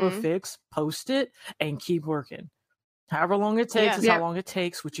have a fix, post it and keep working. However long it takes is how long it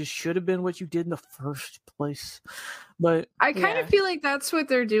takes, which should have been what you did in the first place. But I kind of feel like that's what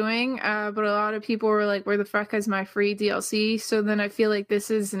they're doing. But a lot of people were like, where the fuck is my free DLC? So then I feel like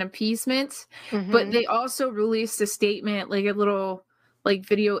this is an appeasement. But they also released a statement, like a little like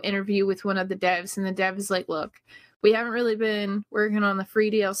video interview with one of the devs. And the dev is like, look, we haven't really been working on the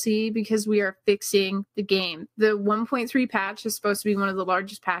free DLC because we are fixing the game. The 1.3 patch is supposed to be one of the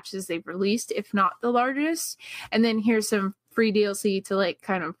largest patches they've released, if not the largest. And then here's some free DLC to like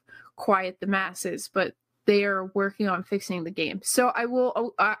kind of quiet the masses, but they are working on fixing the game. So I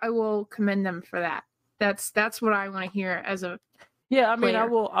will commend them for that. That's what I want to hear as a I mean, I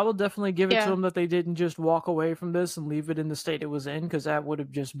will definitely give it to them that they didn't just walk away from this and leave it in the state it was in, because that would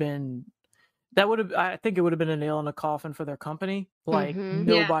have just been I think it would have been a nail in the coffin for their company. Like,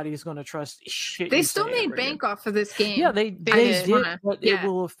 nobody's going to trust shit. They still made bank off of this game. Yeah, they did, but it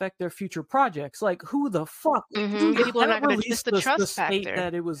will affect their future projects. Like, who the fuck? People are not going to just the trust state factor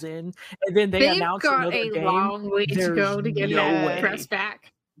that it was in, and then they announced another game. They've got a long way to go to get that trust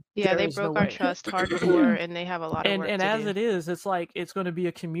back. Yeah, they broke our trust hardcore, and they have a lot of work to do. And as it is, it's like it's going to be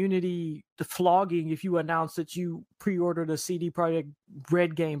a community flogging if you announce that you pre-ordered a CD Projekt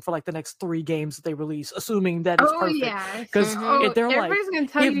Red game for like the next 3 games that they release, assuming that it's perfect. Because if they're like,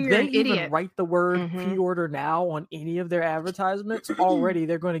 if they even write the word pre-order now on any of their advertisements, already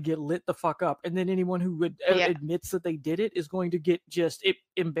they're going to get lit the fuck up, and then anyone who admits that they did it is going to get just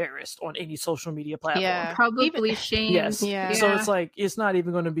embarrassed on any social media platform. Yeah, publicly shamed. Yes. Yeah. So it's like it's not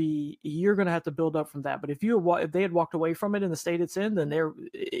even going to be. You're going to have to build up from that. But if they had walked away from it in the state it's in, then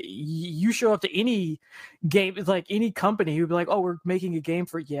you show up to any game, like any company who'd be like, oh, we're making a game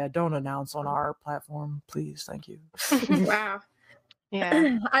for don't announce on our platform, please, thank you. Wow.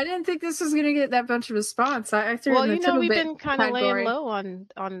 Yeah, I didn't think this was going to get that much of a response. I threw we've been kind of laying low on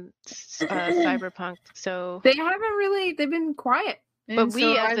Cyberpunk, so they've been quiet. But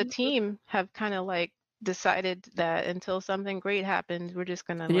we as a team have kind of like decided that until something great happens, we're just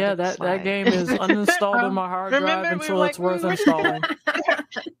gonna that game is uninstalled in my hard drive until it's worth installing.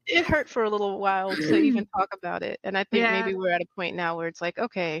 It hurt for a little while to even talk about it, and I think maybe we're at a point now where it's like,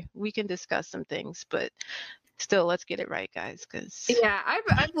 okay, we can discuss some things, but still, let's get it right, guys. Because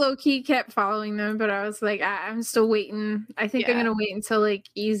I've low key kept following them, but I was like, I'm still waiting. I think I'm gonna wait until like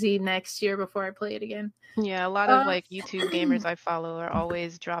easy next year before I play it again. Yeah, a lot of like YouTube gamers I follow are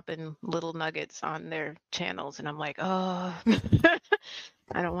always dropping little nuggets on their channels, and I'm like, oh,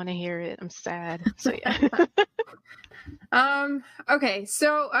 I don't want to hear it. I'm sad. So yeah. Okay,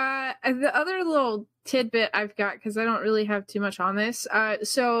 so the other little tidbit I've got, because I don't really have too much on this.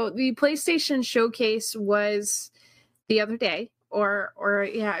 So the PlayStation Showcase was the other day, or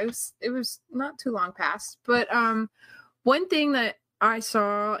it was not too long past. But one thing that I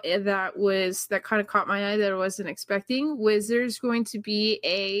saw that kind of caught my eye that I wasn't expecting was there's going to be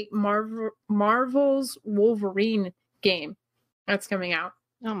a Marvel's Wolverine game that's coming out.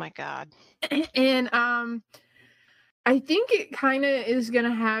 Oh my god. And I think it kind of is going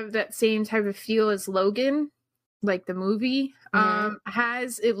to have that same type of feel as Logan, like the movie.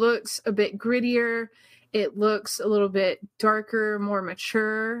 It looks a bit grittier. It looks a little bit darker, more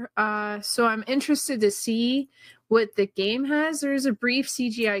mature. So I'm interested to see what the game has. There's a brief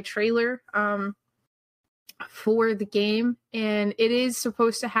CGI trailer for the game, and it is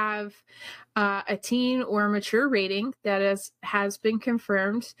supposed to have a teen or mature rating that has been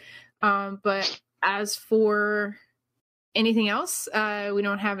confirmed. But as for anything else, we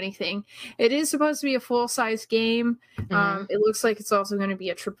don't have anything. It is supposed to be a full-size game. It looks like it's also going to be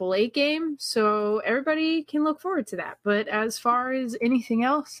a AAA game, so everybody can look forward to that. But as far as anything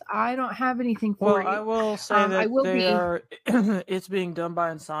else, I don't have anything for you. I will say that it's being done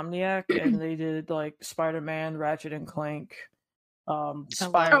by Insomniac, and they did like Spider-Man, Ratchet and Clank,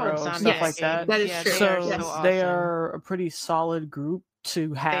 Spyro, stuff like that. That is true. So they are a pretty solid group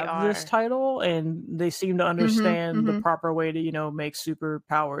to have this title, and they seem to understand the proper way to make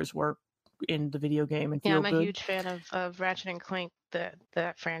superpowers work in the video game and feel I'm good. a huge fan of Ratchet and Clank.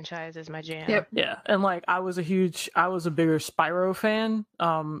 That franchise is my jam. Yep. Yeah, and like I was a bigger Spyro fan.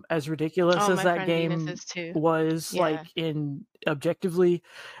 As ridiculous as that game was, like in objectively,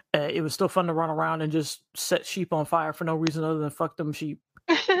 it was still fun to run around and just set sheep on fire for no reason other than fuck them sheep.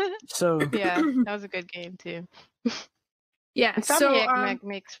 So yeah, that was a good game too. Yeah, Insomniac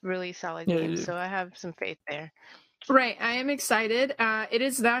makes really solid games, so I have some faith there. Right, I am excited. It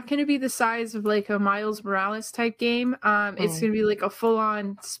is not going to be the size of like a Miles Morales type game. It's going to be like a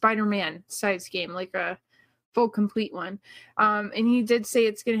full-on Spider-Man size game, like a full complete one. And he did say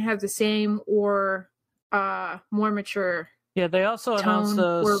it's going to have the same or more mature. Yeah, they also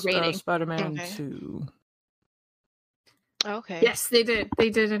announced Spider-Man 2. Okay. Yes, they did.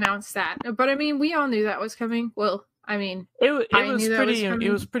 They did announce that. But I mean, we all knew that was coming. Well, I mean, it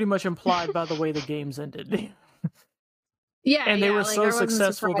was pretty much implied by the way the games ended. Yeah, and they were so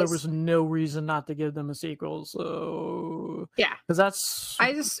successful. There was no reason not to give them a sequel. So yeah, because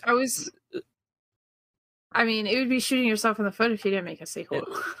I mean, it would be shooting yourself in the foot if you didn't make a sequel.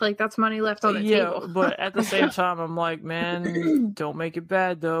 Like that's money left on the table. But at the same time, I'm like, man, don't make it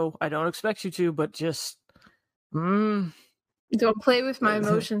bad though. I don't expect you to, but just don't play with my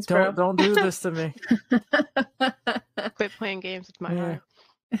emotions, bro. Don't do this to me. Quit playing games with my heart.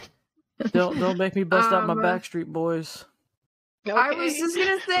 Don't make me bust out my Backstreet Boys. Okay. I was just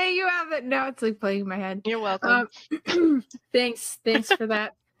gonna say you have it. Now it's like playing in my head. You're welcome. Thanks for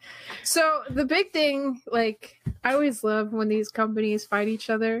that. So the big thing, like I always love when these companies fight each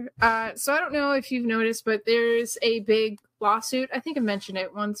other. So I don't know if you've noticed, but there's a big lawsuit. I think I mentioned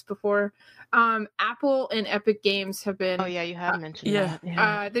it once before. Apple and Epic Games have been. Oh yeah, you have mentioned that.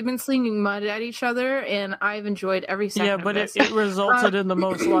 Yeah. They've been slinging mud at each other, and I've enjoyed every second. Yeah, but it resulted in the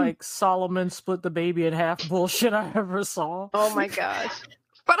most like Solomon split the baby in half bullshit I ever saw. Oh my gosh!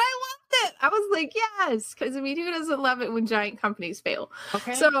 But I loved it. I was like, yes, because I mean, who doesn't love it when giant companies fail?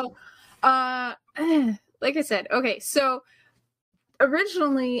 Okay. So, like I said, okay, so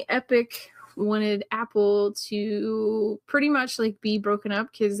originally Epic wanted Apple to pretty much like be broken up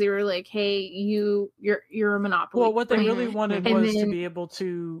because they were like, hey, you're a monopoly. Well, what they really wanted was to be able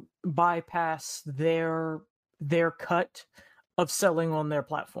to bypass their cut of selling on their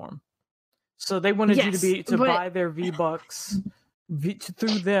platform. So they wanted you to buy their V-Bucks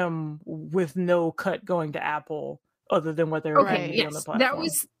through them with no cut going to Apple other than what they were paying on the platform.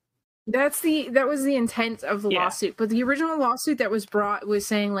 That was the intent of the lawsuit. But the original lawsuit that was brought was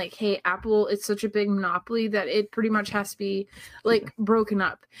saying like, hey, Apple, it's such a big monopoly that it pretty much has to be like broken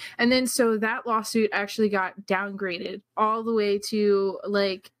up. And then so that lawsuit actually got downgraded all the way to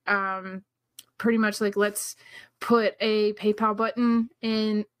like pretty much like let's put a PayPal button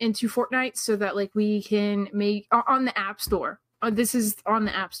into Fortnite so that like we can make on the App Store. This is on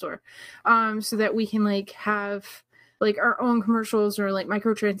the App Store. So that we can like have like our own commercials or like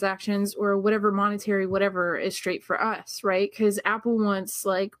microtransactions or whatever monetary whatever is straight for us, right? Because Apple wants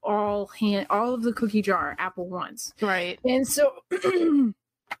like all of the cookie jar Apple wants, right? And so that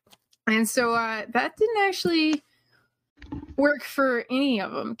didn't actually work for any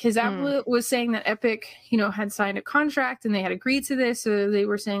of them because Apple was saying that Epic, had signed a contract and they had agreed to this, so they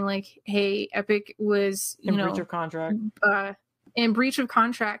were saying like, hey, Epic was in breach of contract, in breach of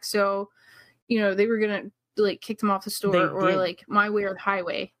contract, so they were gonna like kick them off the store or like my way or the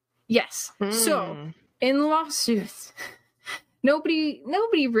highway. Yes. So in the lawsuit, nobody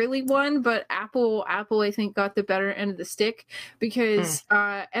really won, but Apple I think got the better end of the stick because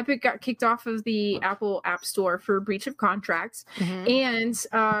Epic got kicked off of the Apple App Store for breach of contracts, and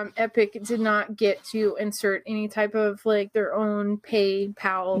Epic did not get to insert any type of like their own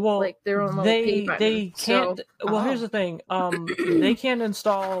PayPal, like their own little pay button. They can't. So, here's the thing. They can't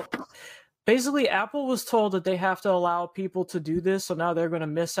install. Basically, Apple was told that they have to allow people to do this, so now they're going to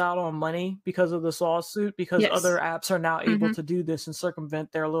miss out on money because of this lawsuit, because other apps are now able to do this and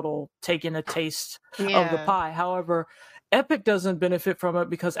circumvent their little taking a taste of the pie. However, Epic doesn't benefit from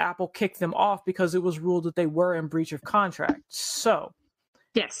it because Apple kicked them off because it was ruled that they were in breach of contract. So,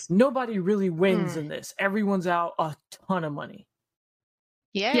 nobody really wins in this. Everyone's out a ton of money.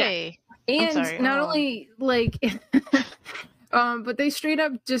 Yay. Yeah. And not only, like, but they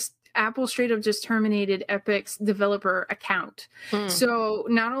Apple straight up just terminated Epic's developer account. So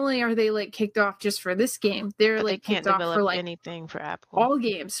not only are they like kicked off just for this game, they're like kicked off for like anything for Apple. All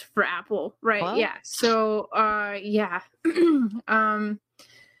games for Apple, right? What? Yeah. So yeah. I've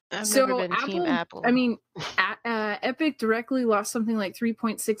never been Team Apple. I mean, Epic directly lost something like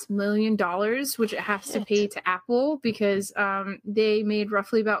 $3.6 million, which it has to pay to Apple because they made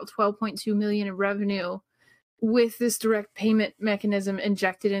roughly about $12.2 million in revenue with this direct payment mechanism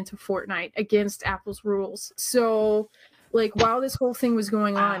injected into Fortnite against Apple's rules. So, like, while this whole thing was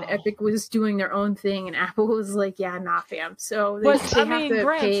going on, Epic was doing their own thing, and Apple was like, yeah, nah, fam. So they have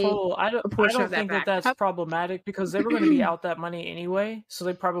to pay I don't think that's problematic because they were going to be out that money anyway, so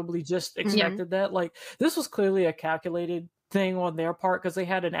they probably just expected that. Like, this was clearly a calculated thing on their part because they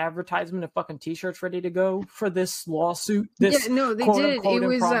had an advertisement of fucking t-shirts ready to go for this lawsuit. This they did. It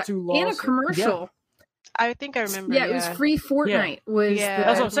was and a commercial. Yeah. I think I remember. Yeah, it was free Fortnite.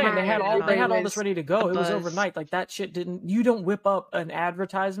 That's what I'm saying. They had all this ready to go. It was overnight. Like that shit you don't whip up an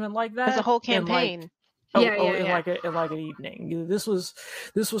advertisement like that. It's a whole campaign. In like an evening. This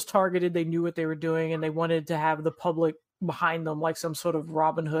was targeted. They knew what they were doing, and they wanted to have the public behind them like some sort of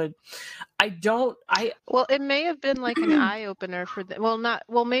Robin Hood. Well, it may have been like an eye opener for them.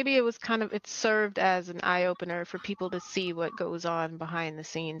 Maybe it was it served as an eye opener for people to see what goes on behind the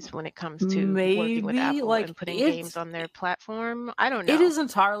scenes when it comes to working with Apple and putting games on their platform. I don't know. It is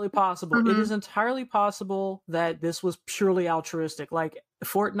entirely possible. It is entirely possible that this was purely altruistic. Like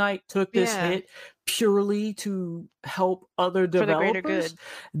Fortnite took this hit purely to help other developers. For the greater good.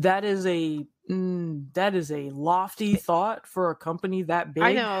 That is a lofty thought for a company that big.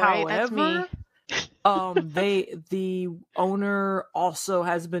 I know, right? However, That's me. The owner also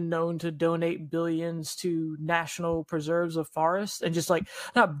has been known to donate billions to national preserves of forests, and just like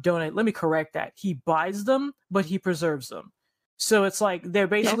not donate. Let me correct that. He buys them, but he preserves them. So it's like they're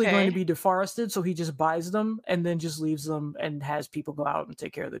basically going to be deforested. So he just buys them and then just leaves them and has people go out and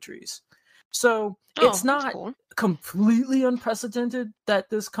take care of the trees. So it's not completely unprecedented that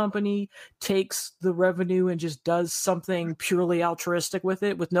this company takes the revenue and just does something purely altruistic with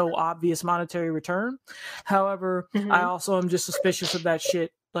it with no obvious monetary return. However, I also am just suspicious of that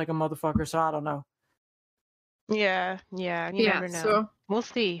shit like a motherfucker, so I don't know. Yeah, you never know. So we'll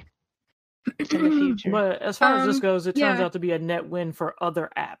see in the future. But as far as this goes, it turns out to be a net win for other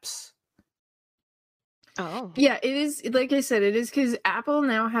apps. Oh. Yeah, it is. Like I said, it is because Apple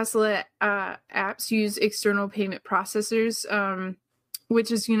now has to let apps use external payment processors,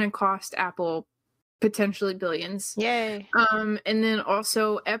 which is going to cost Apple potentially billions. Yay. And then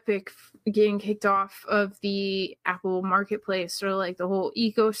also Epic getting kicked off of the Apple marketplace or like the whole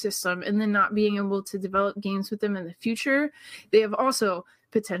ecosystem and then not being able to develop games with them in the future. They have also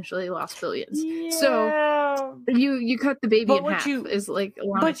potentially lost billions. Yeah. So you cut the baby in half is like a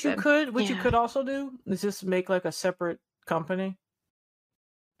lot. But you could also do is just make like a separate company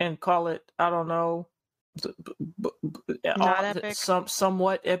and call it, I don't know, not Epic.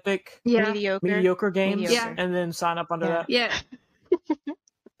 Somewhat Epic, mediocre games, and then sign up under that. Yeah.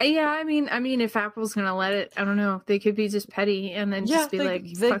 Yeah, I mean, if Apple's gonna let it, I don't know. They could be just petty and then just be like,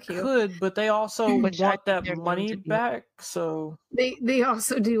 "Fuck you." They could, but they also want that money back. So they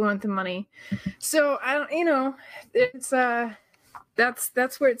also do want the money. So I don't, it's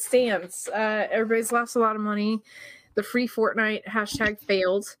that's where it stands. Everybody's lost a lot of money. The free Fortnite hashtag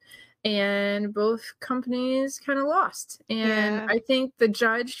failed, and both companies kind of lost. And I think the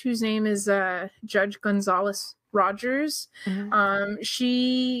judge, whose name is Judge Gonzalez Rogers,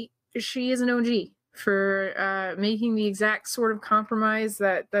 she is an OG for making the exact sort of compromise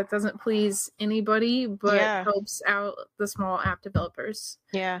that doesn't please anybody but helps out the small app developers.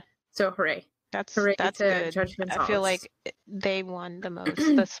 Yeah. So hooray. That's hooray good. Judge Gonzalez. I feel like they won the most,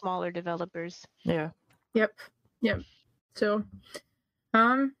 the smaller developers. Yeah. Yep. So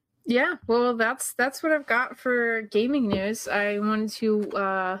Yeah, well, that's what I've got for gaming news. I wanted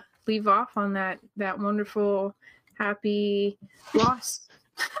to leave off on that wonderful, happy loss.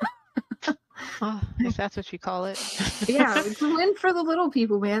 Oh, if that's what you call it. Yeah, it's a win for the little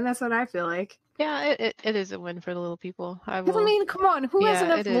people, man. That's what I feel like. Yeah, it is a win for the little people. I mean, come on, who has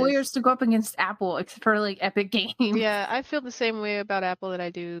enough lawyers to go up against Apple except for like Epic Games? Yeah, I feel the same way about Apple that I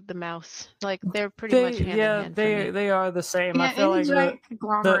do the mouse. Like they're pretty much hand in hand for me. They are the same. Yeah, I feel like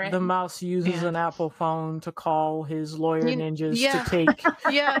the mouse uses an Apple phone to call his lawyer ninjas yeah. to take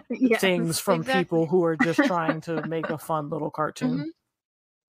Yeah. things from people who are just trying to make a fun little cartoon.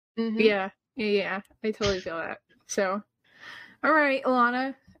 Mhm. Yeah, I totally feel that. So, all right,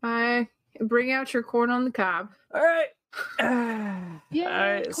 Alana, bring out your corn on the cob. All right. Yeah.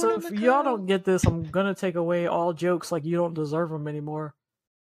 All right. So if y'all don't get this, I'm gonna take away all jokes like you don't deserve them anymore.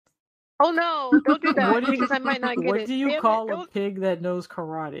 Oh no! Don't do that because I might not get it. What do you call a pig that knows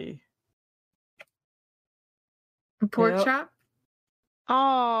karate? Pork chop.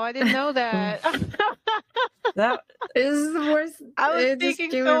 Oh, I didn't know that. That is the worst. I was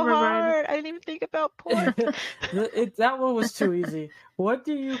thinking so hard. I didn't even think about pork. That one was too easy. What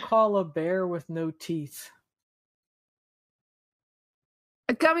do you call a bear with no teeth?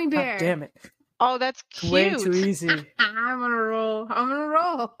 A gummy bear. God damn it. Oh, that's cute. Way too easy. I'm on a roll.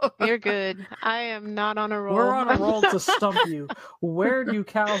 You're good. I am not on a roll. We're on a roll to stump you. Where do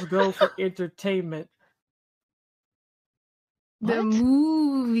cows go for entertainment? The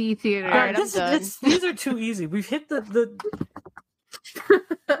movie theater. All right, I'm done. These are too easy. We've hit the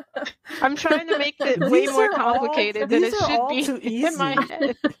I'm trying to make it way more complicated than it should be too easy. in my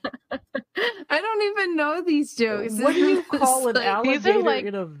head. I don't even know these jokes. What do you call an alligator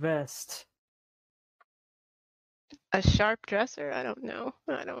in a vest? A sharp dresser? I don't know.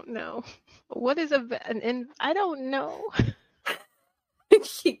 What is I don't know.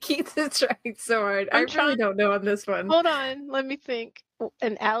 Keith is trying so hard. I really don't know on this one. Hold on, let me think.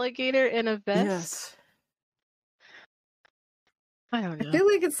 An alligator in a vest? Yes. I don't know. I feel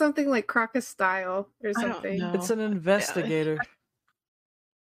like it's something like crocodile or something. It's an investigator.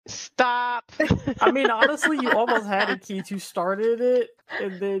 Stop. I mean, honestly, you almost had it, Keith. You started it,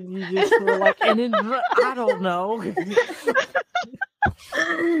 and then you just were like, and then I don't know.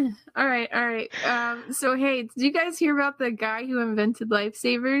 All right. So hey, did you guys hear about the guy who invented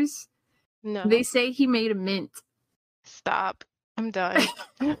lifesavers? No. They say he made a mint. Stop. I'm done.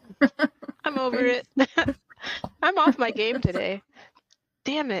 I'm over it. I'm off my game today.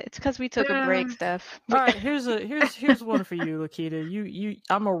 Damn it! It's because we took a break, Steph. All right, here's one for you, Lakita.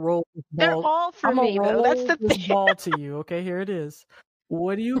 I'm a roll. They're all for me, though. That's the thing. Ball to you. Okay, here it is.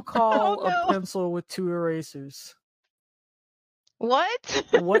 What do you call a pencil with two erasers? What?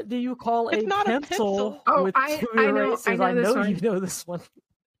 What do you call a pencil with two erasers? I know you know this one.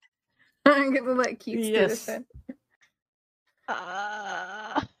 I'm gonna let Keith do this.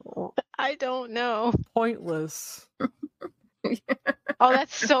 I don't know. Pointless. Oh,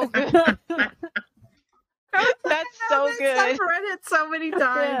 that's so good. That's so good. I've read it so many times.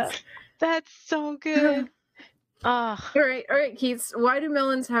 Yeah, that's so good. All right, Keith. Why do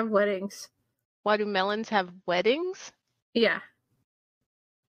melons have weddings? Why do melons have weddings? Yeah.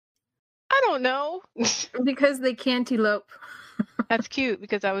 I don't know. Because they cantaloupe. That's cute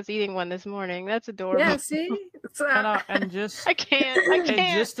because I was eating one this morning. That's adorable. Yeah, see? And just I can't.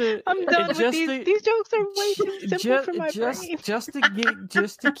 I'm done with these. These jokes are way too simple for my brain.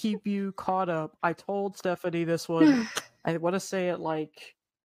 Just to keep you caught up, I told Stephanie this one. I want to say it like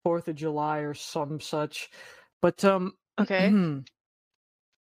 4th of July or some such. But okay.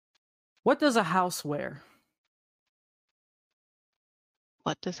 What does a house wear?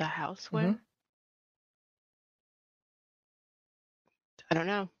 What does a house wear? I don't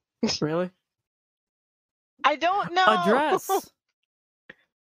know. Really? I don't know. A dress.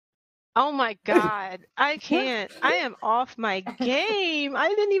 Oh my god. I can't. I am off my game. I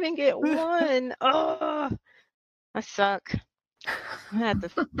didn't even get one. Oh, I suck. I have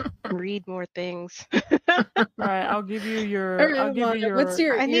to read more things. All right, I'll give you your. What's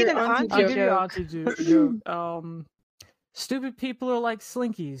your? I need an auntie joke. Stupid people are like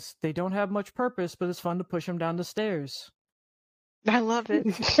slinkies. They don't have much purpose, but it's fun to push them down the stairs. I love it.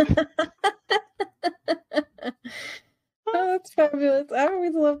 Oh, that's fabulous. I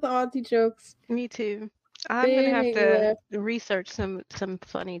always love the auntie jokes. Me too. I'm gonna have to research some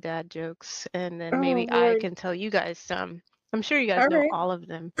funny dad jokes, and then maybe I can tell you guys some. I'm sure you guys know all of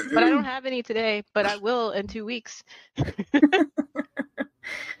them, but I don't have any today. But I will in 2 weeks.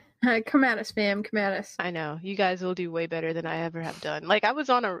 Come at us, fam. Come at us. I know. You guys will do way better than I ever have done. Like, I was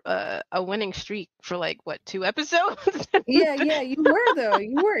on a winning streak for, like, what, 2 episodes? Yeah, you were, though.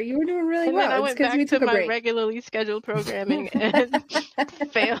 You were doing really And well. then I went back to my regularly scheduled programming and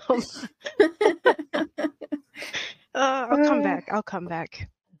failed. I'll come back.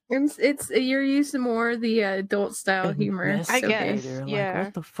 It's you're used to more the adult style humor. I guess. Like, Yeah.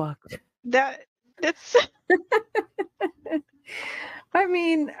 what the fuck? That's. I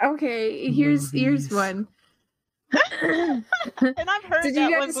mean, okay. Here's one. And I've heard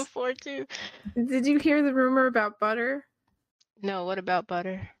that one before too. Did you hear the rumor about butter? No. What about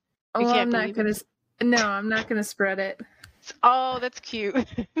butter? Oh, I'm not gonna spread it. Oh, that's cute.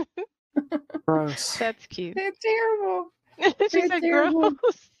 Gross. That's cute. They're terrible. She said gross.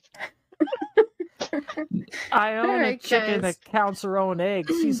 I own a chicken guys. that counts her own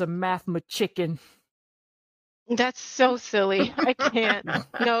eggs. She's a mathma chicken. That's so silly. I can't.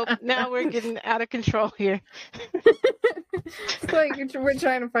 Nope. Now we're getting out of control here. It's like we're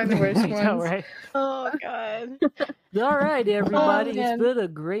trying to find the worst ones. I know, right? Oh God. All right, everybody. man. It's been a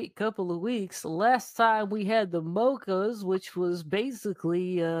great couple of weeks. Last time we had the mochas, which was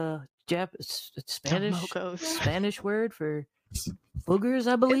basically Spanish word for boogers,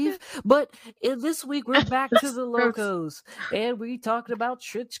 I believe. But this week we're back to the locos, and we talked about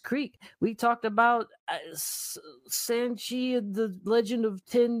Schitt's Creek. We talked about Sanchi and the Legend of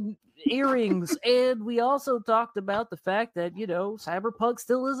 10 Earrings, and we also talked about the fact that Cyberpunk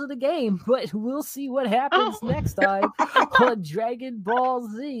still isn't a game, but we'll see what happens next time on Dragon Ball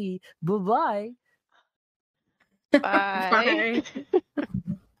Z. Bye-bye. Bye.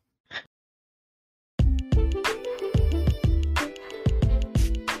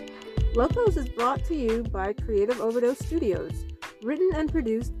 Locos is brought to you by Creative Overdose Studios. Written and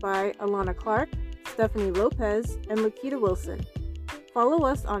produced by Alana Clark, Stephanie Lopez, and Lakita Wilson. Follow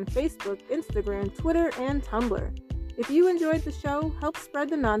us on Facebook, Instagram, Twitter, and Tumblr. If you enjoyed the show, help spread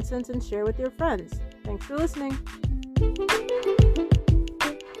the nonsense and share with your friends. Thanks for listening.